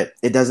 but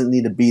it doesn't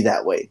need to be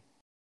that way.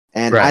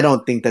 And I right.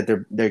 don't think that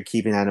they're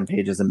keeping Adam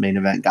Page as a main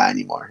event guy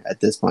anymore at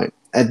this point.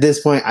 At this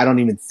point, I don't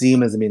even see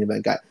him as a main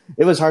event guy.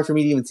 It was hard for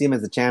me to even see him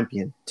as a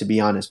champion, to be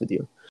honest with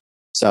you.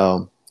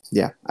 So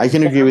yeah, I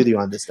can agree with you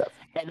on this stuff.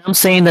 And I'm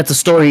saying that the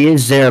story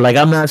is there. Like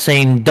I'm not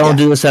saying don't Yeah,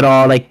 do this at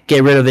all. Like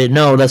get rid of it.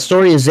 No, the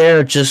story is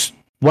there. Just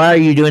why are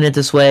you doing it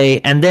this way?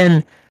 And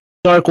then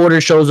Dark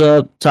Order shows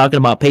up talking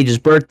about Paige's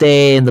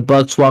birthday, and the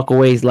Bucks walk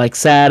away like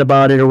sad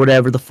about it or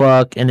whatever the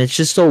fuck. And it's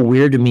just so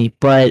weird to me.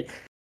 But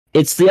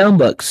it's the Young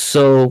Bucks,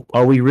 so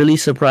are we really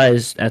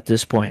surprised at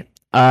this point?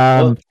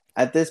 well,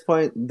 at this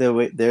point,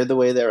 they're the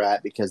way they're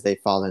at because they've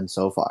fallen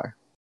so far.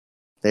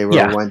 They were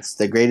Yeah. once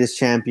the greatest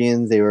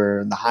champions. They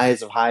were in the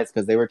highest of highs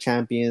because they were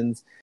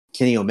champions.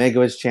 Kenny Omega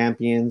was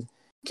champions.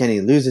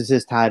 Kenny loses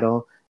his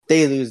title.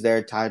 They lose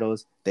their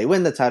titles. They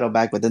win the title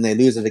back, but then they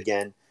lose it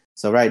again.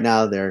 So right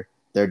now they're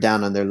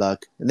down on their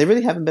luck, and they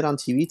really haven't been on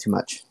TV too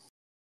much.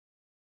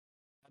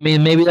 I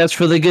mean, maybe that's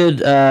for the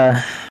good.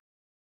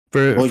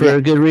 for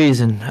a good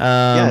reason.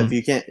 Yeah,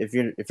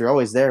 if you're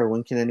always there,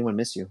 when can anyone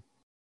miss you?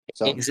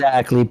 So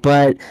Exactly.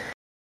 But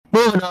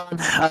moving on.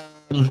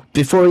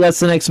 Before we got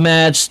to the next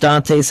match,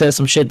 Dante says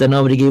some shit that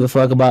nobody gave a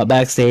fuck about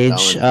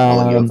backstage. no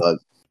one give a fuck.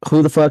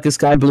 Who the fuck is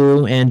Sky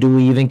Blue, and do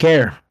we even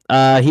care?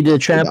 He did a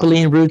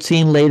trampoline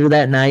routine later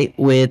that night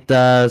with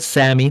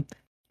Sammy.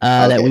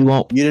 That we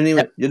won't. You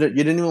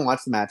didn't even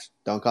watch the match.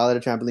 Don't call it a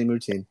trampoline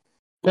routine.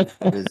 It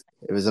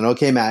was an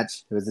okay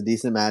match. It was a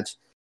decent match,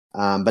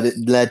 but it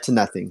led to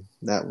nothing.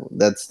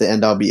 That's the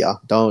end all be all.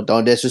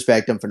 Don't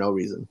disrespect him for no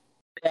reason.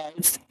 Yeah,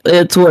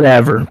 it's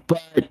whatever.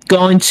 But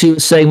going to a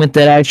segment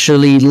that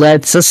actually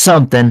led to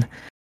something.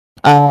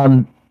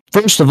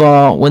 First of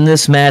all, when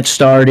this match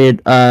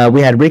started,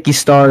 we had Ricky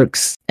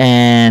Starks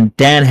and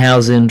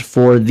Danhausen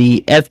for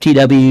the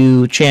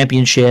FTW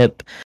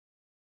Championship.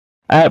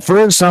 At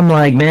first, I'm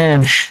like,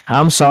 man,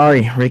 I'm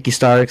sorry, Ricky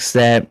Starks,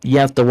 that you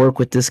have to work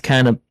with this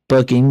kind of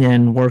booking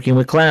and working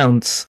with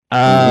clowns.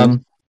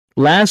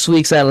 Last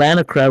week's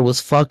Atlanta crowd was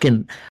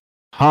fucking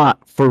hot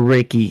for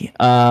Ricky.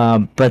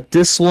 But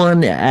this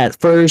one, at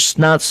first,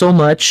 not so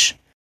much.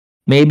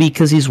 Maybe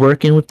because he's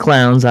working with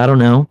clowns. I don't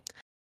know.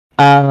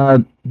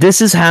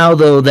 This is how,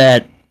 though,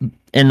 that,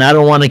 and I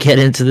don't want to get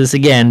into this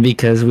again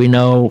because we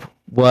know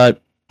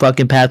what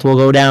fucking path we'll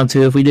go down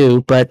to if we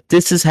do, but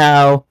this is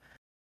how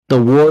the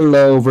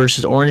Wardlow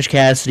versus Orange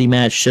Cassidy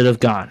match should have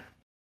gone.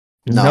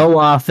 No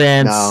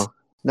offense.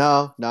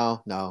 No.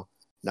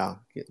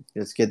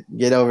 Just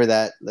get over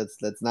that. Let's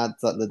not.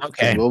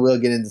 Okay. We'll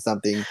get into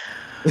something.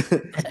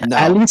 No,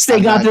 at least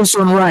they got this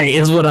one right,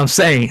 is what I'm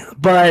saying.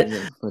 But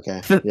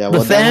okay, yeah.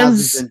 Well, the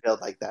fans been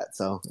built like that,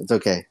 so it's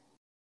okay.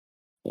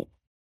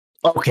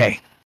 Okay,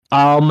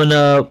 I'm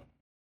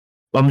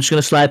just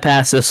gonna slide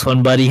past this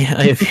one, buddy.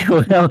 If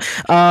you will.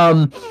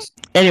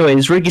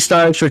 Anyways, Ricky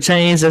Starks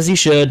retains as he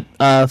should.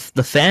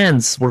 The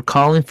fans were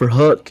calling for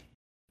Hook,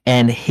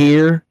 and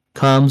here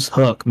comes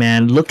Hook.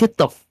 Man,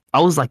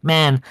 I was like,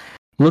 man,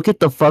 look at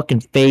the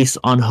fucking face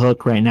on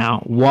Hook right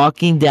now,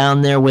 walking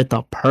down there with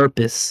a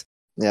purpose.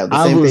 Yeah,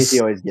 the same face he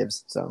always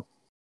gives. So,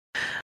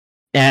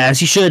 as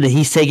he should.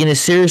 He's taking it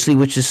seriously,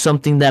 which is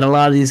something that a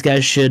lot of these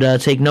guys should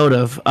take note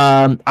of.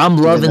 I'm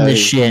loving this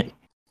shit.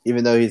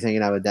 Even though he's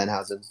hanging out with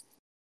Danhausen.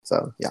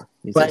 So, yeah.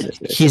 But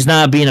he's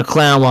not being a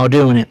clown while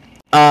doing it.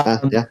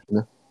 Yeah.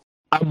 No.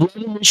 I'm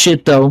loving this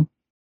shit, though.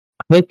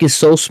 Hook is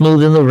so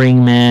smooth in the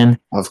ring, man.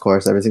 Of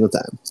course, every single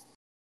time.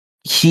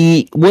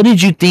 What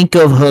did you think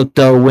of Hook,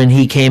 though, when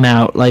he came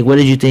out? Like, what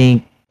did you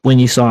think when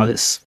you saw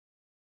this?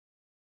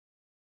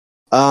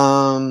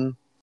 I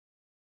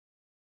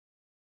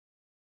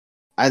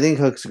think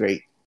Hook's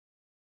great.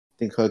 I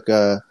think Hook,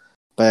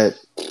 but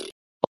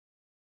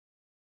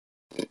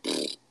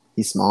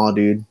he's small,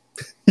 dude.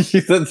 That's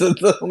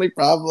the only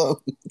problem.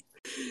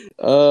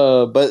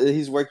 But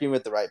he's working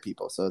with the right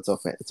people, so it's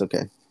okay. It's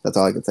okay. That's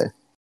all I can say.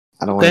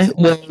 I don't want to say.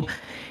 Well,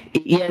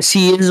 yes,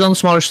 he is on the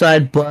smaller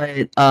side,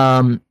 but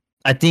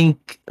I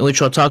think,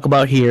 which I'll talk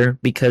about here,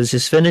 because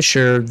his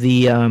finisher,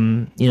 the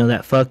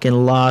that fucking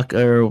lock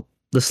or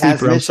the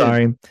sleeper. I'm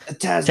sorry,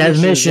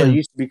 Tazmission. It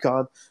used to be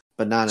called,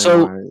 but not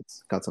anymore.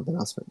 It's called something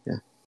else. But yeah,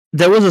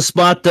 there was a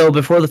spot though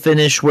before the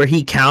finish where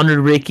he countered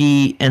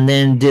Ricky and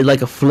then did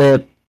like a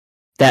flip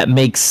that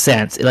makes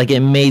sense. Like, it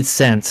made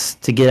sense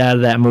to get out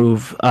of that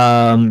move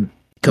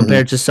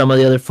compared to some of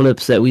the other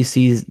flips that we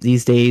see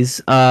these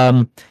days.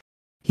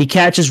 He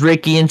catches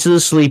Ricky into the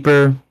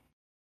sleeper,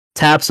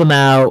 taps him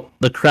out.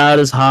 The crowd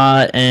is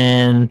hot,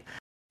 and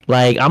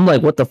I'm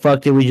like, what the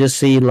fuck did we just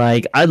see?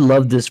 Like, I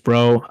love this,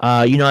 bro.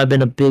 I've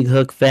been a big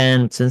Hook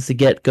fan since the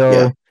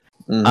get-go.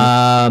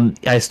 Yeah.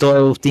 I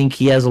still think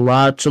he has a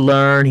lot to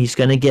learn. He's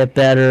gonna get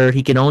better.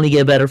 He can only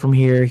get better from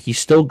here. He's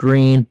still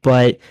green,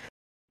 but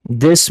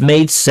this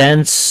made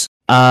sense.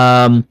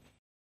 To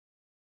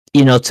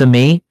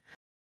me.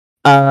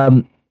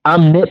 I'm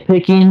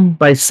nitpicking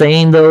by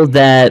saying, though,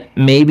 that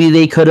maybe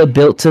they could have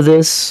built to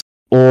this,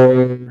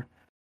 or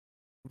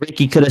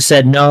Ricky could have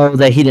said no,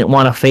 that he didn't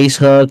want to face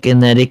Hook,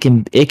 and that it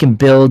can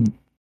build.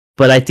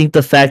 But I think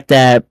the fact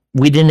that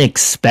we didn't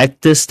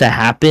expect this to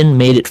happen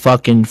made it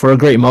fucking for a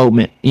great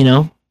moment,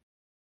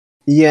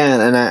 Yeah,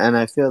 and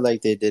I feel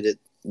like they did it.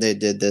 They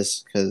did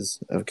this because,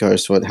 of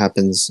course, what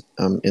happens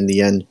in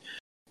the end.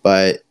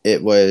 But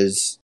it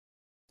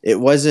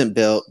wasn't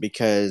built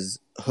because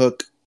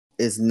Hook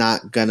is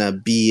not gonna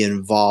be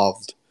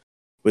involved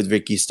with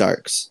Ricky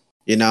Starks.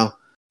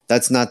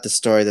 That's not the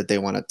story that they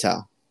want to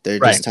tell. They're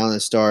just telling a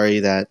story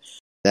that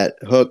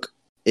Hook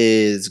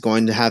is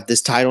going to have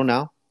this title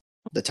now,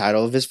 the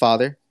title of his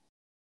father,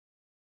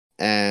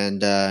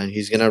 and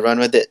he's gonna run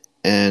with it,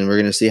 and we're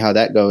gonna see how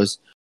that goes.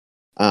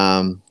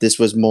 This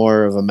was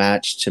more of a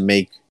match to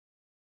make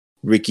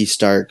Ricky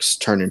Starks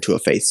turn into a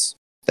face.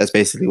 That's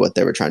basically what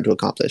they were trying to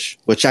accomplish,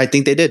 which I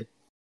think they did.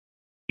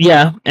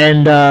 Yeah,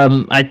 and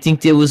I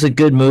think it was a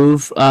good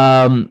move.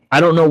 I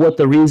don't know what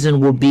the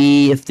reason will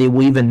be if they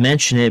will even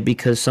mention it,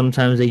 because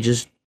sometimes they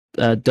just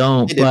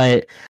don't.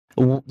 But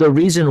the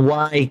reason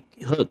why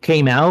Hook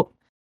came out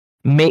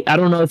I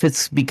don't know if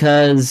it's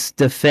because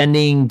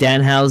defending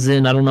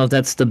Danhausen. I don't know if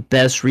that's the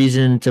best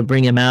reason to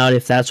bring him out.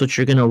 If that's what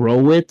you're gonna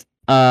roll with,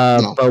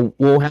 No, but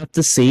we'll have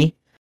to see.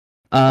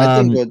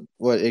 I think Um,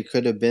 what it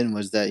could have been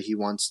was that he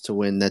wants to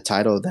win the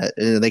title. That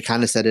they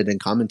kind of said it in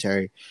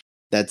commentary.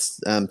 That's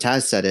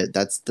Taz said it.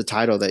 That's the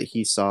title that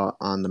he saw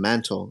on the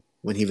mantle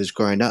when he was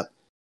growing up.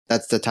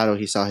 That's the title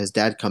he saw his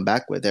dad come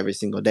back with every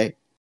single day.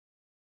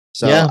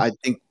 So yeah, I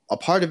think a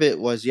part of it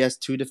was yes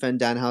to defend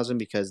Danhausen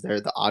because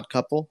they're the odd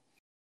couple,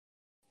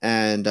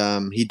 and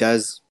he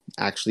does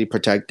actually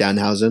protect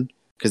Danhausen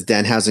because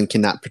Danhausen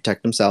cannot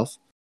protect himself.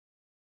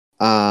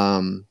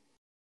 Um,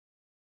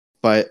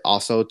 but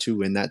also to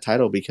win that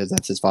title because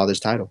that's his father's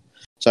title.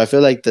 So I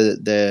feel like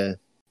the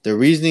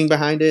reasoning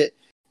behind it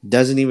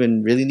doesn't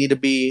even really need to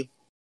be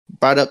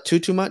brought up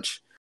too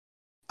much.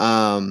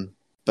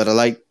 But I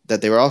like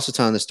that they were also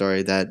telling the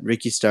story that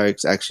Ricky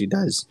Starks actually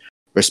does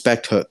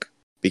respect Hook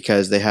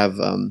because they have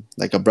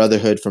like a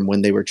brotherhood from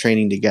when they were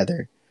training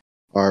together,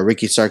 or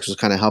Ricky Starks was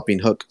kind of helping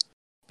Hook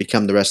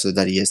become the wrestler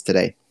that he is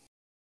today.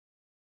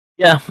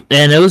 yeah,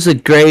 and it was a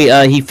great.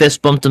 He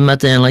fist bumped him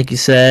at the end, like you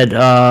said.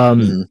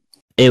 Mm-hmm.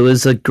 It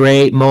was a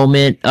great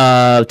moment.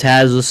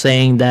 Taz was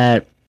saying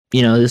that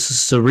this is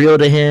surreal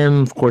to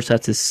him. Of course,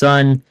 that's his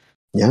son.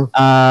 Yeah.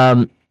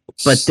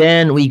 But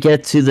then we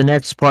get to the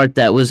next part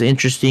that was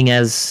interesting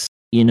as,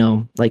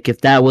 like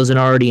if that wasn't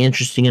already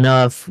interesting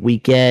enough, we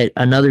get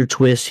another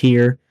twist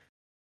here.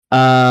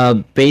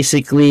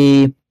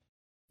 Basically,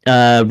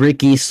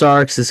 Ricky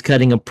Starks is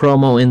cutting a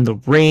promo in the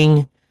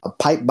ring. A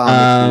pipe bomb,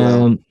 if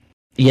you will.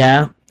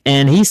 Yeah.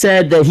 And he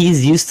said that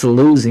he's used to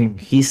losing.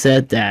 He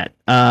said that.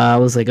 I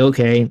was like,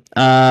 okay.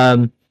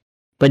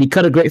 But he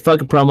cut a great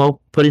fucking promo,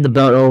 putting the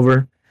belt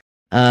over,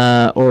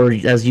 or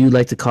as you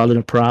like to call it,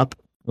 a prop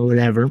or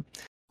whatever.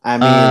 I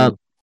Uh, mean,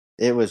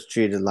 it was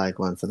treated like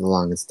one for the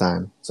longest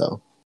time,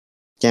 so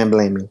can't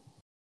blame me.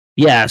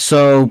 yeah.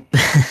 So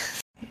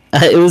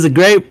it was a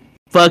great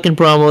fucking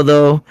promo,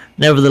 though.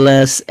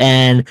 Nevertheless,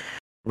 and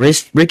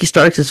Ricky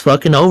Starks is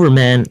fucking over,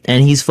 man,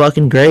 and he's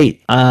fucking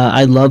great.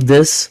 I love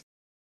this.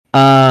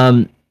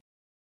 Um,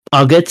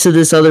 I'll get to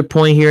this other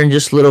point here in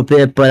just a little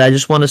bit, but I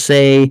just want to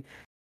say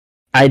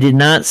I did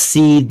not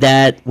see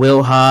that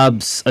Will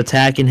Hobbs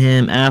attacking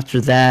him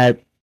after that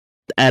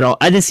at all.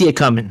 I didn't see it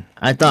coming.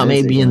 I I thought didn't see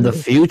it maybe in coming the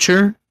either.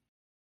 future,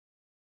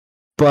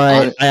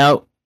 but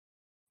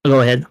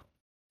go ahead.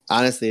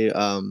 Honestly,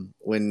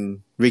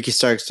 when Ricky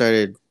Stark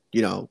started,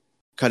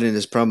 cutting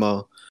his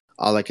promo,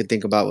 all I could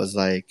think about was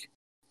like,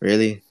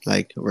 really,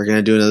 like we're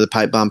gonna do another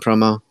pipe bomb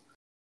promo.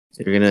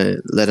 You're gonna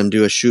let him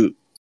do a shoot,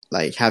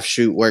 like half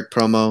shoot work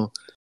promo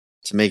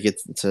to make it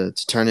to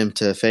turn him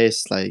to a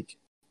face. Like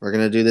we're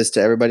gonna do this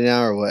to everybody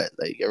now, or what?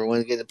 Like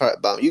everyone's getting a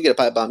pipe bomb. You get a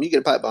pipe bomb. You get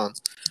a pipe bomb.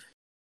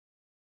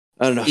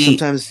 I don't know.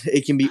 Sometimes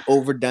it can be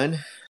overdone,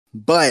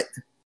 but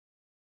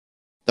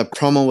the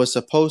promo was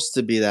supposed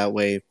to be that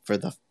way for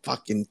the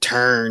fucking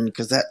turn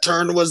because that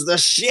turn was the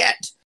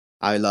shit.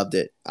 I loved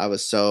it. I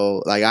was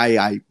so like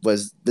I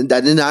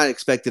did not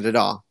expect it at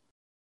all,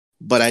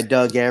 but I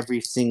dug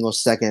every single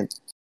second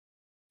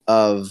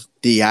of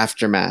the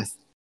aftermath.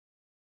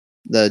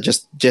 The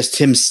just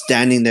him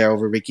standing there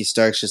over Ricky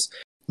Starks, just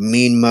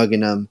mean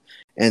mugging him,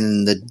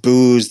 and the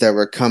boos that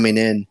were coming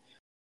in.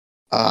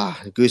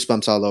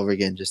 Goosebumps all over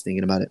again just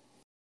thinking about it.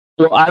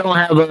 Well, I don't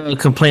have a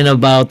complaint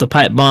about the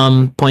pipe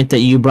bomb point that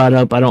you brought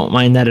up. I don't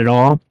mind that at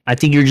all. I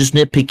think you're just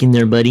nitpicking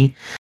there, buddy.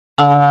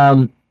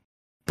 Um, It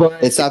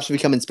but stops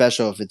becoming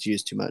special if it's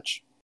used too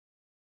much.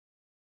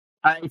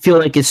 I feel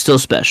like it's still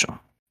special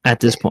at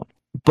this point.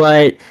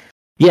 But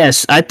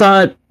yes, I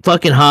thought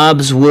fucking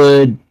Hobbs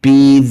would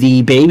be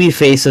the baby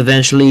face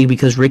eventually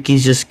because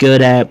Ricky's just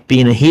good at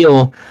being a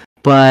heel.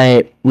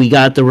 But we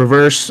got the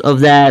reverse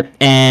of that,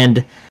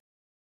 and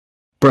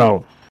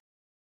bro,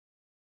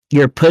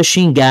 you're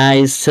pushing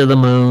guys to the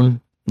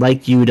moon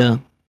like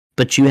Yuta,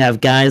 but you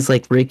have guys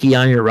like Ricky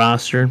on your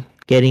roster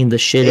getting the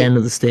shit Hey, end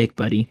of the stick,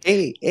 buddy.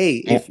 hey,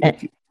 if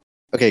you,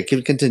 okay,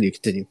 continue.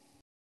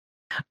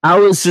 I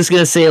was just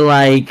gonna say,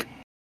 like,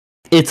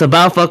 it's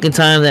about fucking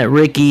time that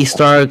Ricky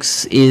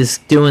Starks is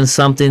doing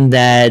something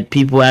that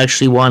people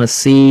actually want to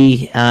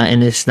see,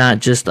 and it's not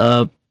just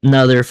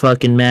another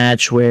fucking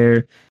match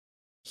where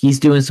he's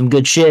doing some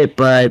good shit,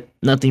 but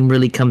nothing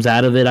really comes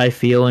out of it. I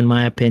feel, in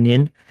my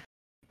opinion.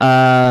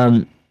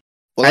 Um,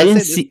 Well, I let's didn't say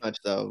this see. much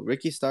though.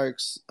 Ricky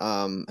Starks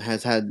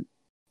has had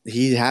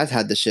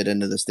the shit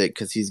end of the stick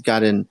because he's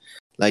gotten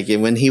like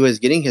when he was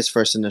getting his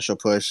first initial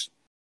push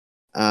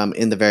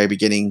in the very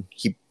beginning,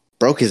 he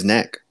broke his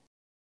neck.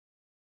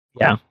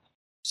 Yeah,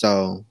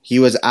 So he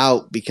was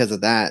out because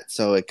of that.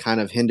 So it kind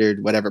of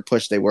hindered whatever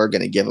push they were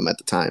going to give him at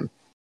the time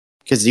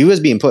because he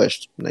was being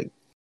pushed. Like,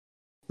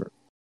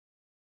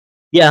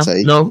 yeah, so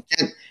you no,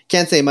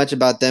 can't say much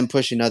about them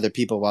pushing other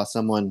people while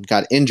someone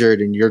got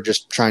injured and you're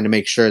just trying to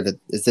make sure that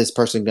is this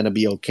person going to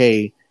be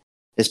okay,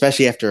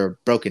 especially after a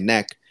broken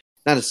neck.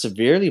 Not a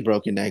severely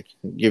broken neck,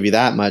 I'll give you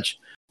that much,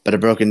 but a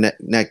broken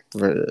neck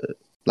for,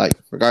 like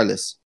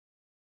regardless.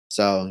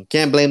 So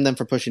can't blame them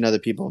for pushing other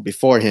people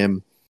before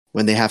him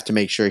when they have to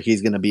make sure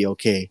he's going to be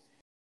okay.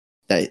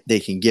 that they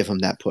can give him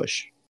that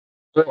push.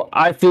 Well,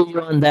 I feel you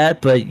on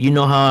that, but you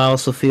know how I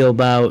also feel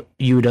about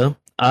Yuta.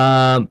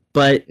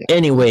 But Yeah,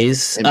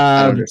 anyways, I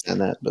don't understand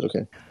that, but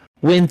okay.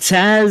 when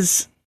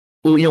Taz,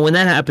 when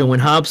that happened, when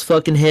Hobbs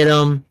fucking hit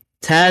him,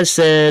 Taz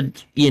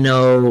said,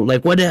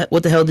 like what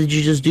the hell did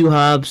you just do,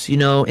 Hobbs?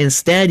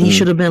 Instead he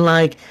should have been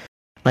like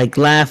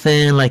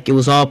laughing, like it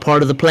was all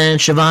part of the plan,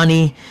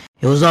 Shivani.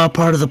 It was all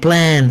part of the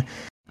plan.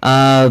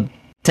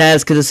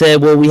 Taz could have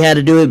said, well, we had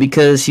to do it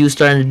because he was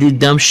starting to do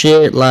dumb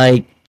shit,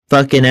 like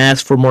fucking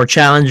ask for more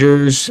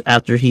challengers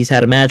after he's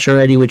had a match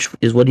already, which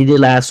is what he did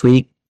last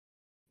week.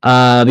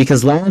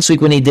 Because last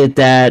week when he did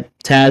that,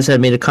 Taz had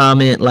made a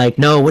comment like,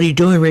 "No, what are you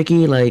doing,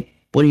 Ricky? Like,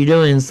 what are you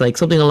doing?" It's like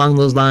something along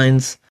those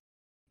lines.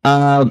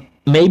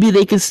 Maybe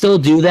they could still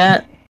do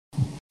that,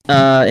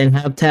 and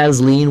have Taz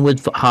lean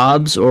with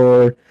Hobbs,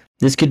 or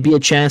this could be a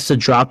chance to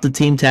drop the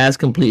Team Taz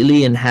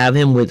completely and have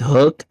him with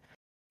Hook.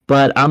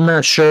 But I'm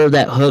not sure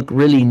that Hook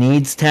really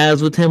needs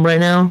Taz with him right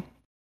now.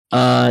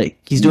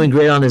 He's doing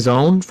great on his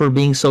own for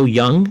being so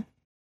young.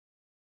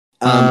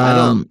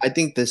 I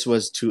think this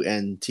was to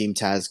end Team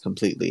Taz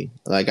completely.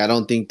 Like, I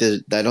don't think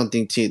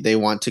they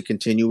want to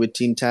continue with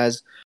Team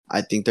Taz.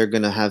 I think they're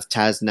gonna have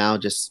Taz now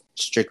just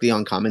strictly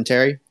on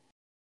commentary,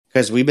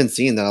 because we've been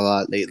seeing that a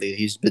lot lately.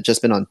 He's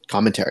just been on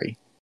commentary.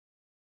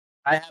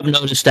 I have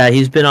noticed that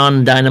he's been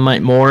on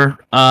Dynamite more.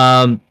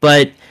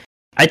 But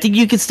I think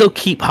you can still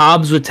keep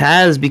Hobbs with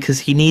Taz because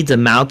he needs a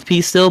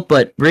mouthpiece still.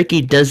 But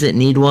Ricky doesn't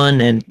need one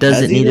and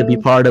doesn't need to be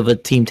part of a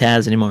Team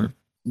Taz anymore.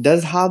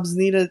 Does Hobbs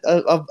need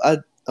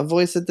a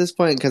voice at this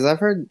point? Because I've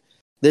heard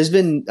there's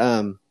been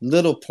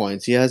little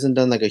points. He hasn't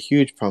done like a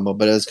huge promo,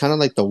 but it was kind of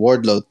like the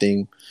Wardlow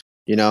thing,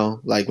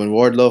 like when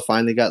Wardlow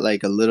finally got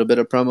like a little bit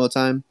of promo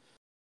time,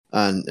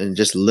 and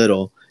just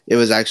little. It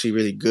was actually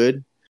really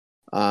good,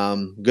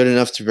 good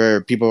enough to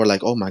where people were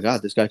like, "Oh my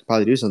god, this guy could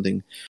probably do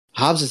something."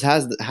 Hobbs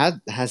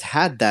has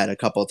had that a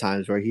couple of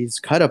times where he's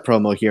cut a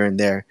promo here and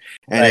there,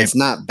 and It's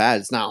not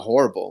bad, it's not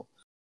horrible.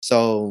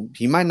 So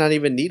he might not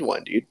even need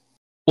one, dude.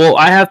 Well,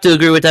 I have to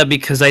agree with that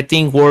because I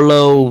think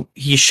Wardlow,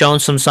 he's shown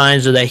some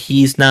signs of that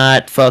he's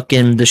not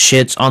fucking the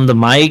shits on the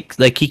mic.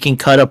 Like, he can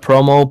cut a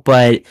promo,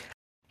 but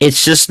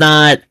it's just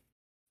not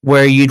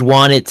where you'd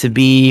want it to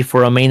be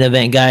for a main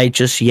event guy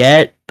just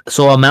yet.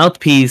 So a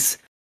mouthpiece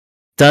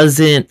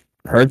doesn't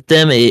hurt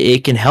them.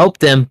 It can help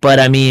them. But,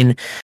 I mean,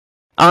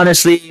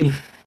 honestly,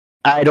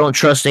 I don't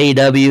trust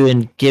AEW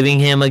in giving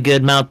him a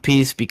good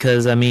mouthpiece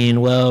because, I mean,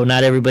 well,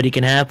 not everybody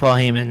can have Paul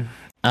Heyman.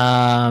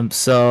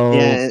 So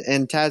yeah,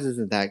 and Taz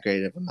isn't that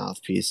great of a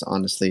mouthpiece,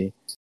 honestly.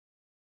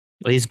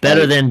 Well, he's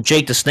better than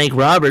Jake the Snake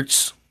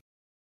Roberts.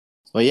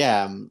 Well,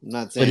 yeah, I'm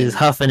not saying with his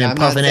huffing and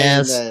puffing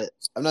ass.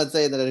 I'm not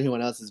saying that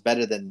anyone else is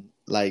better than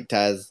like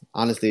Taz.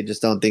 Honestly,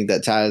 just don't think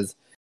that Taz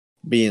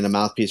being a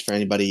mouthpiece for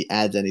anybody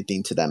adds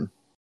anything to them.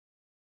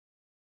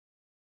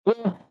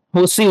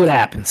 We'll see what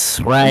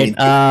happens, right?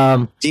 I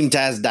mean, Team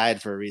Taz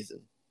died for a reason.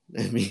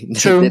 I mean,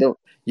 true.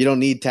 You don't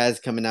need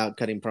Taz coming out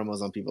cutting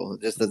promos on people.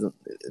 It just doesn't.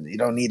 You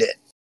don't need it.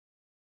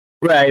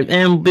 Right.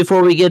 And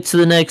before we get to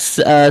the next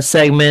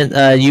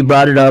segment, you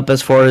brought it up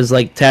as far as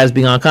like Taz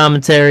being on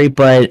commentary,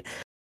 but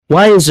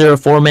why is there a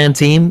 4-man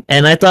team?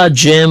 And I thought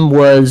Jim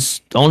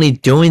was only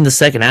doing the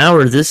second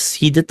hour.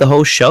 He did the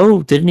whole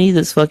show, didn't he?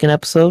 This fucking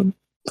episode.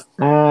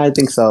 I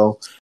think so.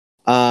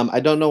 I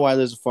don't know why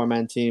there's a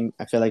 4-man team.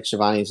 I feel like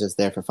Shivani's just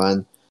there for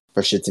fun,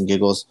 for shits and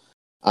giggles.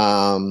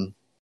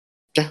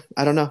 Yeah,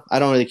 I don't know. I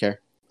don't really care.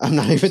 I'm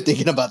not even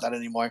thinking about that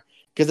anymore.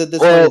 Because at this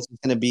point, it's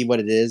going to be what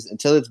it is.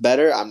 Until it's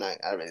better, I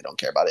really don't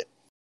care about it.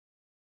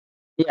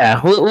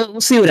 Yeah, we'll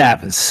see what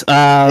happens.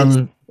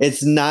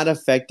 It's not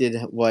affected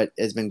what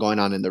has been going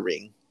on in the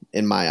ring,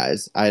 in my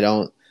eyes.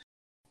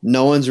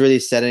 No one's really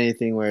said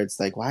anything where it's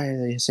like, why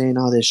are they saying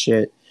all this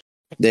shit?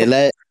 They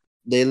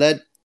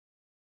let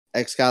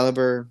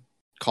Excalibur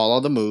call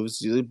all the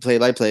moves, play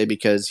by play,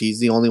 because he's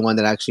the only one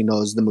that actually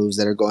knows the moves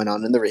that are going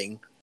on in the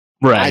ring.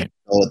 Right. I don't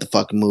know what the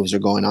fucking moves are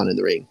going on in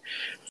the ring.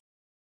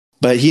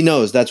 But he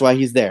knows. That's why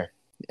he's there.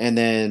 And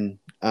then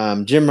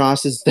Jim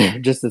Ross is there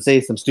just to say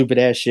some stupid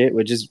ass shit,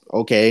 which is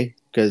okay,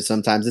 because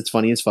sometimes it's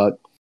funny as fuck.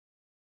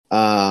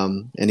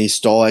 And he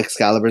stole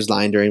Excalibur's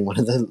line during one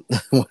of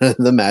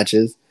the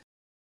matches,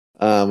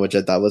 which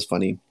I thought was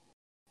funny.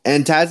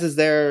 And Taz is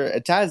there.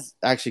 Taz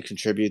actually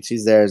contributes.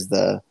 He's there as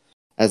the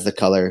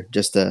color,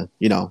 just to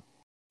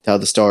tell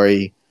the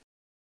story,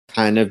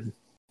 kind of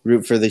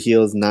root for the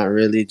heels, not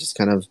really, just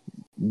kind of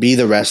be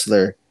the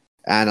wrestler,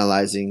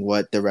 analyzing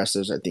what the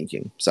wrestlers are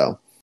thinking. So,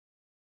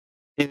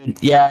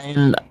 yeah,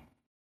 and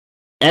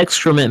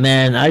excrement,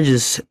 man. I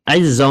just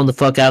zone the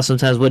fuck out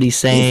sometimes what he's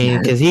saying,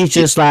 because he's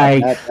just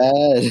like,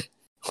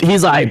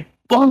 he's like,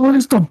 oh,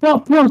 it's the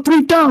Bump Pro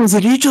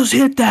 3000. He just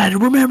hit that.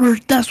 And remember,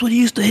 that's what he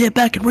used to hit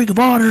back in Ring of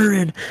Honor.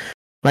 And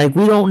like,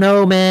 we don't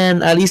know,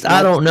 man. At least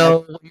I don't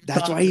know.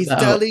 That's why he's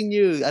telling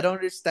you. I don't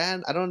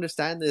understand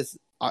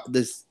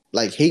this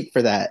like hate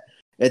for that.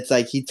 It's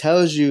like he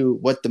tells you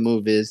what the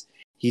move is.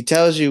 He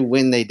tells you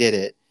when they did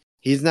it.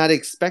 He's not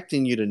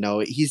expecting you to know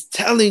it. He's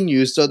telling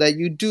you so that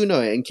you do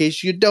know it in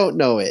case you don't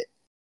know it.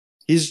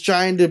 He's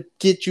trying to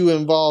get you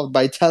involved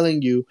by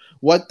telling you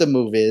what the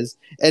move is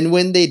and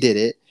when they did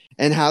it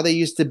and how they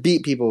used to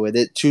beat people with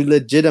it to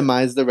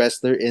legitimize the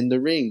wrestler in the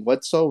ring.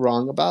 What's so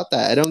wrong about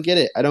that? I don't get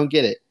it. I don't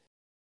get it.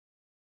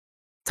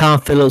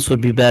 Tom Phillips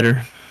would be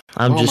better.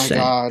 I'm Oh just my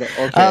saying. god.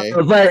 Okay.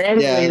 But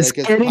Yeah, anyways,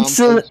 because getting Tom to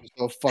Phillips was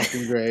so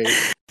fucking great.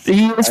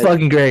 he was I,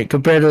 fucking great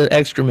compared to the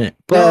excrement.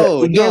 But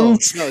no, getting no,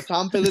 no.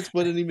 Tom Phillips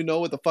wouldn't even know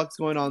what the fuck's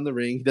going on in the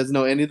ring. He doesn't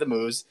know any of the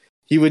moves.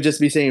 He would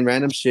just be saying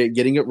random shit,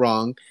 getting it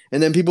wrong,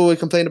 and then people would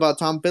complain about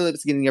Tom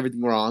Phillips getting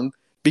everything wrong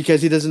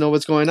because he doesn't know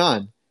what's going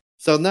on.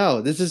 So no,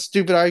 this is a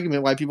stupid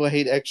argument why people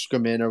hate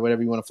excrement or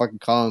whatever you want to fucking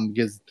call him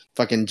because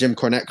fucking Jim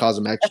Cornette calls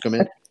him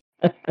excrement.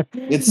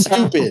 It's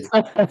stupid.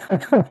 all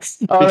Because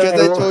right,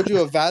 I well, told you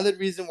a valid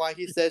reason why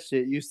he says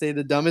shit. You say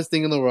the dumbest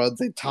thing in the world.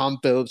 Say Tom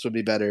Phillips would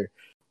be better.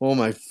 Oh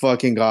my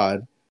fucking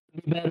god!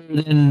 better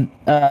than him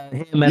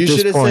at You this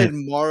should have said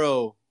point.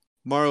 Morrow.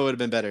 Morrow would have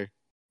been better.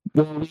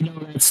 Well, we know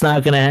that's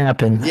not gonna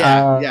happen.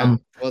 Yeah, yeah.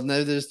 Well,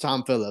 neither is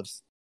Tom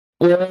Phillips.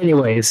 Well,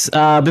 anyways,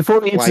 before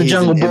we get to Why the he's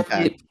Jungle in Boy,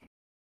 Impact.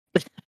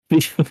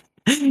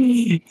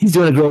 he's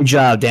doing a great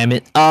job. Damn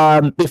it!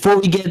 Before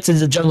we get to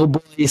the Jungle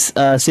Boys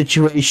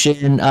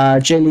situation,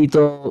 Jay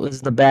Lethal is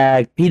in the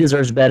bag. He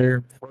deserves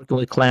better working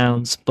with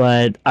clowns,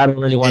 but I don't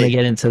really want to Hey,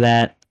 get into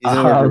that. he's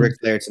gonna work with Ric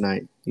Flair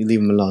tonight. You leave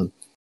him alone.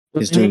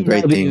 He's In doing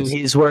great AEW, things.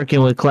 he's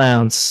working with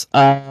clowns.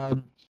 Yeah.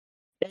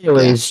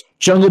 Anyways,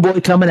 Jungle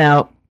Boy coming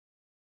out.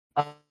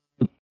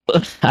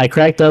 I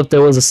cracked up.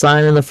 There was a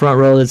sign in the front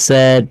row that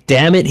said,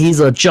 "Damn it, he's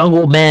a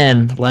jungle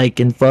man,"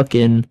 like in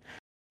fucking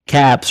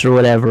caps or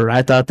whatever.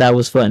 I thought that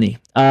was funny.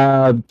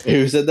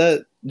 Who said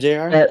that?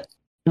 Jr. That,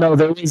 no,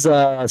 there was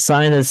a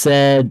sign that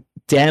said,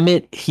 "Damn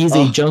it, he's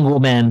a Oh,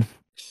 jungle man."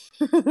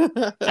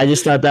 I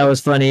just thought that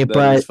was funny.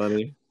 that is But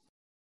funny.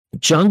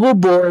 Jungle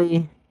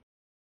Boy,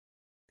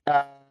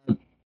 uh,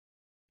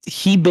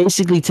 he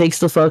basically takes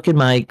the fucking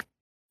mic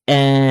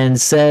and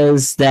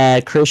says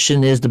that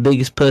Christian is the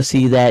biggest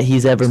pussy that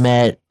he's ever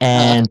met,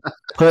 and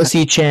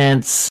pussy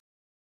chants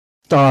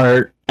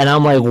start, and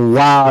I'm like,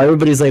 wow.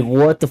 Everybody's like,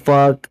 what the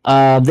fuck?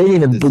 They didn't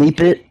even bleep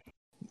it.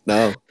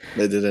 No,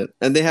 they didn't.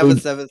 And they have a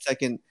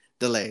 7-second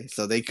delay,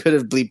 so they could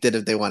have bleeped it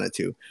if they wanted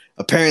to.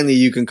 Apparently,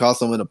 you can call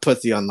someone a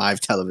pussy on live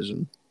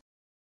television.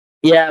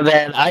 Yeah,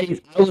 man. I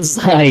was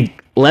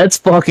like, let's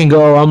fucking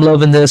go. I'm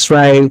loving this,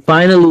 right?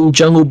 Finally,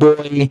 Jungle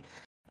Boy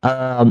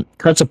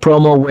cuts a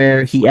promo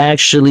where he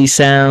actually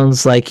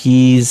sounds like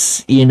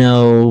he's,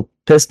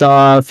 pissed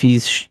off.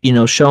 He's,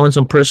 showing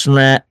some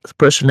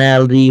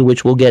personality,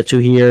 which we'll get to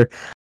here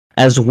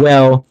as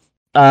well.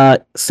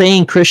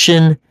 Saying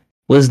Christian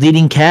was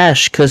needing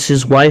cash because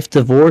his wife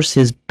divorced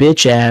his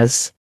bitch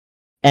ass,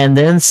 and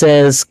then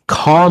says,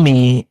 "Call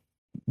me,"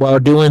 while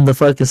doing the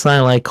fucking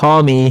sign, like,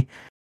 "Call me."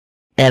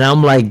 And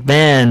I'm like,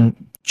 man,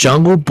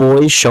 Jungle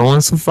Boy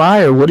showing some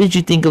fire. What did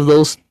you think of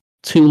those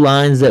two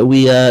lines that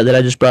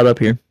I just brought up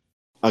here?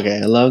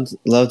 Okay, I loved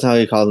how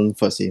he called him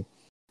pussy.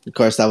 Of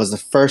course, that was the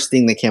first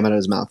thing that came out of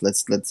his mouth.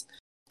 Let's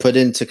put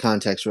into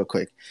context real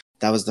quick.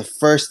 That was the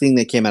first thing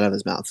that came out of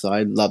his mouth, so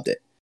I loved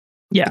it.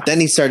 Yeah. But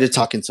then he started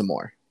talking some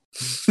more.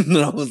 And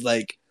I was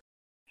like,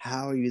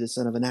 how are you the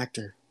son of an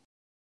actor?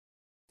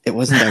 It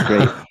wasn't that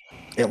great.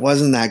 It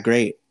wasn't that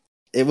great.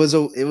 It was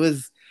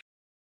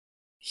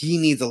he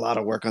needs a lot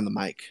of work on the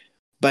mic.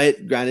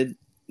 But granted,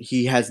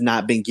 he has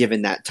not been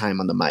given that time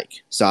on the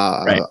mic. So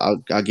Right.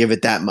 I'll give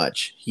it that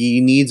much.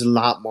 He needs a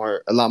lot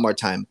more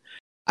time.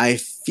 I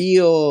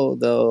feel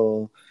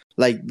though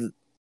like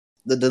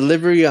the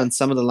delivery on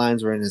some of the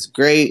lines were in is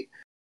great.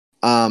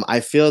 I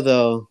feel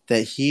though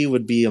that he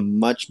would be a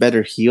much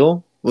better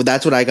heel. Well,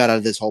 that's what I got out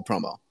of this whole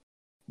promo.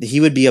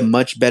 He would be a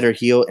much better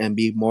heel and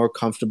be more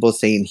comfortable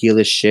saying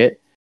heelish shit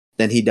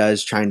than he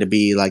does trying to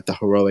be like the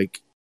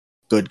heroic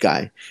good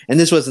guy. And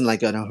this wasn't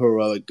like a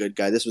heroic good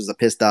guy. This was a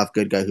pissed off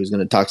good guy who's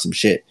going to talk some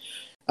shit.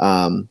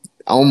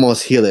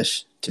 Almost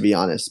heelish, to be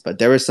honest. But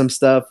there was some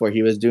stuff where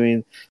he was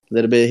doing a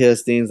little bit of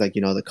heelish things, like,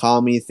 the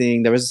call me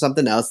thing. There was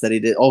something else that he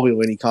did. Oh,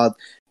 when he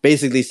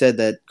basically said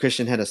that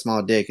Christian had a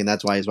small dick and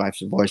that's why his wife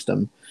divorced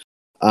him.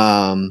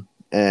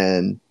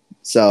 And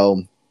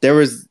so there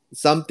was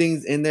some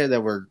things in there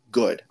that were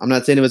good. I'm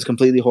not saying it was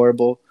completely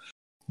horrible,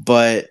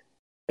 but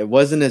it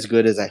wasn't as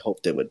good as I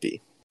hoped it would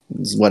be,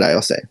 is what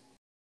I'll say.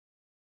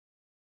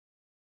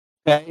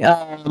 Okay.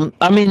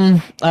 I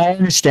mean, I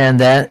understand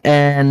that,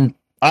 and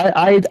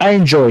I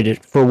enjoyed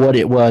it for what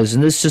it was,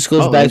 and this just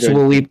goes back to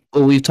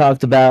what we've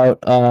talked about,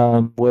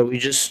 where we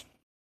just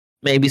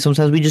maybe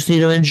sometimes we just need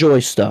to enjoy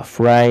stuff,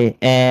 right?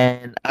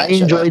 And I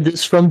enjoyed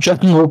this from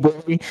Jungle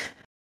Boy.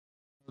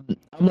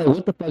 I'm like,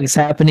 what the fuck is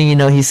happening?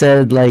 He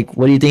said, like,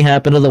 what do you think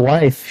happened to the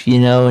wife?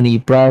 And he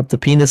brought up the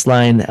penis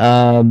line.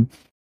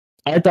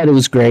 I thought it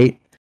was great.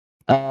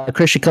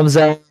 Christian comes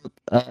out.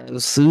 He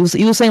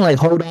was saying like,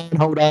 hold on,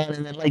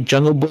 and then like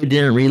Jungle Boy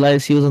didn't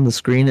realize he was on the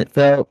screen. It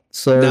felt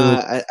so.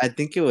 No, I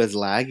think it was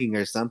lagging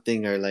or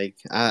something, or like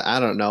I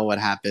don't know what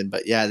happened,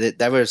 but yeah,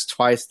 that was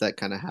twice that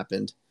kind of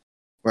happened,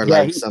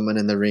 where someone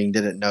in the ring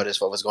didn't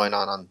notice what was going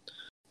on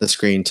the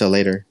screen till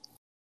later.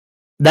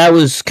 that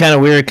was kind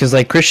of weird because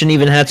like Christian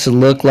even had to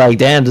look like,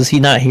 damn, does he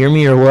not hear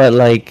me or what?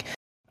 Like,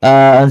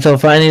 until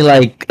finally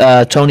like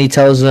Tony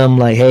tells him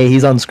like, hey,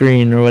 he's on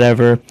screen or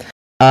whatever.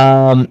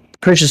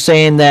 Christian's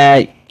saying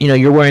that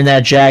you're wearing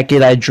that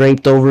jacket I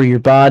draped over your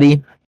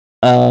body,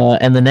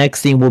 and the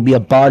next thing will be a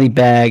body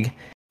bag,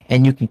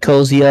 and you can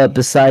cozy up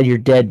beside your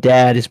dead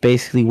dad. Is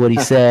basically what he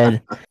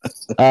said.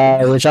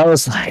 Which I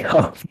was like,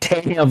 oh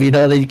damn,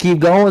 they keep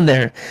going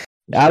there.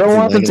 I don't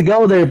want them to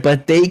go there,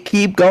 but they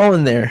keep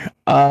going there.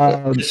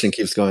 Christian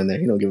keeps going there.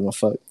 He don't give him a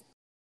fuck.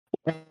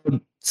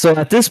 So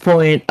at this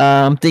point,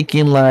 I'm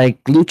thinking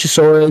like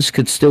Luchasaurus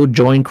could still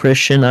join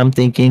Christian. I'm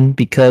thinking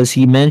because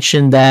he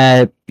mentioned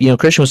that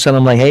Christian was telling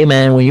him like, hey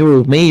man, when you were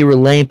with me, you were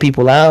laying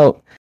people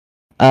out.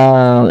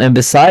 And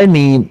beside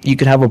me, you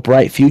could have a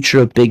bright future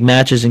of big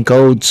matches and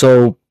gold.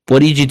 So what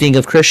did you think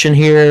of Christian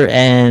here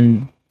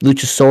and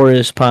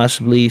Luchasaurus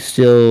possibly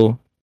still?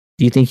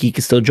 Do you think he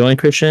could still join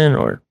Christian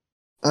or?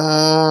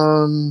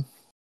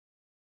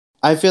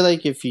 I feel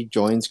like if he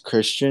joins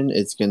Christian,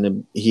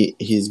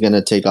 he's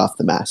gonna take off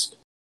the mask.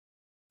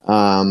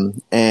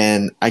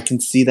 And I can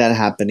see that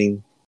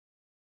happening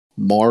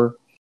more.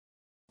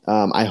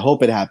 I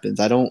hope it happens.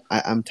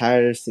 I'm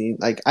tired of seeing,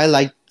 like, I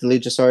liked the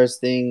Luchasaurus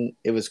thing.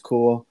 It was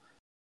cool.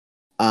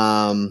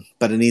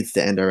 But it needs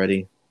to end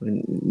already.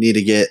 We need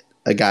to get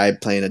a guy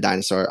playing a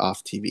dinosaur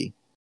off TV.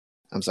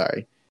 I'm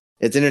sorry.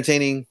 It's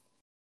entertaining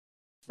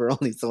for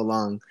only so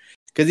long.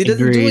 Because he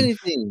doesn't do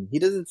anything. He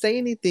doesn't say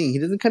anything. He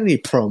doesn't cut any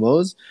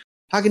promos.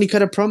 How can he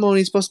cut a promo when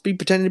he's supposed to be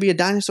pretending to be a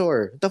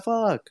dinosaur? What the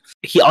fuck?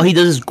 All he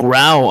does is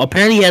growl.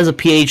 Apparently he has a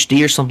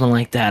PhD or something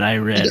like that, I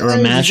read. Or a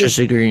master's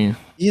degree.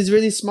 He's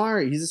really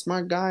smart. He's a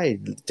smart guy.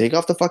 Take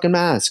off the fucking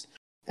mask.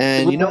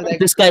 And we know what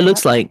this guy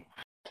looks like.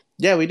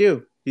 Yeah, we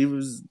do. He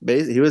was in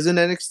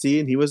NXT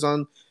and he was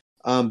on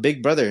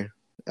Big Brother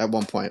at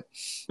one point.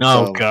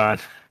 Oh, so, God.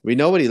 We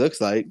know what he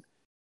looks like.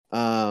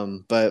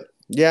 But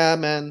yeah,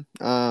 man.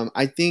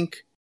 I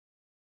think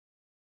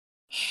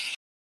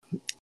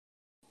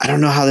I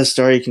don't know how this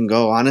story can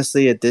go.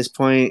 Honestly, at this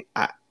point,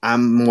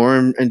 I'm more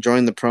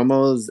enjoying the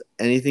promos.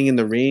 Anything in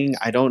the ring,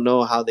 I don't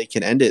know how they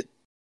can end it.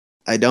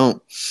 I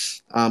don't.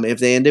 If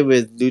they end it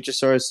with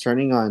Luchasaurus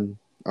turning on,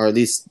 or at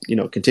least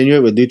continue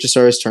it with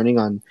Luchasaurus turning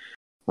on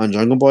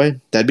Jungle Boy,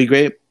 that'd be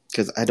great.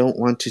 Because I don't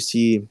want to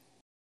see.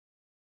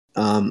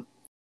 I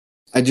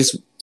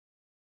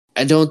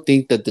don't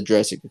think that the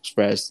Jurassic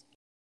Express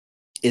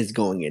is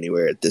going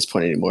anywhere at this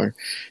point anymore.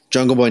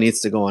 Jungle Boy needs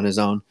to go on his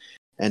own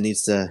and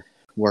needs to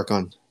work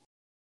on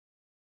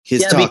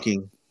his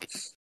talking.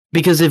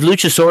 Because if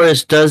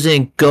Luchasaurus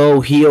doesn't go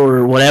heel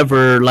or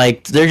whatever,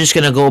 like they're just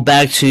gonna go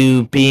back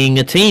to being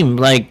a team.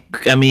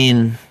 Like, I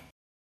mean,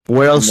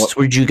 where else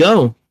would you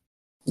go?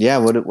 Yeah,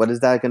 what is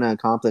that gonna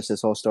accomplish?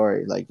 This whole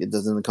story, like, it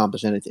doesn't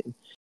accomplish anything.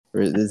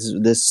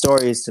 This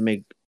story is to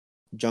make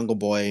Jungle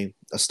Boy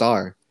a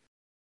star.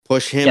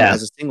 Push him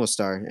as a single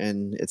star,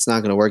 and it's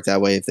not going to work that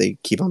way if they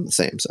keep on the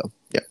same. So,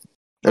 yeah,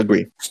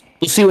 agree.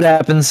 We'll see what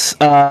happens.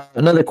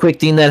 Another quick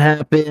thing that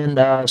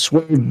happened,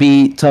 Swerve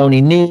beat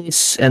Tony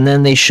Nese, and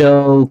then they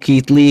show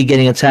Keith Lee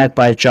getting attacked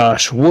by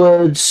Josh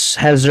Woods.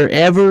 Has there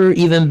ever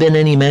even been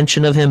any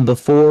mention of him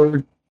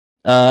before?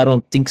 I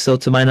don't think so,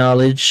 to my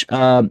knowledge.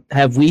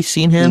 Have we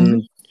seen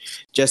him?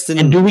 Justin,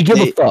 and do we give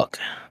a fuck?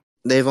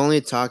 They've only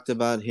talked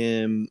about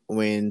him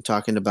when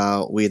talking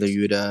about Wheeler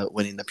Yuta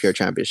winning the Pure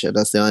Championship.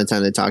 That's the only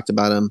time they talked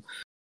about him.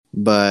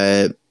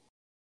 But,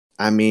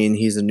 I mean,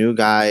 he's a new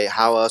guy.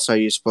 How else are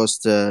you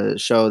supposed to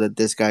show that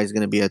this guy is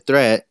going to be a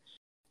threat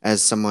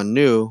as someone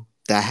new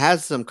that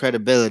has some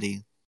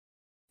credibility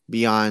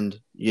beyond,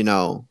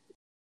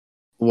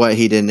 what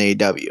he did in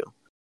AEW?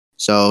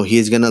 So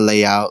he's going to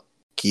lay out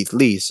Keith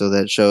Lee. So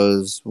that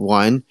shows,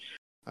 one,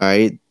 all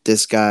right,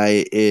 this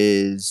guy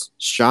is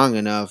strong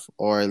enough,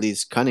 or at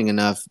least cunning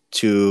enough,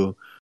 to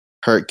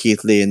hurt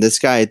Keith Lee. And this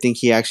guy, I think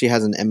he actually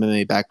has an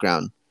MMA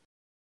background.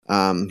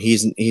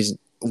 He's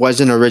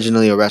wasn't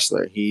originally a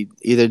wrestler. He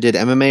either did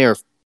MMA or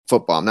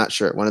football. I'm not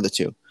sure, one of the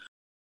two.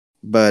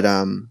 But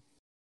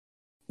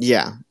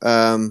yeah.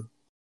 And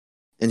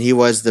he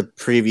was the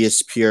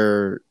previous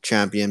Pure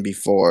champion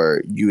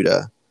before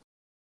Yuta.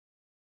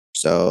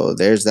 So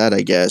there's that,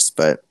 I guess.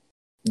 But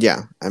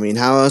yeah, I mean,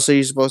 how else are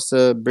you supposed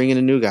to bring in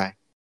a new guy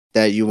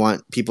that you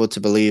want people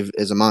to believe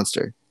is a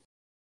monster?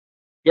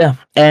 Yeah,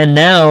 and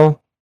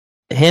now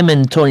him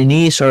and Tony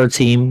Nese are a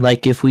team.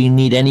 Like, if we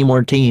need any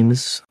more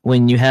teams,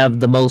 when you have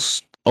the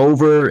most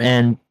over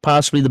and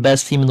possibly the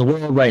best team in the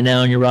world right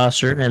now on your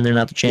roster, and they're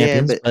not the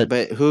champions. Yeah,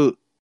 but who?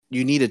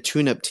 You need a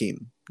tune-up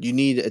team. You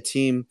need a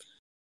team.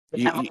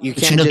 You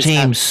can't just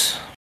teams.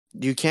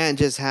 You can't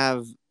just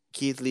have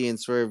Keith Lee and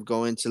Swerve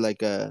go into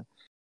like a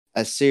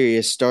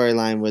serious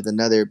storyline with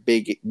another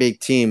big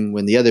team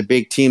when the other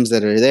big teams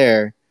that are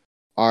there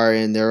are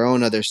in their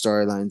own other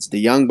storylines. The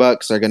Young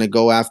Bucks are going to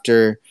go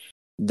after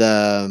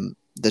the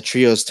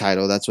trios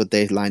title. That's what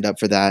they lined up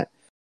for that.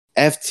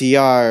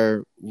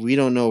 FTR, we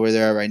don't know where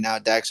they are right now.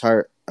 Dax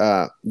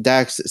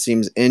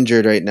seems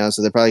injured right now,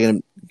 so they're probably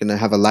going to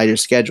have a lighter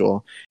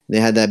schedule.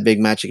 They had that big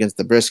match against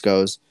the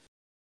Briscoes.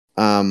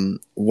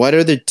 What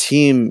are the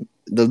team?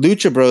 The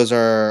Lucha Bros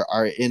are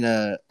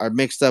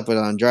mixed up with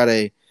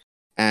Andrade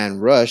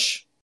and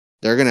Rush.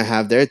 They're gonna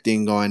have their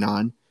thing going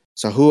on.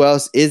 So who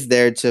else is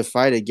there to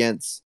fight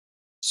against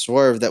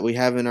Swerve that we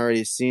haven't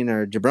already seen,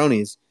 or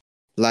jabronis?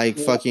 Like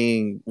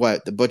fucking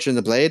what? The Butcher and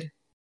the Blade?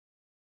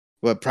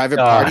 What, Private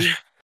God. Party? Come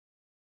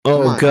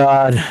Oh on.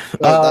 God. So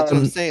that's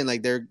what I'm saying.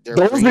 Like they're Those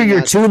are bringing your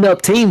that.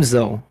 tuned-up teams,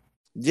 though.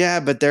 Yeah,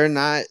 but they're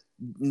not.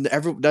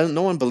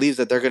 No one believes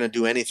that they're gonna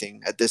do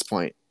anything at this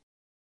point.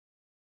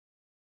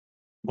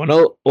 Well,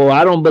 no, well,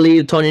 I don't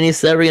believe Tony Nese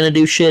is ever gonna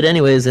do shit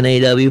anyways in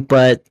AEW,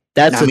 but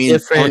that's I a mean,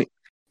 different.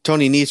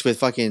 Tony Nese with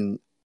fucking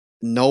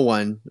no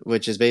one,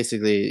 which is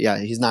basically, yeah,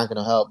 he's not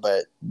gonna help.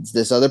 But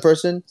this other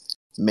person,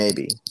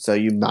 maybe. So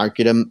you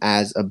market him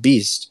as a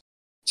beast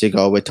to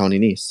go with Tony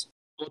Nese.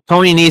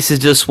 Tony Nese is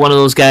just one of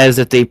those guys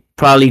that they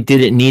probably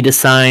didn't need to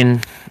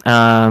sign,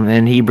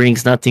 and he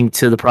brings nothing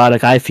to the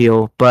product, I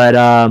feel. But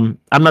I'm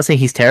not saying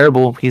he's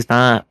terrible. He's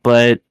not,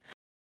 but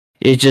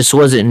it just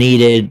wasn't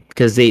needed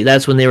because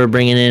that's when they were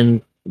bringing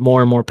in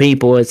more and more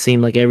people. It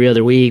seemed like every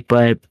other week,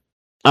 but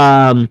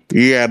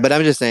yeah, but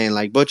I'm just saying,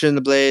 like Butcher and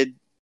the Blade,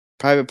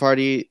 Private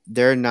Party,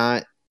 they're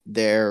not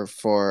there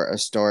for a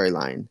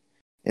storyline,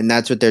 and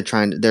that's what they're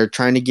trying. They're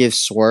trying to give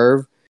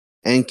Swerve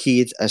and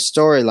Keith a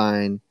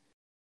storyline,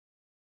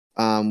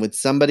 with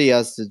somebody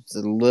else that's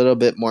a little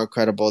bit more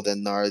credible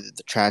than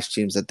the trash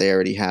teams that they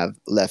already have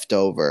left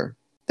over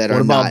that what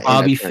are about not in a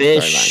Bobby current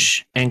storyline.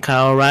 Fish and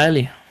Kyle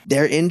O'Reilly?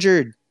 They're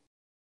injured.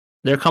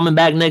 They're coming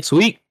back next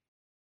week.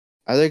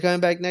 Are they coming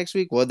back next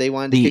week? Well, they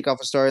wanted to kick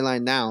off a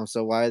storyline now,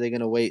 so why are they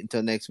going to wait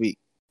until next week?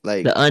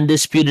 Like the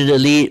Undisputed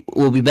Elite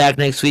will be back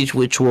next week,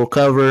 which will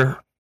cover.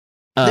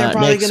 They're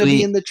probably going to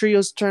be in the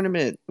trios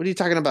tournament. What are you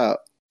talking about?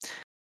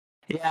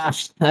 Yeah,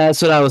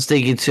 that's what I was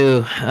thinking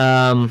too.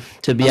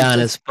 To be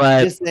honest,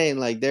 but just saying,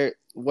 like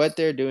what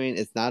they're doing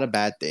is not a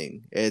bad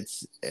thing.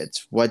 It's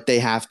what they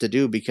have to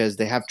do because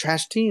they have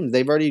trash teams.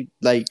 They've already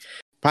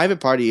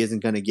Private Party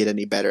isn't going to get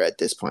any better at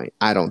this point.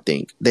 I don't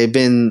think they've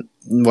been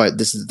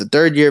this is the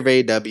third year of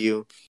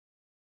AEW.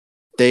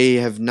 They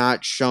have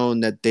not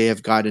shown that they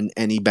have gotten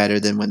any better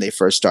than when they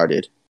first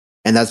started,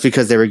 and that's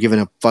because they were given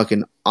a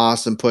fucking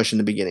awesome push in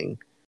the beginning,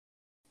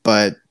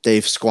 but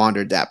they've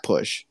squandered that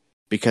push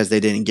because they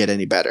didn't get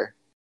any better.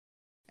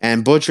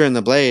 And Butcher and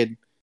the Blade,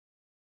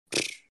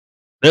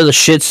 they're the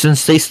shit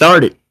since they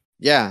started.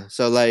 Yeah,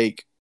 so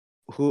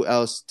who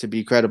else to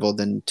be credible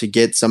than to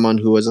get someone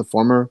who was a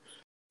former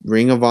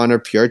Ring of Honor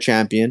pure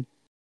champion?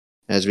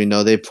 As we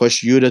know, they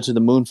pushed Yuta to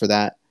the moon for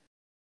that.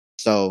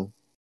 So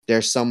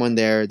there's someone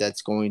there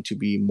that's going to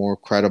be more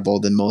credible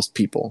than most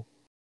people.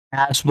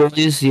 Ass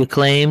Boys, you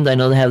claimed. I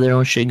know they have their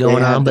own shit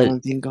going on, but their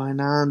own thing going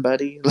on,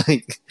 buddy.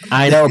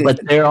 I know, but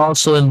they're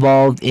also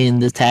involved in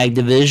the tag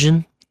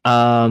division.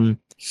 And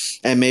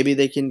maybe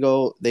they can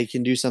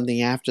do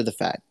something after the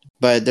fact,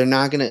 but they're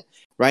not gonna.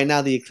 Right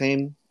now, the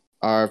Acclaim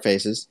are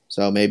faces,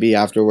 so maybe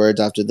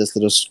afterwards, after this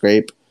little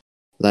scrape,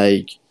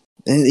 and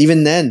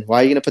even then,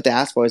 why are you gonna put the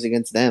Ass Boys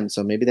against them?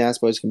 So maybe the Ass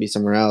Boys can be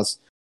somewhere else.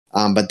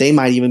 But they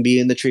might even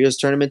be in the trios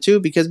tournament too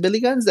because Billy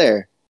Gunn's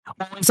there.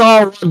 It's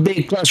all one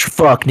big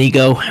clusterfuck,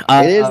 Nico.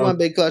 It is one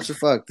big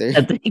clusterfuck there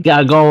that they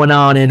got going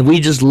on, and we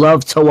just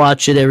love to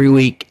watch it every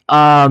week.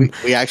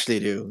 We actually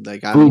do.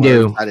 I'm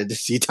more excited to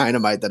see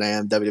Dynamite than I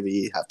am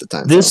WWE half the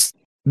time. This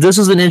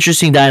was an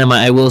interesting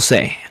Dynamite, I will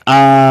say.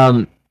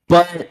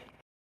 But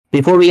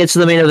before we get to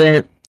the main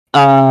event,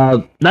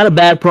 not a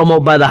bad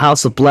promo by the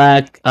House of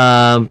Black.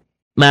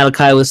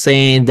 Malachi was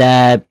saying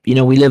that we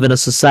live in a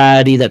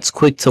society that's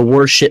quick to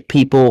worship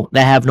people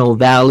that have no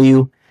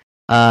value.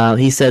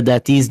 He said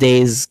that these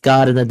days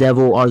God and the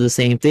devil are the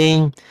same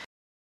thing.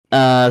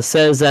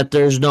 Says that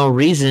there's no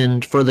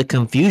reason for the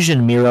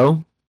confusion,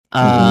 Miro.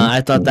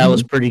 I thought that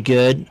was pretty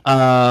good.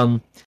 And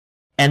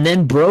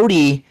then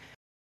Brody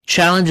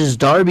challenges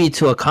Darby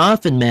to a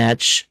coffin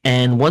match,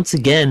 and once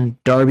again,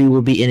 Darby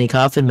will be in a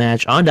coffin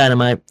match on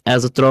Dynamite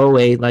as a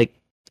throwaway, like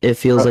it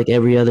feels like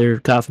every other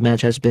coffin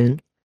match has been.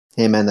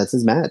 Hey man, that's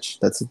his match.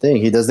 That's the thing.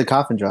 He does the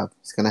coffin drop.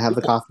 He's gonna have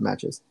the coffin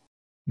matches.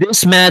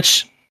 This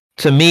match,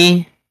 to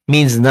me,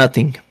 means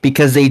nothing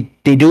because they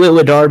do it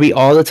with Darby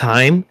all the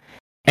time.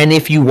 And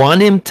if you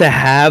want him to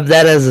have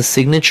that as a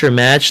signature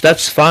match,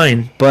 that's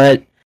fine.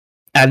 But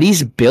at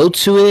least build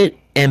to it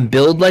and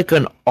build like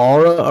an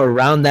aura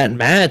around that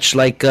match,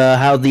 like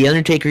how the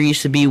Undertaker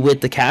used to be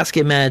with the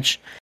casket match.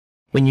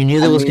 When you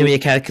knew there was going to be a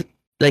casket,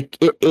 like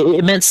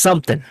it meant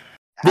something.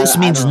 This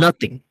means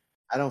nothing.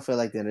 I don't feel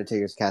like the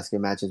Undertaker's casket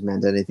matches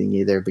meant anything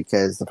either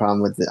because the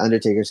problem with the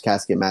Undertaker's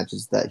casket match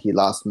is that he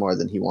lost more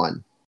than he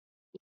won.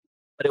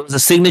 But it was a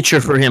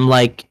signature for him.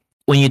 Like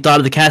when you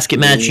thought of the casket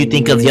match, you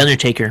think of the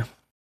Undertaker.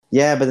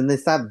 Yeah, but then they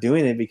stopped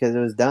doing it because it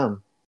was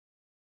dumb.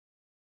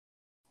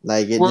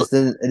 It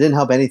didn't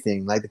help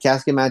anything. Like the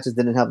casket matches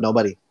didn't help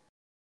nobody.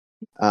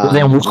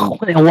 Then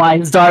why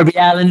is Darby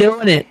Allin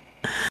doing it?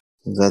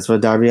 That's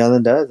what Darby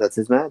Allin does. That's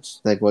his match.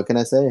 What can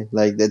I say?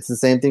 It's the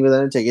same thing with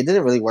Undertaker. It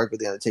didn't really work with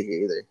the Undertaker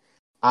either.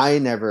 I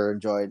never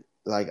enjoyed.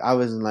 I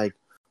wasn't like,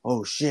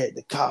 oh shit,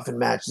 the coffin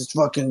match, let's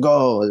fucking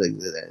go. Like,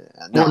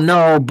 Well, no,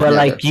 no, but never.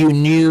 like you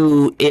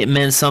knew it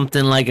meant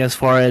something like as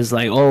far as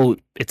like, oh,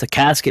 it's a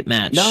casket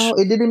match. No,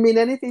 it didn't mean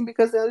anything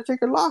because the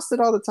Undertaker lost it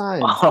all the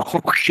time.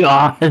 Oh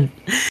God.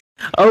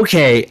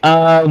 Okay.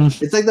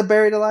 It's like the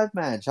buried alive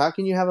match. How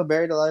can you have a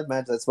buried alive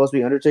match that's supposed to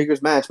be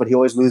Undertaker's match, but he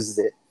always loses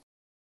it?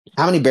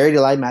 How many buried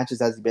alive matches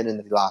has he been in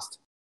that he lost?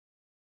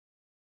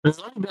 There's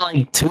only been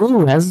like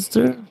two, hasn't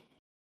there?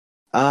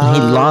 And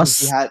he He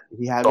lost had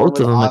one both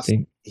with of them, I Austin.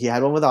 think. He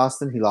had one with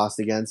Austin. He lost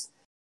against.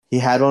 He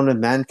had one with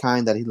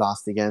Mankind that he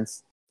lost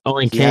against. Oh,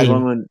 and He had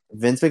one Kane.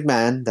 with Vince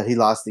McMahon that he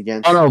lost Oh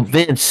against. no,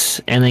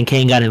 Vince, and then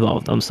Kane got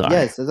involved. I'm sorry.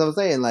 Yes, that's what I'm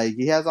saying. Like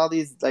he has all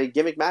these like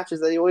gimmick matches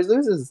that he always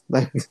loses.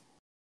 Like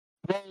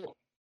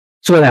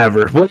So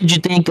whatever. What did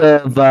you think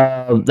of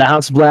the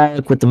House of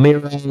Black with the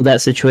Miro,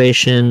 that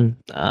situation?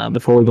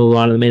 Before we move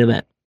on to the main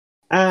event.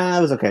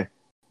 it was okay.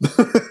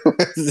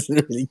 I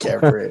didn't really care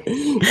for it.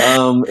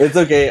 It's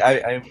okay.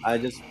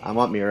 I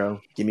want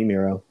Miro. Give me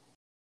Miro.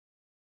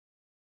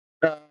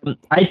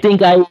 I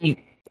think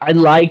I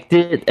liked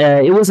it.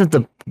 It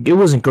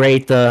wasn't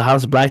great, the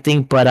House of Black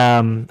thing, but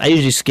I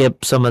usually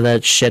skip some of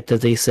that shit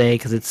that they say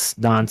because it's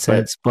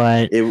nonsense.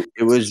 But it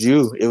was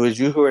you. It was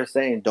you who were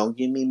saying, "Don't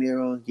give me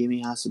Miro. Give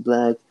me House of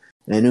Black.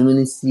 I don't want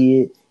to see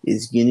it.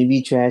 It's gonna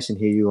be trash." And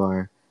here you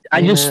are.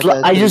 I just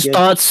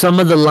thought some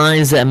of the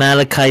lines that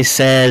Malachi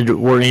said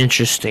were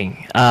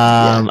interesting.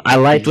 I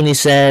liked when he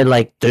said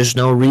like, "There's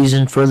no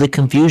reason for the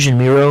confusion,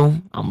 Miro."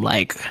 I'm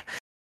like,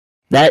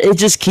 that it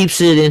just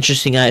keeps it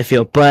interesting. I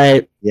feel,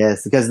 but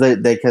yes, because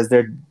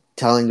they're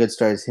telling good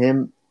stories.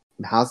 Him,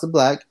 House of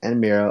Black,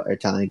 and Miro are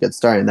telling a good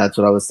story, and that's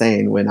what I was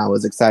saying when I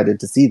was excited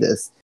to see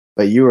this.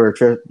 But you were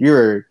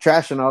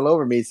trashing all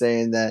over me,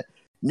 saying that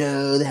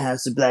no, the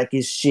House of Black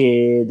is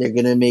shit. They're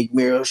gonna make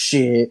Miro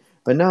shit.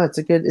 But no, it's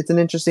an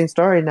interesting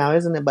story now,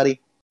 isn't it, buddy?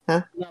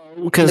 Huh? no,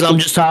 because I'm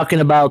just talking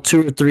about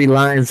 2 or 3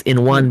 lines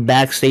in one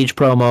backstage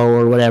promo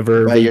or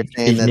whatever. But you're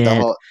saying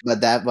that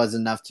but that was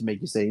enough to make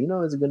you say,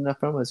 it's a good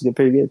enough promo. It's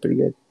pretty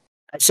good.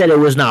 I said it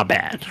was not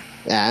bad.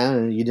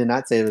 Yeah, you did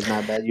not say it was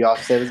not bad. You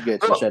also said it was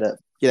good. So shut up.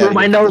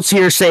 My notes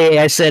here say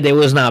I said it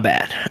was not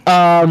bad.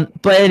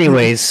 But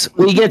anyways,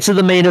 we get to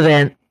the main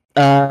event,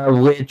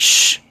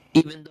 which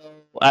even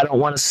though I don't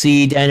want to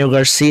see Daniel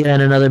Garcia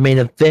in another main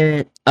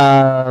event,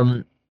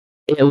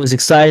 it was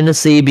exciting to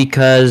see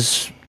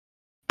because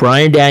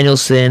Bryan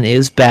Danielson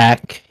is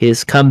back,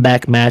 his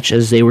comeback match,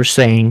 as they were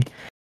saying.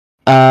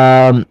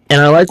 And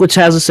I like what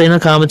Chaz was saying on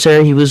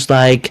commentary. He was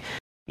like,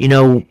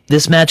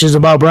 this match is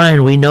about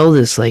Bryan. We know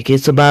this. Like,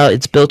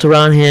 it's built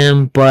around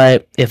him.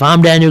 But if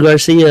I'm Daniel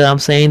Garcia, I'm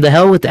saying the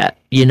hell with that.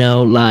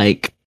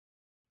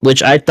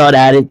 Which I thought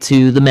added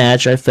to the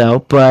match, I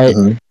felt. But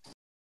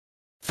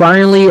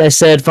finally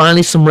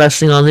some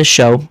wrestling on this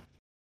show.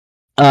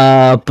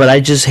 But I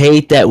just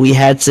hate that we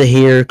had to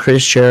hear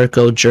Chris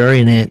Jericho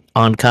during it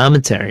on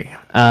commentary.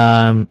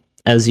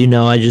 As you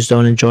know, I just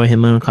don't enjoy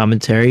him on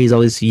commentary. He's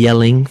always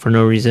yelling for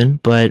no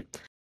reason, but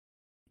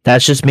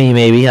that's just me,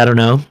 maybe. I don't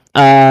know.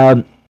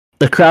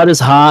 The crowd is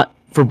hot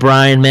for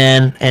Bryan,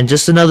 man, and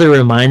just another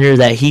reminder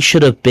that he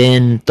should have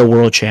been the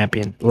world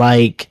champion.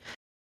 Like,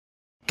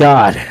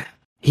 God,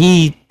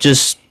 he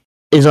just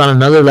is on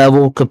another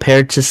level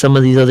compared to some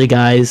of these other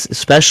guys,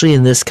 especially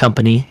in this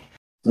company.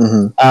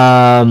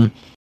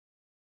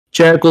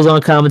 Jericho's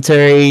on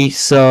commentary,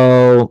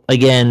 so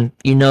again,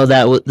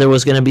 that there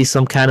was going to be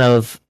some kind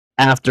of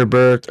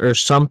afterbirth or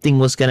something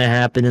was going to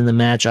happen in the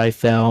match. I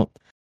felt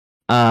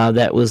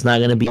that was not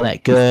going to be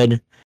that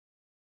good.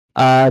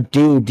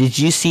 Dude, did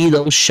you see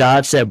those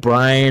shots at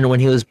Bryan when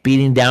he was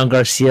beating down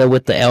Garcia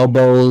with the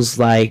elbows?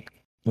 Like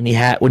when he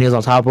was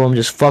on top of him,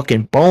 just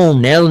fucking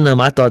boom, nailing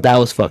them. I thought that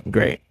was fucking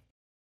great.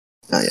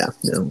 Oh yeah,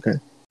 okay.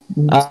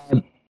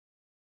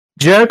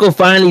 Jericho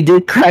finally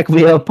did crack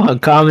me up on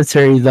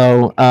commentary,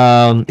 though.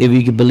 If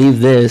you could believe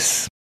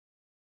this,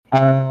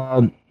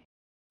 Bryan,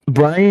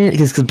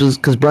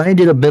 because Bryan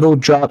did a missile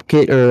drop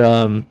kick.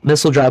 I'm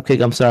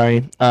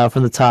sorry,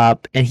 from the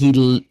top, and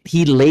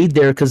he laid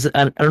there because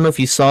I don't know if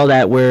you saw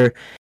that where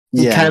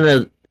they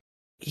made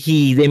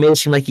it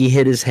seem like he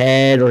hit his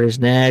head or his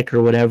neck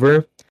or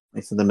whatever.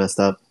 Makes them messed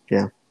up.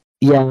 Yeah.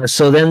 Yeah.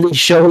 So then they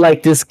show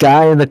like this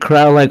guy in the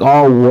crowd like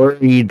all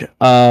worried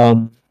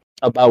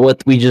about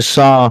what we just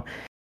saw.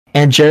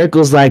 And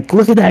Jericho's like,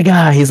 look at that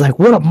guy. He's like,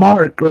 what a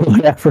mark or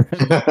whatever.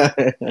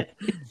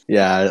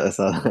 Yeah, I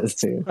saw that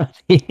too.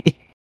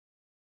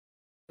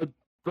 But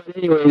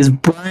anyways,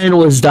 Bryan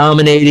was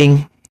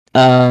dominating.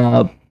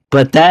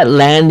 But that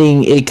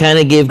landing, it kind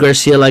of gave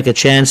Garcia like a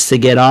chance to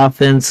get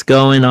offense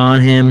going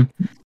on him.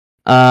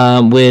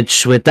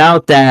 Which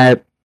without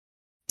that,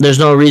 there's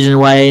no reason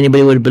why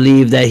anybody would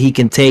believe that he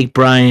can take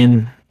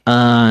Bryan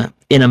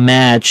in a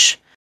match.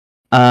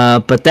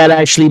 But that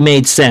actually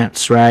made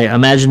sense, right?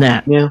 Imagine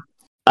that. Yeah.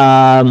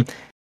 And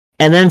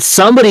then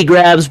somebody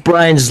grabs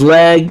Bryan's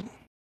leg,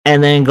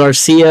 and then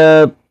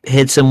Garcia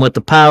hits him with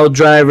the pile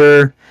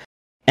driver,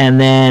 and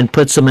then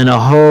puts him in a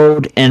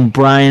hold, and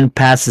Bryan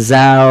passes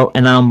out,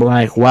 and I'm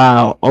like,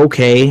 wow,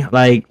 okay.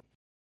 Like,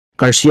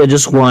 Garcia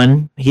just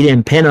won. He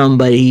didn't pin him,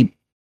 but he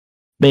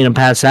made him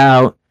pass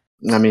out.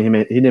 I mean,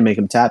 he didn't make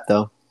him tap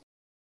though.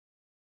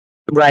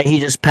 Right, he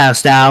just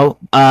passed out.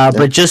 Yep.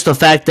 But just the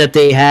fact that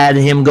they had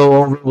him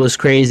go over was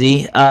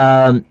crazy.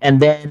 And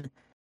then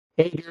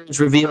Hager is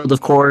revealed,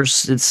 of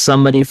course, it's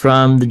somebody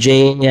from the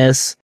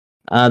JAS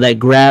that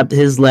grabbed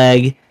his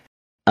leg.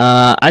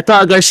 I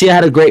thought Garcia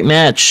had a great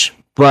match,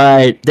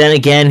 but then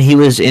again, he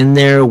was in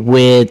there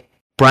with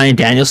Bryan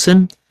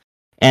Danielson,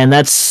 and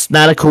that's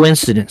not a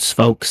coincidence,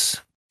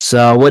 folks.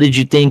 So, what did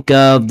you think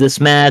of this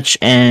match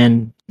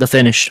and the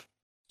finish?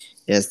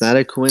 Yeah, it's not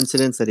a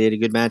coincidence that he had a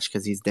good match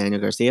because he's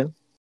Daniel Garcia.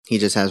 He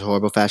just has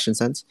horrible fashion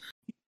sense.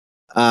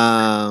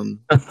 I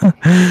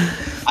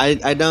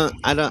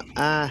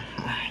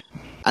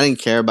didn't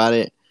care about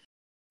it.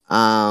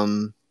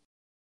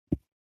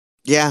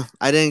 Yeah,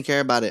 I didn't care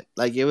about it.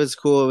 Like, it was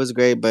cool, it was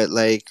great, but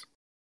like,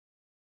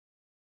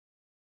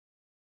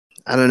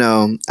 I don't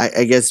know.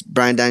 I guess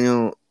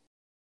Danielson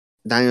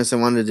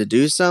wanted to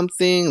do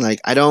something. Like,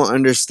 I don't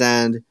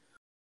understand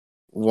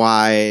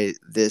why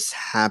this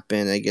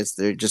happened. I guess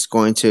they're just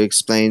going to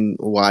explain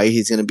why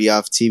he's going to be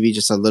off TV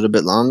just a little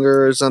bit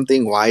longer or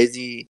something. Why did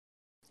he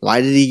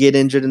get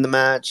injured in the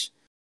match?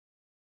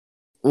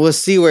 We'll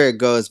see where it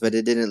goes, but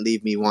it didn't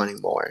leave me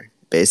wanting more,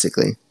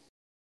 basically.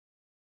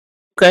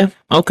 Okay.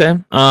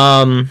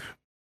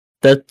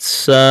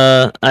 That's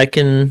I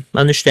can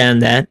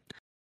understand that.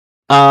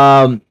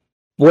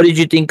 What did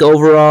you think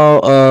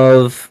overall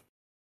of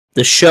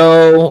the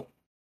show,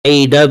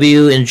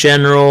 AEW in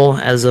general,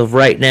 as of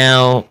right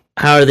now?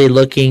 How are they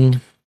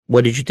looking?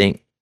 What did you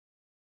think?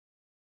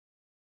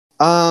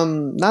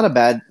 Not a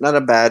bad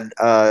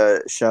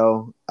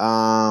show.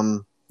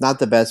 Not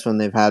the best one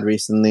they've had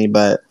recently,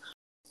 but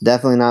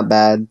definitely not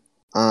bad.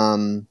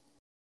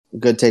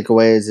 Good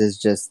takeaways is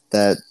just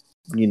that,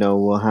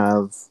 we'll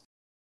have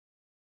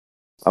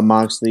a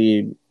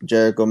Moxley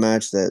Jericho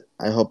match that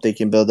I hope they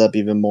can build up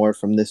even more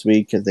from this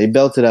week, because they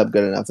built it up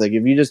good enough. Like,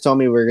 if you just told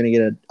me we're gonna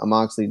get a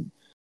Moxley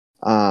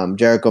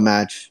Jericho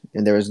match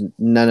and there was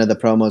none of the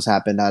promos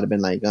happened, I'd have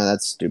been like, oh,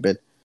 that's stupid.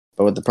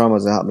 But with the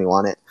promos, it helped me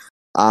want it.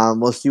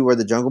 We'll see where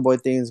the Jungle Boy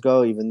things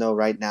go, even though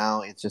right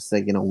now it's just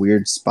like in a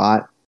weird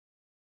spot.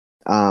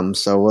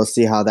 So we'll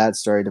see how that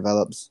story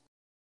develops.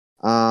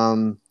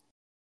 Other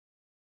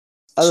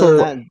than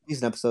that,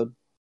 decent episode.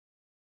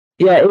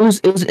 Yeah, it was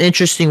an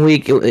interesting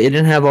week. It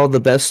didn't have all the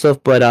best stuff,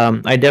 but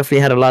I definitely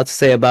had a lot to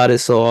say about it.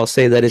 So I'll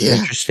say that it's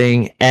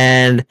interesting.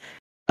 And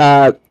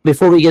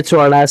before we get to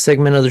our last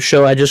segment of the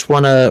show, I just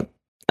want to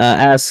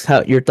ask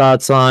your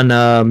thoughts on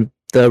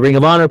the Ring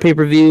of Honor pay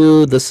per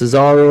view, the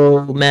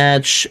Cesaro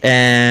match,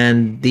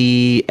 and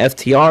the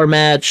FTR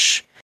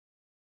match.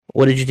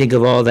 What did you think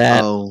of all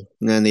that? Oh,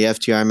 and then the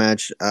FTR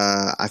match.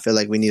 I feel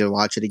like we need to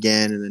watch it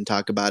again and then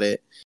talk about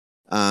it.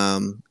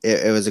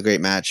 It was a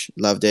great match.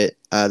 Loved it.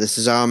 The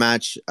Cesaro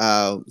match,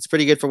 it's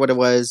pretty good for what it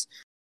was.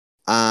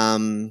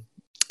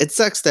 It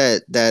sucks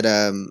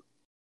that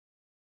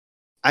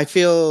I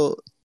feel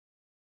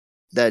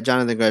that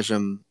Jonathan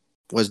Gresham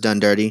was done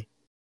dirty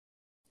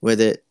with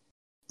it.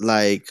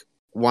 Like,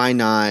 why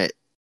not,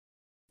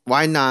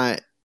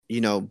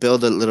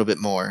 build a little bit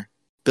more,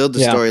 build the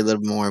story a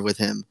little more with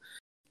him.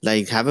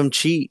 Like, have him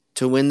cheat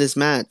to win this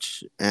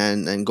match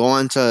and go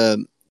on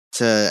to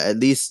at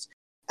least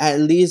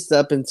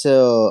up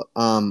until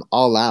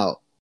All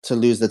Out to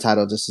lose the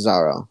title to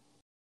Cesaro.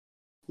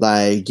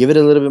 Like, give it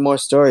a little bit more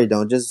story.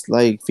 Don't just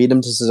like feed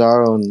him to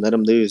Cesaro and let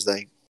him lose.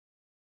 Like,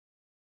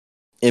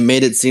 it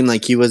made it seem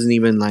like he wasn't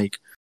even like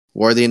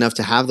worthy enough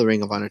to have the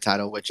Ring of Honor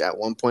title, which at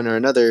one point or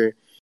another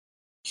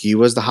he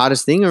was the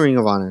hottest thing in Ring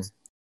of Honor.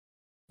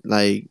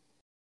 Like,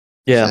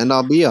 end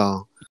all be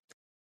all.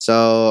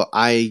 So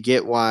I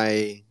get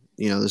why,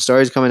 the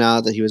story's coming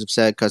out that he was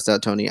upset, cussed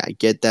out Tony. I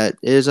get that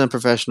it is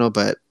unprofessional,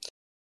 but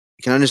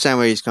I can understand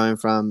where he's coming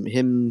from.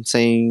 Him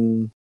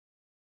saying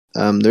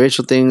the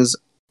racial things,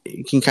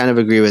 you can kind of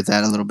agree with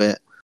that a little bit.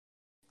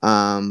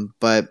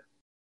 But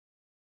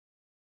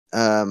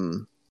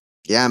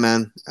yeah,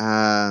 man,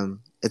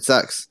 it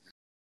sucks.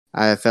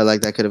 I felt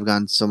like that could have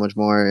gone so much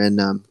more and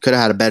could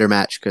have had a better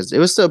match, because it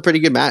was still a pretty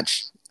good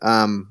match,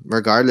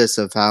 regardless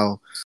of how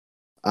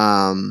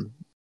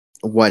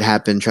what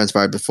happened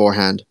transpired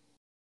beforehand.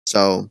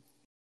 So,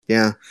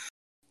 yeah,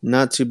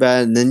 not too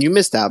bad. And then you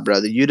missed out,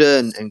 bro. The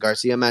Yuta and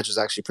Garcia match was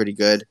actually pretty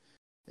good,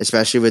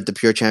 especially with the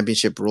Pure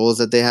Championship rules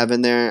that they have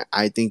in there.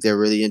 I think they're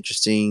really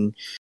interesting.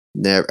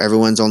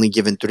 Everyone's only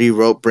given 3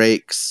 rope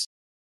breaks.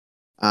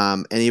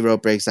 Any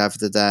rope breaks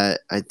after that,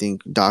 I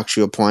think, docks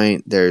you a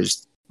point.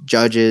 There's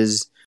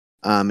judges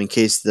in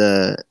case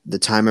the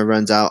timer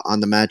runs out on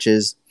the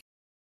matches.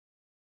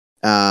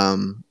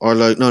 Or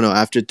like no,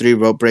 after 3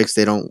 rope breaks,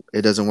 it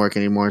doesn't work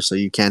anymore, so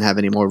you can't have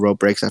any more rope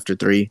breaks after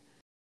 3.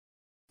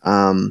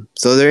 So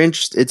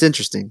it's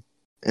interesting,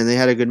 and they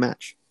had a good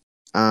match.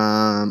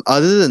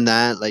 Other than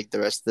that, like the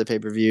rest of the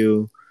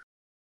pay-per-view,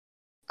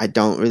 I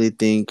don't really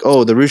think.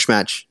 Oh, the Roosh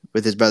match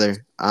with his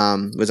brother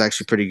was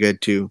actually pretty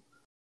good too.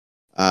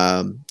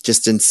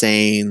 Just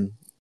insane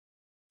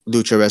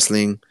lucha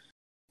wrestling.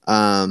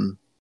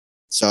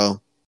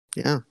 So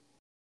yeah,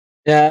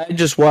 Yeah, I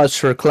just watched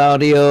for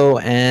Claudio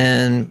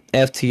and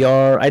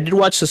FTR. I did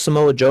watch the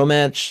Samoa Joe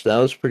match. That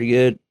was pretty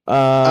good.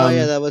 Oh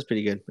yeah, that was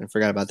pretty good. I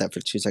forgot about that for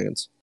 2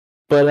 seconds.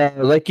 But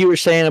like you were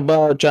saying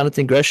about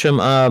Jonathan Gresham,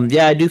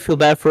 yeah, I do feel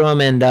bad for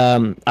him, and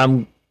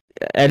I'm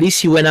at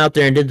least he went out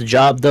there and did the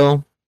job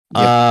though.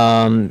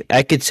 Yep.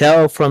 I could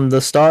tell from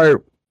the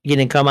start he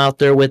didn't come out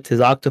there with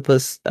his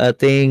octopus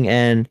thing,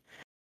 and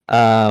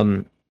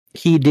um,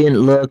 he didn't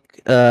look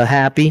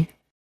happy.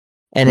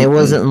 And it Mm-mm.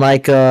 wasn't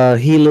like a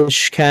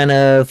heelish kind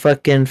of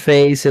fucking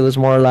face. It was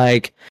more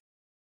like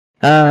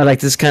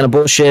this kind of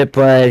bullshit.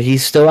 But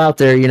he's still out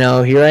there, you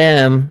know. Here I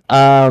am.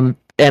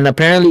 And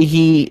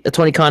apparently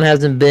Tony Khan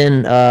hasn't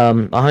been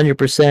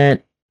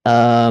 100%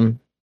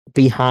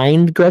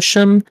 behind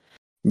Gresham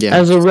Yeah.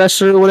 as a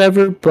wrestler or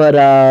whatever. But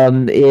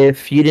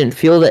if you didn't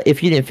feel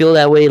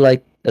that way,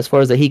 like as far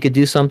as that he could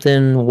do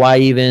something, why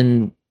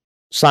even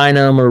sign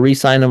him or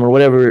re-sign him or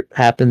whatever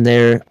happened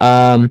there?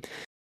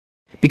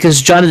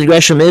 Because Jonathan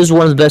Gresham is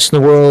one of the best in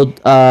the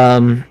world.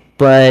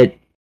 But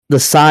the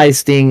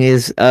size thing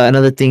is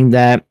another thing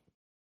that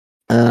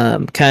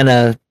kind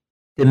of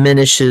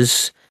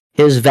diminishes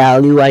his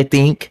value, I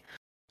think.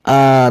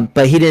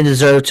 But he didn't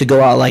deserve to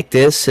go out like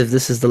this if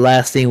this is the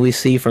last thing we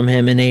see from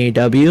him in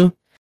AEW.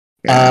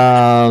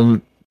 Yeah.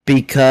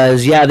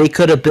 Because yeah, they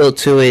could have built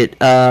to it,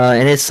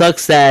 and it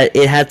sucks that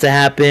it had to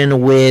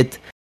happen with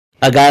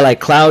a guy like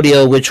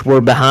Claudio, which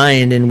we're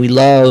behind and we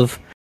love.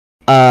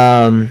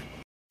 Um,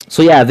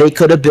 so yeah, they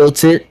could have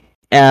built it,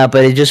 but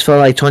it just felt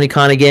like Tony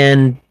Khan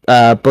again,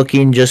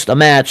 booking just a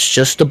match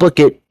just to book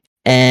it,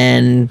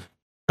 and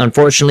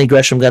unfortunately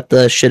Gresham got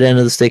the shit end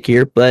of the stick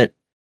here. But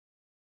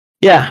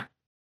yeah,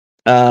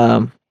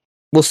 um,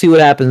 we'll see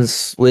what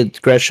happens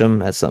with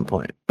Gresham at some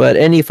point. But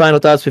any final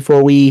thoughts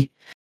before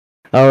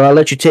or I'll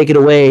let you take it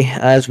away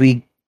as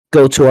we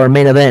go to our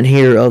main event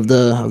here of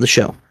the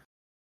show.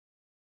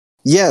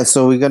 Yeah,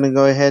 so we're gonna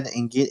go ahead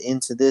and get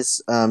into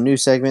this new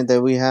segment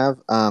that we have.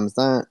 It's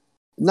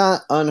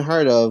not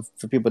unheard of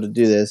for people to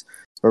do this,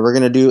 but we're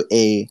gonna do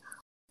a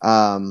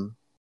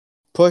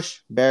push,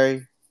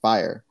 bury,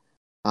 fire.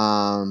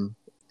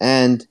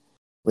 And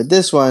with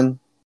this one,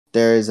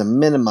 there is a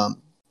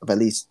minimum of at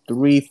least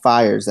 3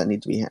 fires that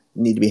need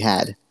to be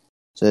had.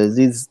 So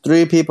these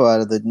 3 people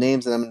out of the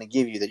names that I'm gonna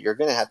give you that you're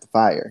gonna have to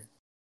fire.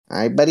 All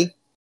right, buddy.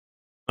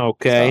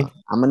 Okay. So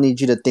I'm gonna need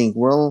you to think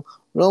real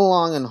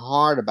long and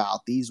hard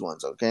about these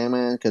ones, okay,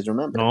 man? Because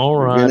remember,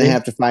 you're gonna Alrighty.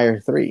 have to fire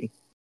 3,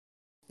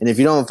 and if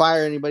you don't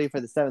fire anybody for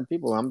the 7th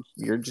people,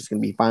 you're just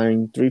gonna be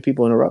firing 3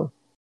 people in a row.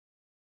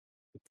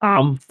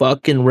 I'm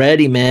fucking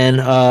ready, man.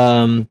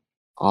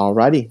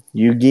 Alrighty,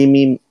 you give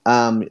me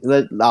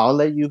I'll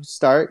let you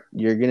start.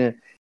 You're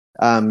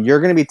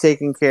gonna be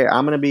taking care.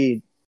 I'm gonna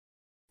be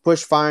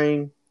push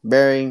firing,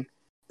 burying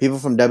people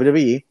from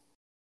WWE,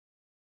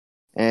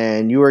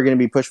 and you are gonna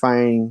be push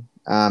firing,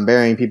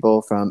 burying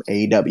people from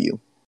AEW.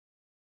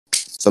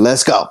 So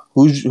let's go.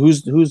 Who's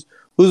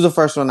the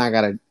first one I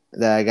gotta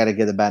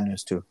give the bad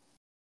news to?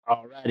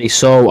 Alrighty.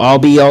 So I'll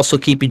be also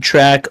keeping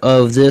track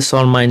of this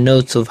on my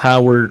notes of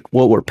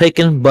what we're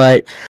picking.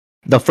 But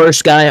the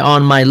first guy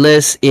on my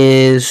list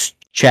is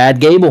Chad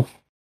Gable.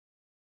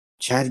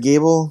 Chad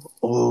Gable.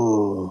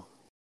 Oh,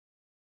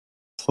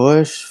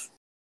 push,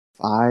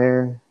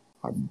 fire,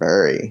 or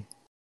bury.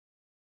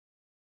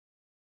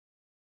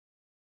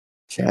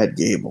 Chad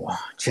Gable.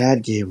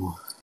 Chad Gable.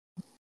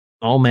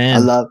 Oh I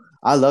man, love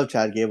I love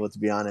Chad Gable, to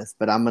be honest,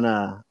 but I'm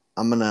gonna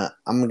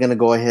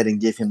go ahead and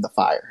give him the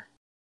fire.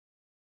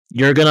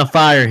 you're gonna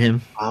fire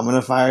him. I'm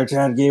gonna fire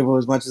Chad Gable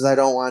as much as I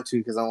don't want to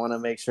because I want to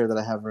make sure that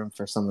I have room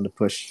for someone to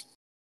push.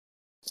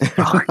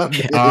 I'm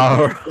Okay. kidding.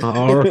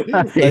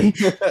 Alright.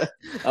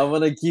 I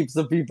want to keep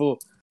some people,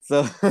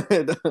 so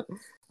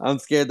I'm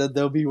scared that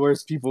there'll be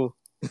worse people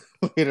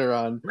later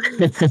on,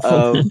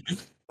 um,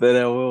 that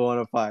I will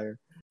want to fire,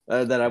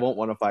 that I won't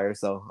want to fire.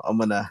 So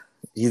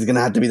he's gonna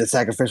have to be the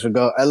sacrificial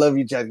goat. I love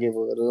you, Chad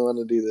Gable. I don't want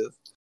to do this.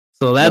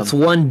 So that's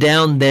No. one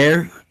down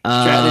there.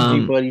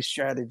 Strategy, buddy,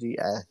 strategy.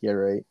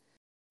 You're right.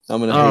 I'm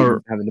gonna hate All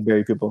having to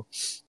bury people.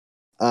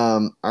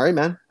 All right,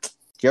 man.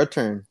 Your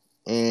turn,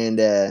 and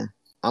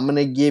I'm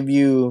gonna give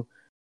you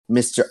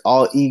Mr.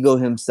 All Ego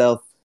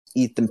himself,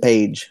 Ethan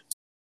Page.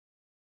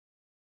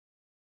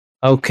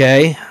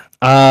 okay.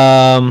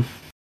 Um,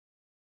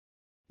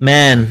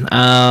 man.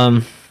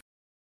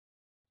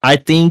 I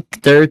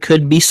think there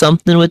could be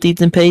something with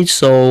Ethan Page,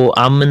 so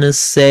I'm gonna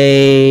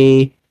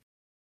say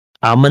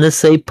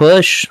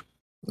push.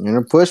 I'm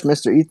gonna push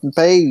Mr. Ethan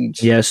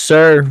Page. Yes,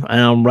 sir. And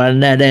I'm writing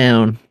that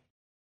down.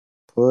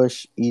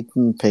 Push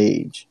Ethan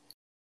Page.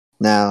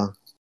 Now,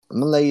 I'm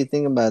gonna let you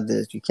think about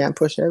this. You can't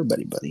push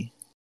everybody, buddy.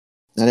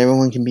 Not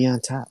everyone can be on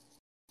top.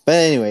 But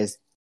anyways,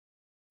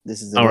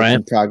 this is a All work right.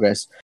 in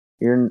progress.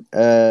 Your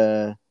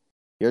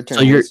your So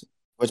turn. you're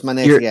What's my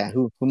next you're guy?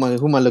 Who am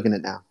I looking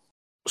at now?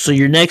 so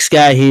your next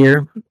guy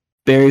here,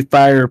 Barry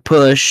Fire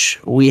Push.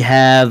 We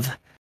have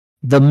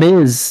the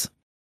Miz.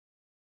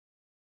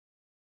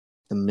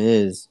 The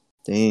Miz.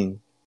 Dang.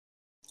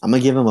 I'm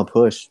gonna give him a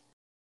push.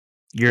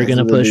 You're That's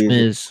gonna what it push is.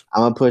 Miz.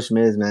 I'm gonna push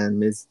Miz, man.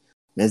 Miz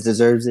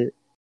deserves it.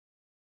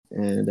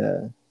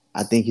 and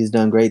I think he's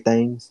done great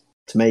things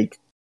to make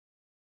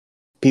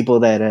people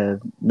that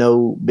have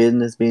no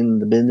business being in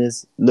the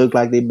business look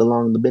like they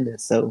belong in the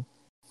business. So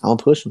I'll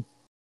push him.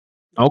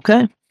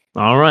 Okay.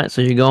 All right.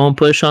 So you're going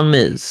push on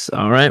Miz.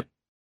 All right.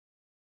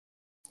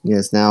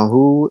 Yes. Now,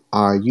 who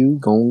are you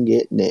gonna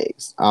get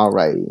next? All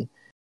righty.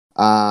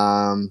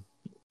 All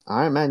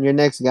right, man. Your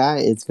next guy,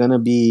 it's gonna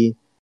be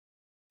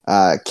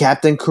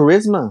Captain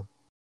Charisma,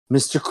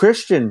 Mr.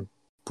 Christian.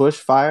 Push,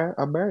 fire,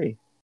 or bury.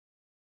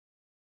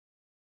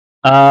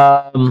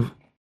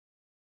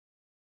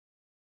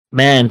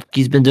 Man,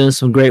 he's been doing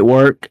some great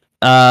work.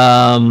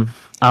 I'm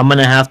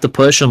gonna have to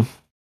push him.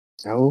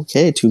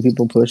 Okay, 2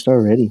 people pushed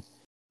already.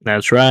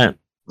 That's right.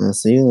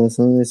 Let's see.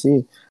 Let's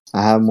see.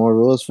 I have more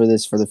rules for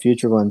this for the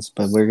future ones,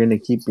 but we're gonna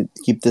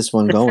keep this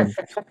one going.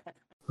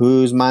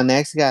 Who's my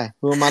next guy?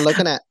 Who am I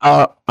looking at?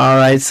 All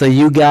right. So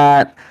you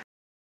got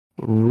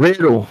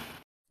Riddle.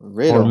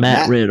 Or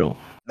Matt Riddle.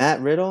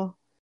 Matt Riddle.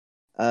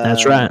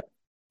 That's right.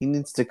 He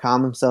needs to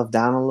calm himself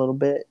down a little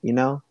bit.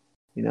 Yeah,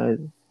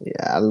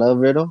 I love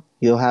Riddle.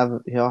 He'll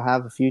have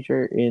a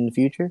future in the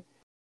future,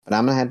 but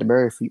I'm gonna have to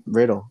bury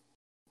Riddle.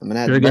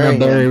 You're gonna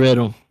bury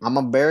Riddle. I'm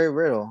gonna bury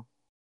Riddle,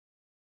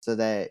 so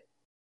that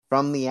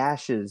from the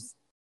ashes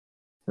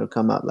he'll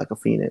come up like a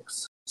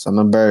phoenix. So I'm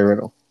gonna bury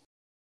Riddle.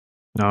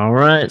 All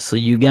right. So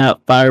you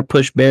got fire,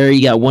 push, bury.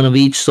 You got one of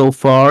each so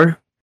far.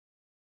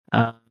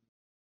 All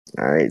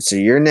right. So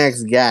your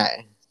next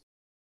guy,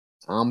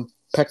 I'm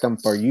picking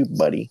for you,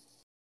 buddy,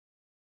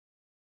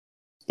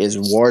 is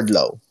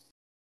Wardlow.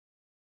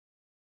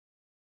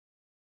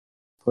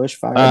 Push,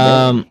 fire,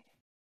 bury.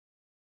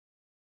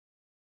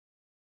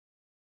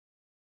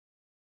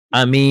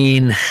 I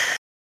mean,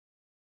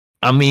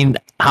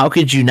 how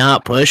could you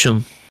not push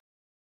him?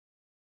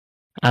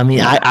 I mean,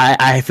 yeah.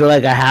 I feel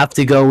like I have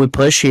to go with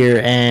push here,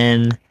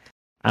 and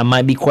I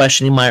might be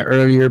questioning my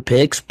earlier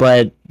picks,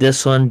 but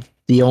this one,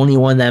 the only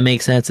one that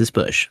makes sense is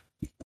push.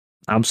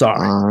 I'm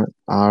sorry.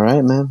 All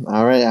right, man.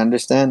 All right, I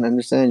understand.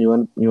 You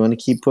want to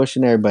keep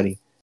pushing everybody.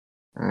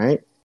 All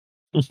right.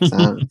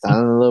 Sounding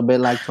a little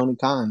bit like Tony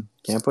Khan.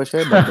 Can't push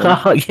everybody.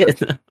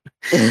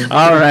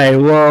 All right.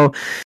 Well,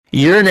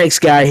 your next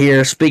guy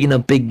here. Speaking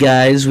of big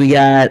guys, we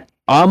got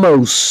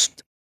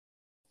Almost.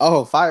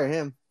 Oh, fire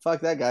him!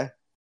 Fuck that guy.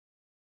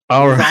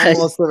 All right.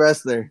 Almost the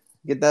wrestler.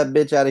 Get that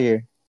bitch out of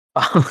here.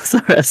 Almost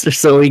the wrestler.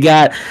 So you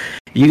got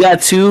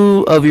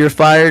 2 of your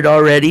fired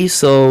already.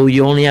 So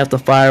you only have to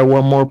fire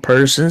one more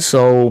person.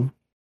 So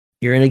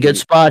you're in a good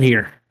spot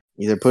here.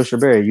 Either push or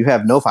bury. You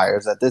have no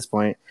fires at this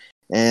point.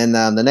 And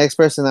the next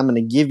person I'm going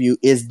to give you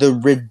is the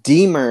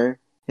Redeemer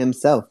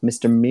himself,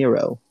 Mr.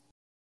 Miro.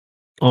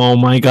 Oh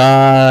my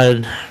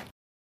God.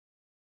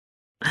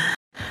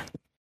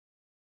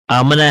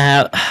 I'm gonna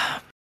have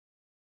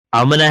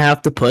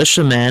to push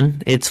him,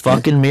 man. It's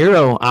fucking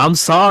Miro. I'm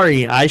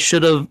sorry. I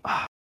should have.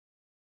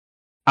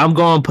 I'm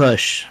going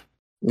push.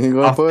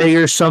 I'll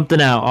figure something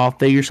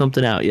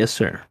out. Yes,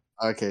 sir.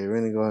 Okay,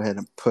 we're gonna go ahead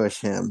and push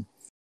him.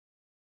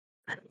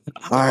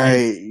 All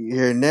right,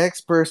 your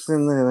next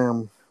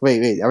person.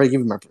 Wait. I already gave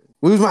you my person.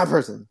 Who's my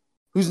person?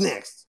 Who's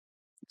next?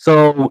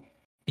 So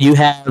you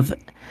have.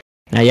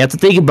 Now you have to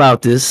think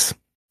about this.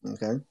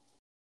 Okay.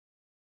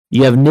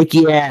 You have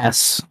Nikki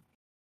Ass.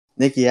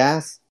 Nikki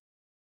Ass?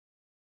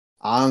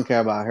 I don't care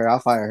about her. I'll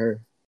fire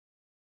her.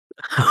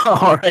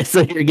 All right,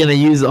 so you're gonna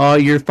use all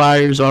your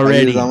fires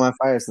already. I use all my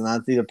fires, and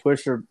I'll either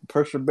push or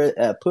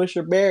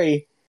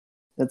bury.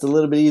 That's a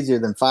little bit easier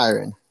than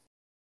firing.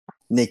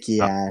 Nikki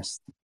Ass.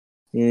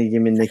 You need to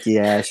give me Nikki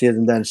Ass. She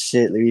hasn't done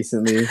shit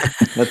recently.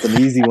 That's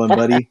an easy one,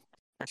 buddy.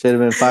 Should have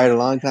been fired a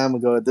long time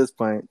ago at this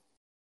point.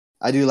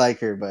 I do like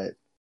her, but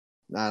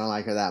I don't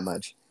like her that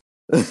much.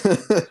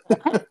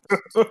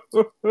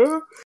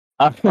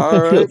 All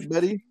right,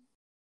 buddy.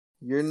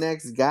 Your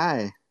next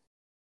guy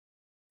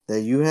that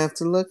you have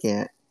to look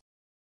at,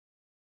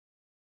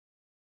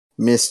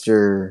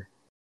 Mr.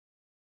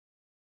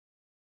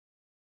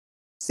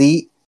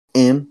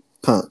 CM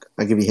Punk.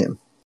 I'll give you him.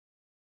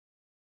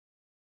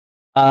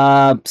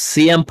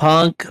 CM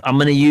Punk, I'm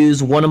going to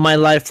use one of my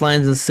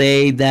lifelines and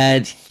say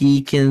that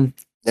he can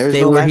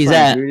stay where he's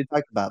at. We already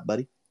talked about,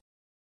 buddy.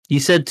 You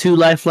said 2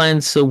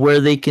 lifelines, so where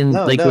they can,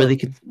 where they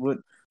can.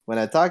 When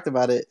I talked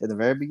about it in the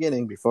very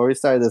beginning, before we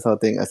started this whole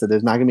thing, I said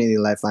there's not going to be any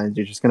lifelines.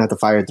 You're just going to have to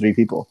fire 3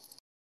 people.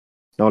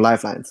 No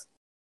lifelines.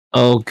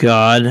 Oh,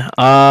 God.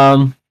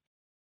 I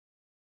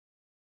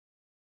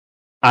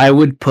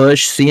would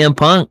push CM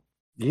Punk.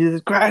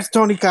 Jesus Christ,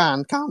 Tony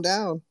Khan. Calm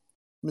down,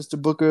 Mr.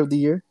 Booker of the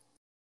Year.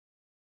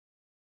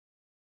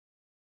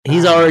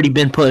 He's already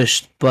been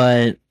pushed,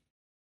 but,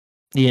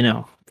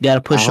 got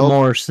to push him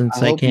more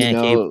since I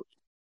can't keep.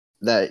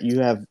 That you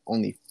have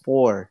only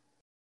 4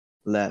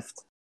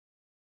 left.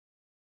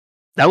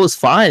 That was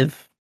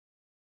 5.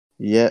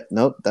 Yeah,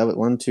 nope. That was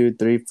 1, 2,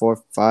 3,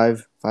 4,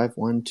 5. 5,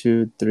 1,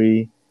 2,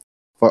 3,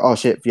 4. Oh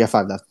shit! You have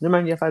 5 left. Never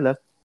mind. You have 5 left.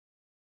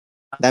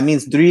 That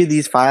means 3 of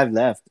these 5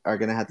 left are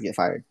gonna have to get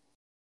fired.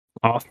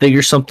 I'll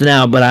figure something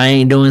out, but I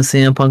ain't doing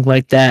CM Punk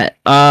like that.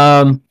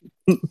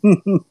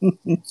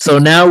 So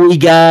now we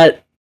got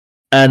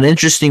An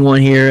interesting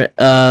one here,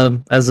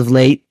 as of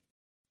late,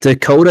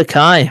 Dakota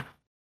Kai.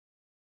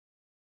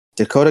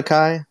 Dakota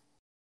Kai.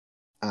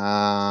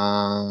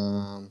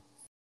 I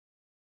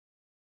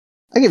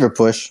give her a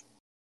push.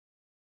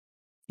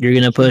 You're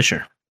gonna push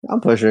her. I'll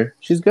push her.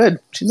 She's good.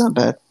 She's not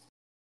bad.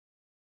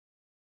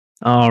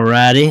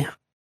 Alrighty,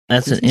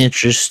 that's an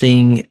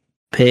interesting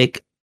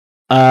pick.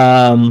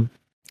 All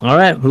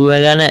right, who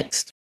I got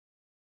next?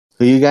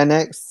 Who you got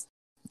next?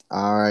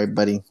 All right,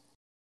 buddy.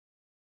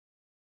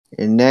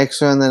 Your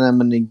next one that I'm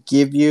gonna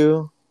give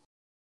you,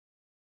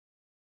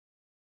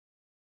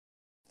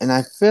 and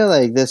I feel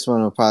like this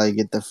one will probably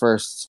get the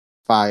first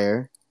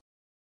fire,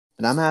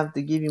 but I'm gonna have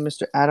to give you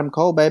Mr. Adam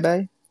Cole,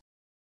 baby.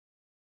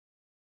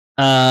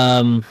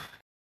 Um,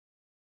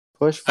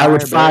 Push I fire,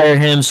 would fire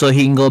baby. him so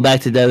he can go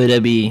back to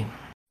WWE.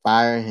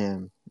 Fire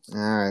him. All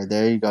right,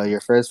 there you go.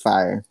 Your first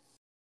fire,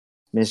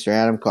 Mr.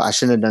 Adam Cole. I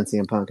shouldn't have done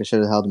CM Punk. I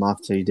should have held him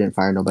off so you didn't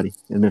fire nobody.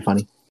 It'd been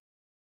funny.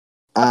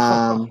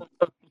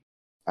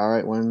 All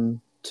right,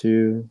 1,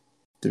 2,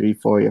 3,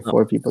 4. You have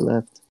 4 people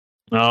left.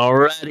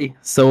 Alrighty,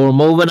 so we're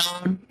moving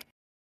on.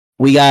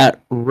 We got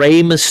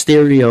Rey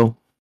Mysterio.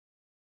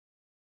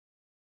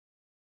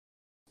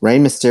 Rey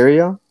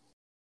Mysterio.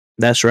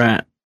 That's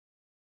right.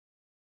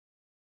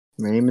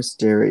 Rey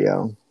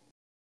Mysterio.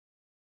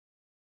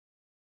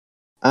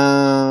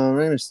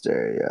 Rey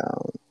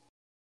Mysterio.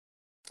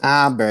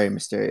 I'll bury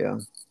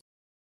Mysterio.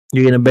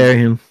 You're gonna bury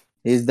him.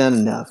 He's done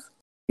enough.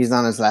 He's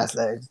on his last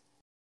legs.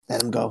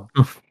 Let him go.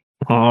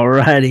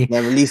 Alrighty.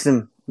 Yeah, release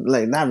him.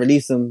 Like, not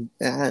release him.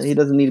 He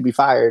doesn't need to be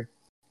fired.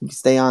 He can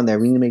stay on there.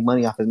 We need to make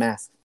money off his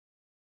mask.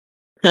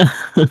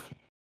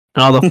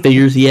 All the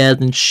figures he has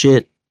and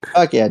shit.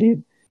 Fuck yeah,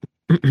 dude.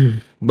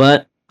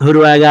 But who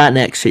do I got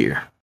next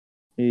here?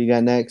 Who you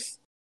got next?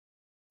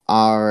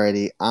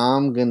 Alrighty.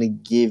 I'm gonna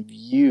give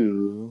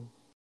you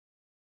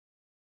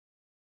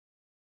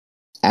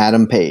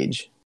Adam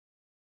Page.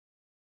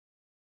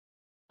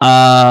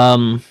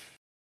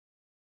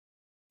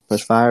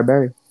 Push fire,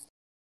 Barry.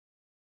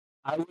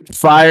 I would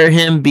fire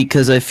him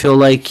because I feel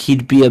like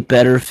he'd be a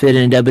better fit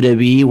in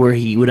WWE where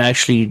he would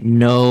actually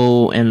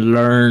know and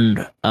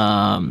learn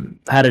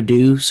how to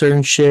do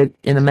certain shit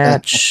in a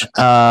match.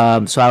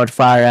 So I would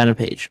fire Adam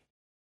Page.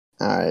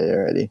 Alright,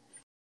 already.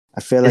 I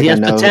feel like He I has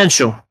know.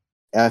 potential.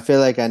 I feel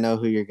like I know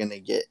who you're gonna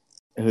get,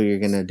 who you're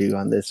gonna do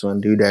on this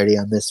one, do dirty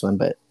on this one,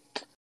 but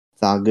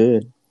it's all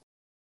good.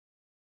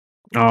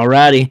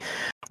 Alrighty.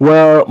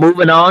 Well,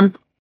 moving on.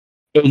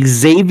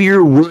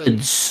 Xavier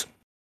Woods.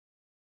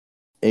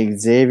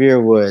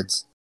 Xavier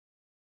Woods.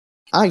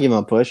 I'll give him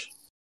a push.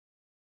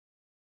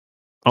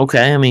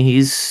 Okay, I mean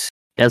he's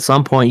at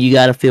some point you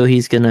gotta feel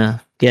he's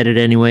gonna get it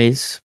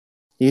anyways.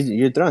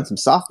 You're throwing some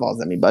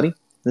softballs at me, buddy.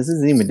 This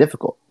isn't even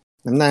difficult.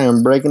 I'm not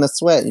even breaking a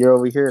sweat. You're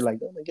over here like,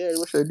 oh my god,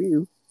 what should I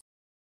do?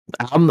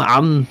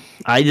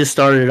 I just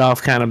started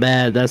off kind of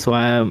bad. That's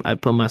why I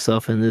put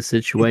myself in this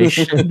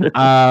situation.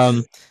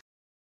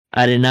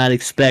 I did not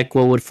expect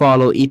what would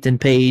follow Ethan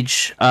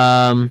Page.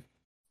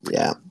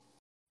 Yeah.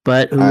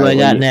 But who do I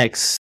got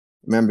next?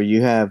 Remember,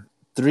 you have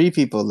 3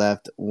 people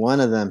left. One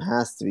of them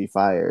has to be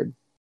fired.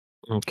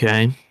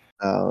 Okay.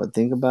 So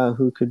think about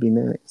who could be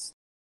next.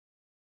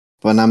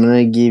 But I'm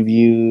gonna give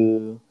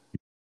you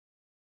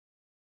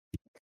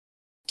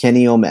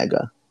Kenny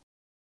Omega.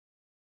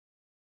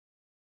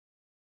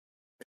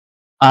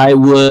 I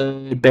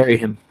would bury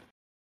him.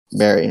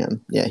 Bury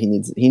him. Yeah, he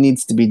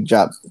needs to be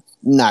dropped,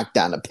 knocked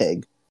down a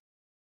peg.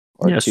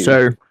 Or yes, 2.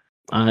 Sir.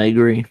 I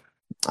agree.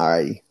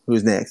 Alrighty.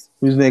 Who's next?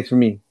 Who's next for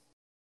me?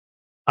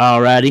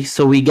 Alrighty.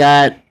 So we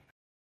got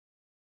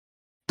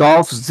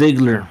Dolph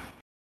Ziggler.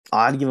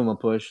 I'd give him a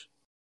push.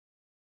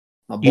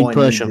 My boy You'd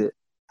push him. It.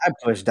 I'd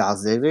push Dolph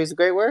Ziggler. He's a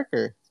great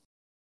worker.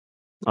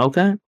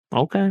 Okay.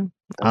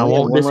 I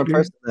won't one disagree.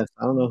 More person left.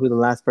 I don't know who the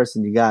last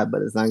person you got,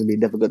 but it's not going to be a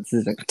difficult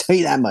decision. I can tell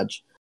you that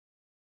much.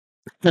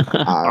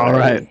 All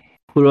right.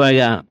 Who do I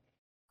got?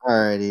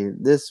 Alrighty.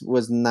 This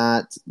was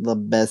not the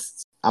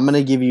best. I'm going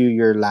to give you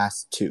your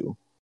last 2.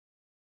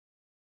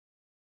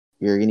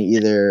 You're going to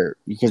either,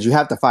 because you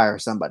have to fire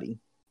somebody.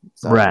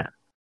 So right.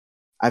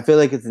 I feel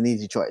like it's an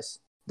easy choice,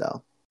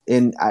 though.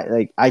 And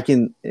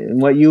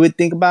what you would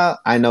think about,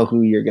 I know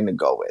who you're going to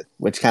go with,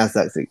 which kind of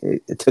sucks.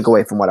 It took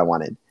away from what I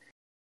wanted.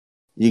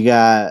 You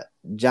got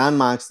Jon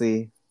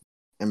Moxley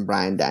and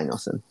Bryan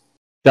Danielson.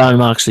 Jon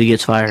Moxley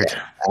gets fired.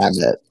 Yeah, I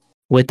bet.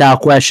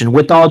 Without question.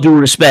 With all due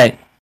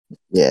respect.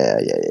 Yeah.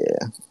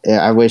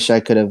 I wish I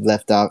could have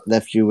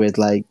left you with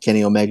like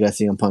Kenny Omega,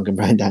 CM Punk, and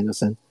Bryan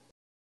Danielson.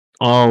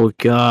 Oh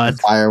God!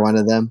 Fire one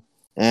of them,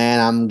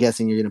 and I'm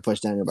guessing you're gonna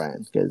push Daniel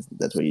Bryan because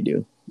that's what you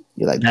do.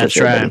 You like that's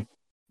push right.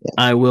 Yeah.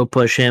 I will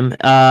push him.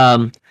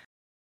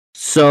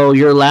 So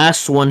your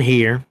last one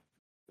here,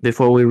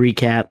 before we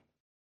recap,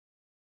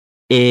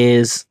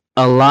 is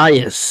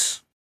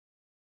Elias.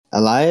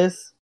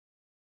 Elias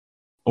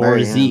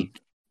or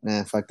Zeke?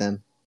 Nah, fuck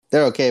them.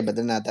 They're okay, but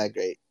they're not that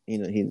great. You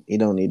know, he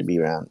don't need to be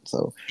around.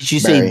 So did you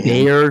say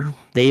they are?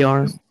 They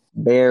are.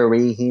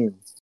 Bury him.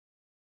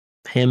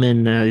 Him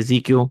and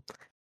Ezekiel.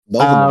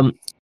 Both of them.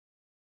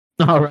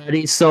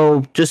 Alrighty,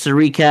 so just to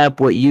recap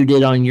what you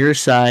did on your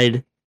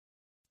side,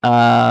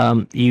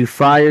 you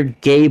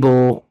fired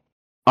Gable,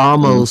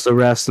 almost a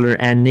wrestler,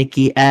 and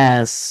Nikki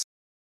Ass,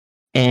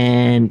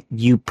 and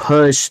you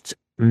pushed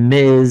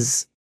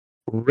Miz,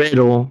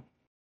 Riddle,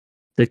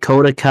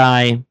 Dakota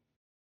Kai,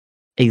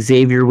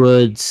 Xavier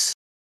Woods,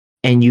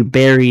 and you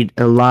buried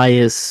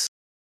Elias,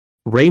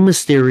 Rey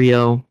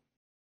Mysterio,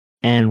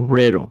 and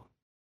Riddle.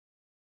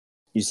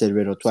 You said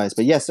Riddle twice,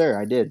 but yes, sir,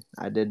 I did.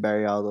 I did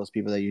bury all those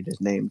people that you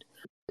just named.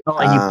 Oh,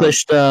 and you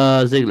pushed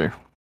Ziggler.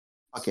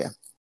 Fuck yeah.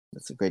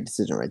 That's a great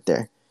decision right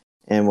there.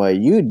 And what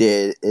you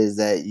did is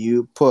that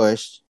you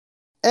pushed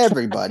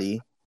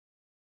everybody.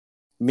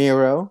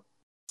 Miro,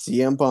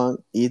 CM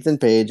Punk, Ethan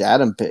Page,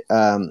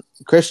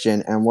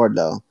 Christian, and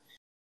Wardlow.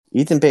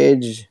 Ethan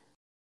Page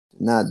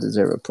did not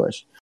deserve a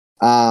push.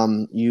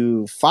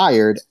 You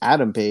fired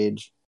Adam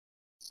Page,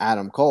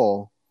 Adam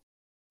Cole,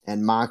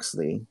 and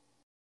Moxley,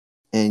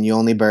 and you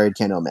only buried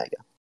Ken Omega.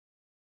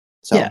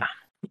 So yeah.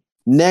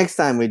 Next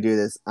time we do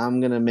this,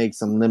 I'm gonna make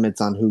some limits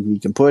on who we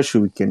can push,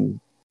 who we can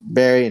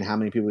bury, and how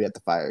many people we have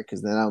to fire,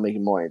 because then that'll make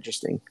it more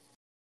interesting.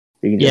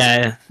 We can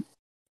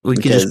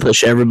just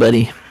push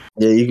everybody.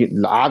 Yeah, you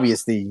can.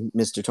 Obviously,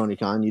 Mr. Tony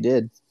Khan, you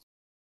did.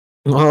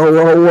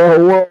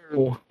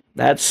 Whoa!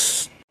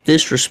 That's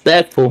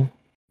disrespectful.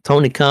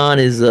 Tony Khan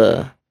is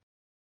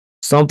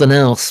something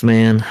else,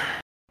 man.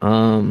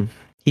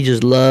 He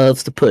just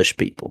loves to push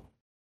people.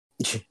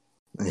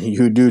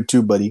 You do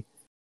too, buddy.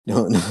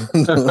 No.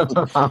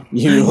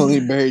 You only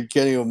buried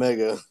Kenny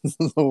Omega.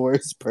 The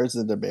worst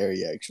person to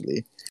bury,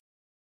 actually.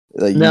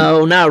 Like,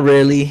 no, not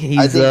really.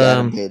 I think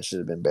Adam Page should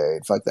have been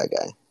buried. Fuck that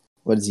guy.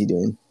 What is he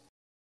doing?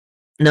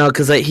 No,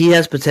 because he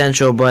has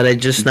potential, but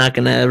it's just not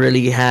going to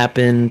really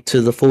happen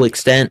to the full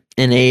extent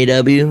in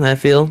AEW, I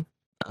feel.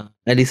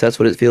 At least that's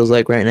what it feels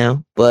like right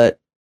now. But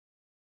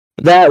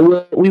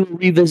we will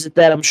revisit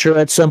that, I'm sure,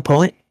 at some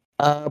point.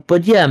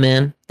 But yeah,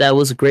 man, that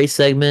was a great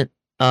segment.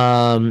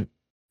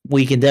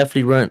 We can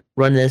definitely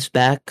run this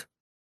back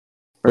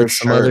with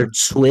some other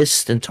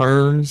twists and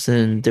turns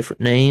and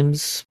different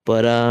names.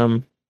 But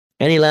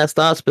any last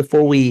thoughts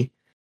before we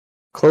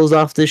close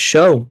off this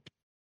show?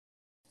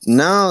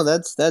 No,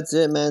 that's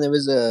it, man. It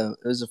was a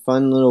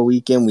fun little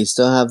weekend. We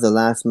still have the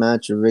last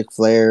match of Ric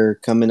Flair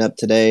coming up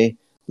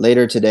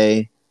later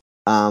today.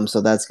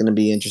 So that's gonna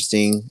be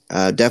interesting.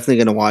 Definitely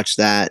gonna watch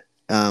that.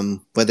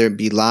 Whether it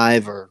be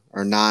live or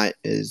not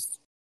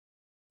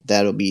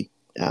that'll be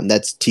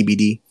that's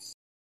TBD.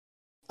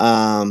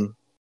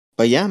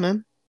 But yeah,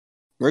 man,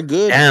 we're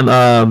good.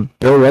 Damn,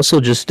 Bill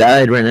Russell just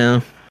died right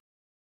now.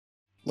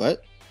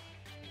 What?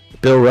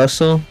 Bill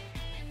Russell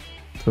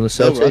from the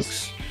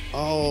Celtics.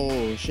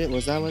 Oh shit!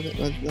 Was that what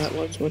that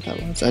was? What that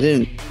was? I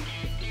didn't.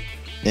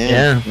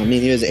 Yeah. I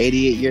mean, he was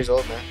 88 years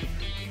old, man.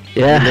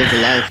 Yeah. He lived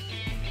a life.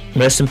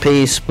 Rest in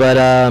peace. But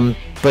yeah,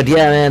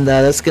 man,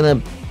 that's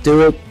gonna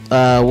do it.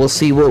 We'll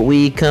see what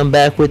we come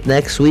back with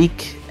next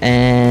week,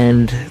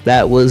 and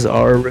that was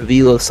our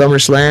review of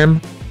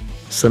SummerSlam,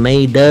 some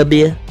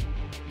AEW,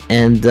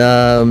 and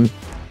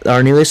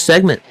our newest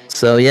segment.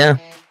 So yeah,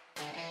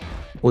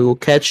 we will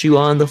catch you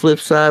on the flip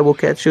side. We'll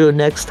catch you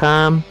next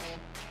time.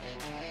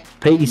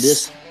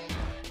 Peace.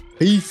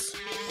 Peace.